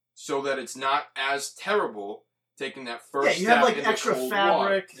 So that it's not as terrible taking that first step. Yeah, you have like extra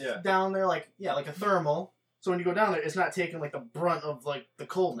fabric down there, like a thermal. So when you go down there, it's not taking like the brunt of like the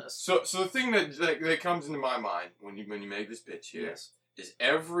coldness. So the thing that comes into my mind when you make this pitch here is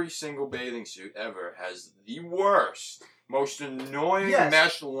every single bathing suit ever has the worst, most annoying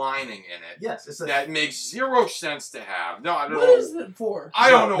mesh lining in it. Yes, that makes zero sense to have. No, I don't know. What is it for?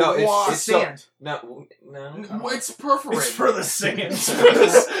 I don't know why. It's sand. No. It's perforated. It's for the sand. So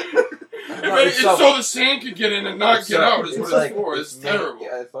the sand could get in and not get out is what it's for. It's terrible.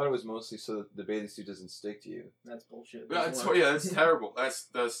 Yeah, I thought it was mostly so that the bathing suit doesn't stick to you. That's bullshit. That's terrible. That's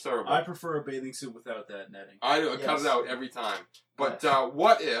terrible. I prefer a bathing suit without that netting. I do. It comes out every time. But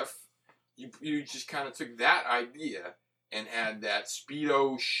what if you just kind of took that idea and had that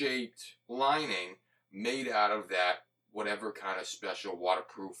Speedo-shaped lining made out of that whatever kind of special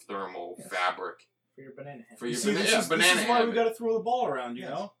waterproof thermal fabric. For your banana hammock. This is why we got to throw the ball around, you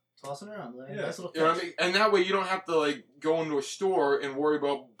know? Tossing around. Like, nice little you know what I mean? And that way you don't have to like go into a store and worry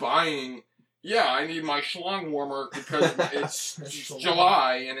about buying, I need my schlong warmer because it's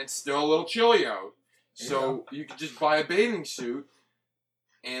July and it's still a little chilly out. So you could just buy a bathing suit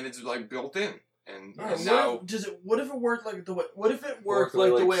and it's like built in. And now what if it worked like the way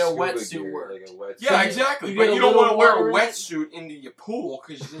the way a wetsuit worked? Yeah, exactly. But you don't want to wear a wetsuit into your pool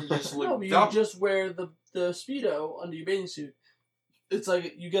because you just look dumb. You just wear the Speedo under your bathing suit. It's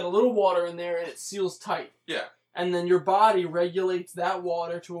like you get a little water in there and it seals tight. Yeah. And then your body regulates that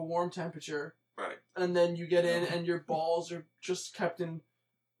water to a warm temperature. Right. And then you get in and your balls are just kept in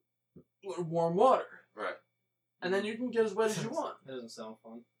warm water. Right. And then you can get as wet as you want. That doesn't sound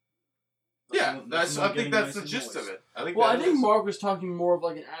fun. Yeah, I think that's the gist of it. I think Mark was talking more of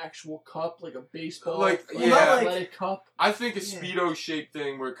like an actual cup, like a baseball, athletic cup. I think a Speedo-shaped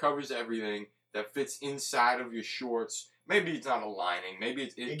thing where it covers everything that fits inside of your shorts. Maybe it's not a lining. Maybe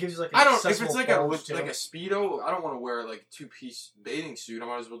it gives you like. If it's like a Speedo, I don't want to wear like a 2-piece bathing suit. I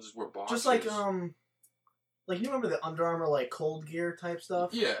might as well just wear boxers. Just like you remember the Under Armour like cold gear type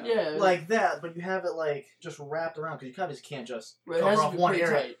stuff? Yeah. Like that, but you have it like just wrapped around because you obviously can't just cover off one area.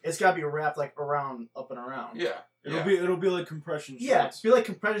 Tight. It's got to be wrapped like around, up and around. Yeah. It'll be like compression shorts. Yeah, it'll be like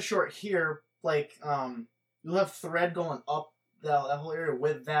compression short here. Like you'll have thread going up that whole area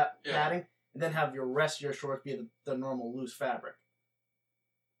with that padding, and then have your rest of your shorts be the normal loose fabric.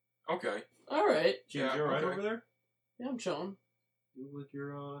 Okay. All right. James, you alright over there? Yeah, I'm chilling. You look like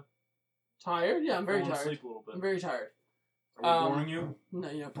you're tired? Yeah, I'm very tired. Sleep a little bit. I'm very tired. Are we boring you? No,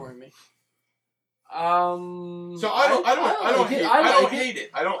 you're not boring me. So I don't hate it.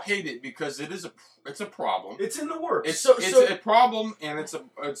 I don't hate it because it's a problem. It's in the works. It's a problem and it's a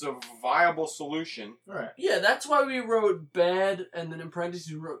viable solution. Right. Yeah, that's why we wrote bad and then in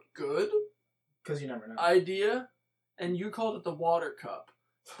parentheses we wrote good. Because you never know. Idea, and you called it the water cup.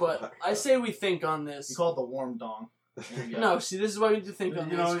 But I say we think on this. You call it the warm dong. No, see, this is why we need to think on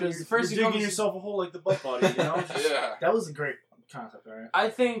this. Because the first you're digging yourself a hole like the butt body, you know? Yeah. That was a great concept, right? I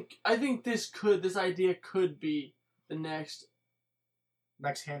think this idea could be the next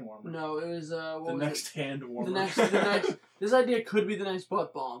hand warmer. No, it was the next hand warmer. The next this idea could be the next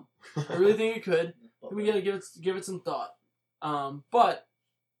butt bomb. I really think it could. We gotta give it some thought. But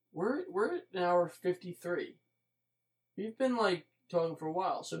we're at an hour 53. We've been like talking for a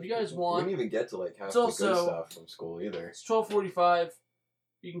while, so if you guys want, we didn't even get to like half the good stuff from school either. It's 12:45.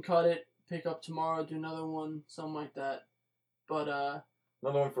 You can cut it, pick up tomorrow, do another one, something like that. But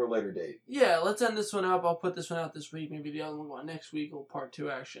another one for a later date. Yeah, let's end this one up. I'll put this one out this week. Maybe the other one will go on next week, or part 2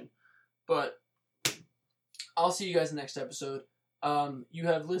 action. But I'll see you guys in the next episode. You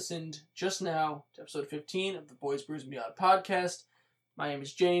have listened just now to episode 15 of the Boys Brews and Beyond podcast. My name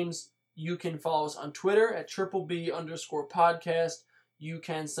is James. You can follow us on Twitter at @BB_podcast. You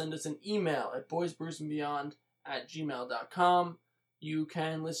can send us an email at boysbrewsandbeyond@gmail.com. You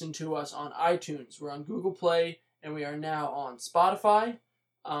can listen to us on iTunes. We're on Google Play, and we are now on Spotify.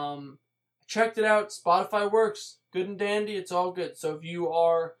 I checked it out. Spotify works. Good and dandy. It's all good. So if you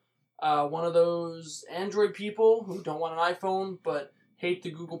are one of those Android people who don't want an iPhone but hate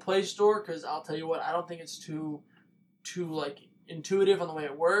the Google Play Store, because I'll tell you what, I don't think it's too like intuitive on the way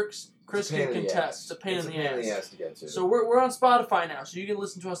it works. Chris can contest. It's a pain in the ass to get to. So we're on Spotify now, so you can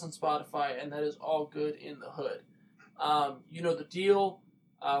listen to us on Spotify, and that is all good in the hood. You know the deal.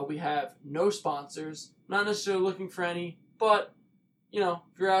 We have no sponsors. Not necessarily looking for any, but if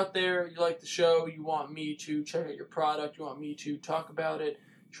you're out there, you like the show, you want me to check out your product, you want me to talk about it,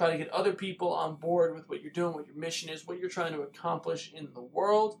 try to get other people on board with what you're doing, what your mission is, what you're trying to accomplish in the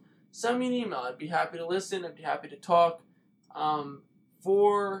world, send me an email. I'd be happy to listen. I'd be happy to talk.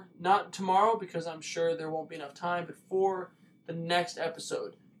 for not tomorrow because I'm sure there won't be enough time, but for the next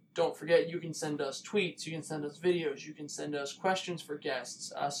episode. Don't forget, you can send us tweets, you can send us videos, you can send us questions for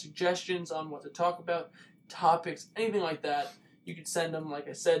guests, suggestions on what to talk about, topics, anything like that. You can send them, like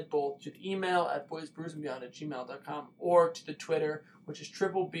I said, both to the email at boysbrewsandbeyond@gmail.com or to the Twitter, which is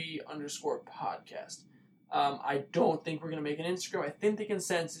 @BB_podcast. I don't think we're going to make an Instagram. I think the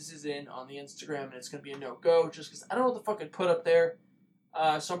consensus is in on the Instagram, and it's going to be a no-go, just because I don't know what the fuck I'd put up there.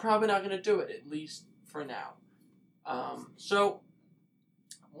 So I'm probably not going to do it, at least for now. So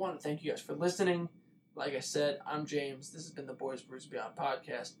I want to thank you guys for listening. Like I said, I'm James. This has been the Boys Brews and Beyond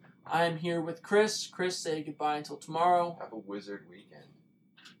podcast. I am here with Chris. Chris, say goodbye until tomorrow. Have a wizard weekend.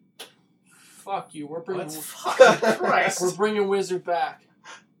 Fuck you. We're bringing Christ. We're bringing Wizard back.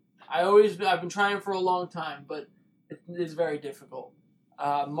 I've been trying for a long time, but it is very difficult.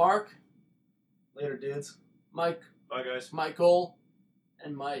 Mark. Later, dudes. Mike. Bye, guys. Michael.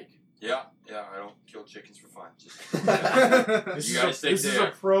 And Mike. Yeah, I don't kill chickens for fun. Just this is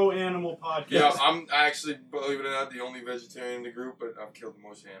a pro-animal podcast. Yeah, I'm actually, believe it or not, the only vegetarian in the group, but I've killed the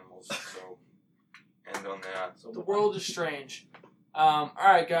most animals, so end on that. The world is strange.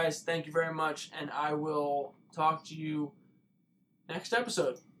 Alright, guys, thank you very much, and I will talk to you next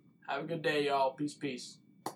episode. Have a good day, y'all. Peace, peace.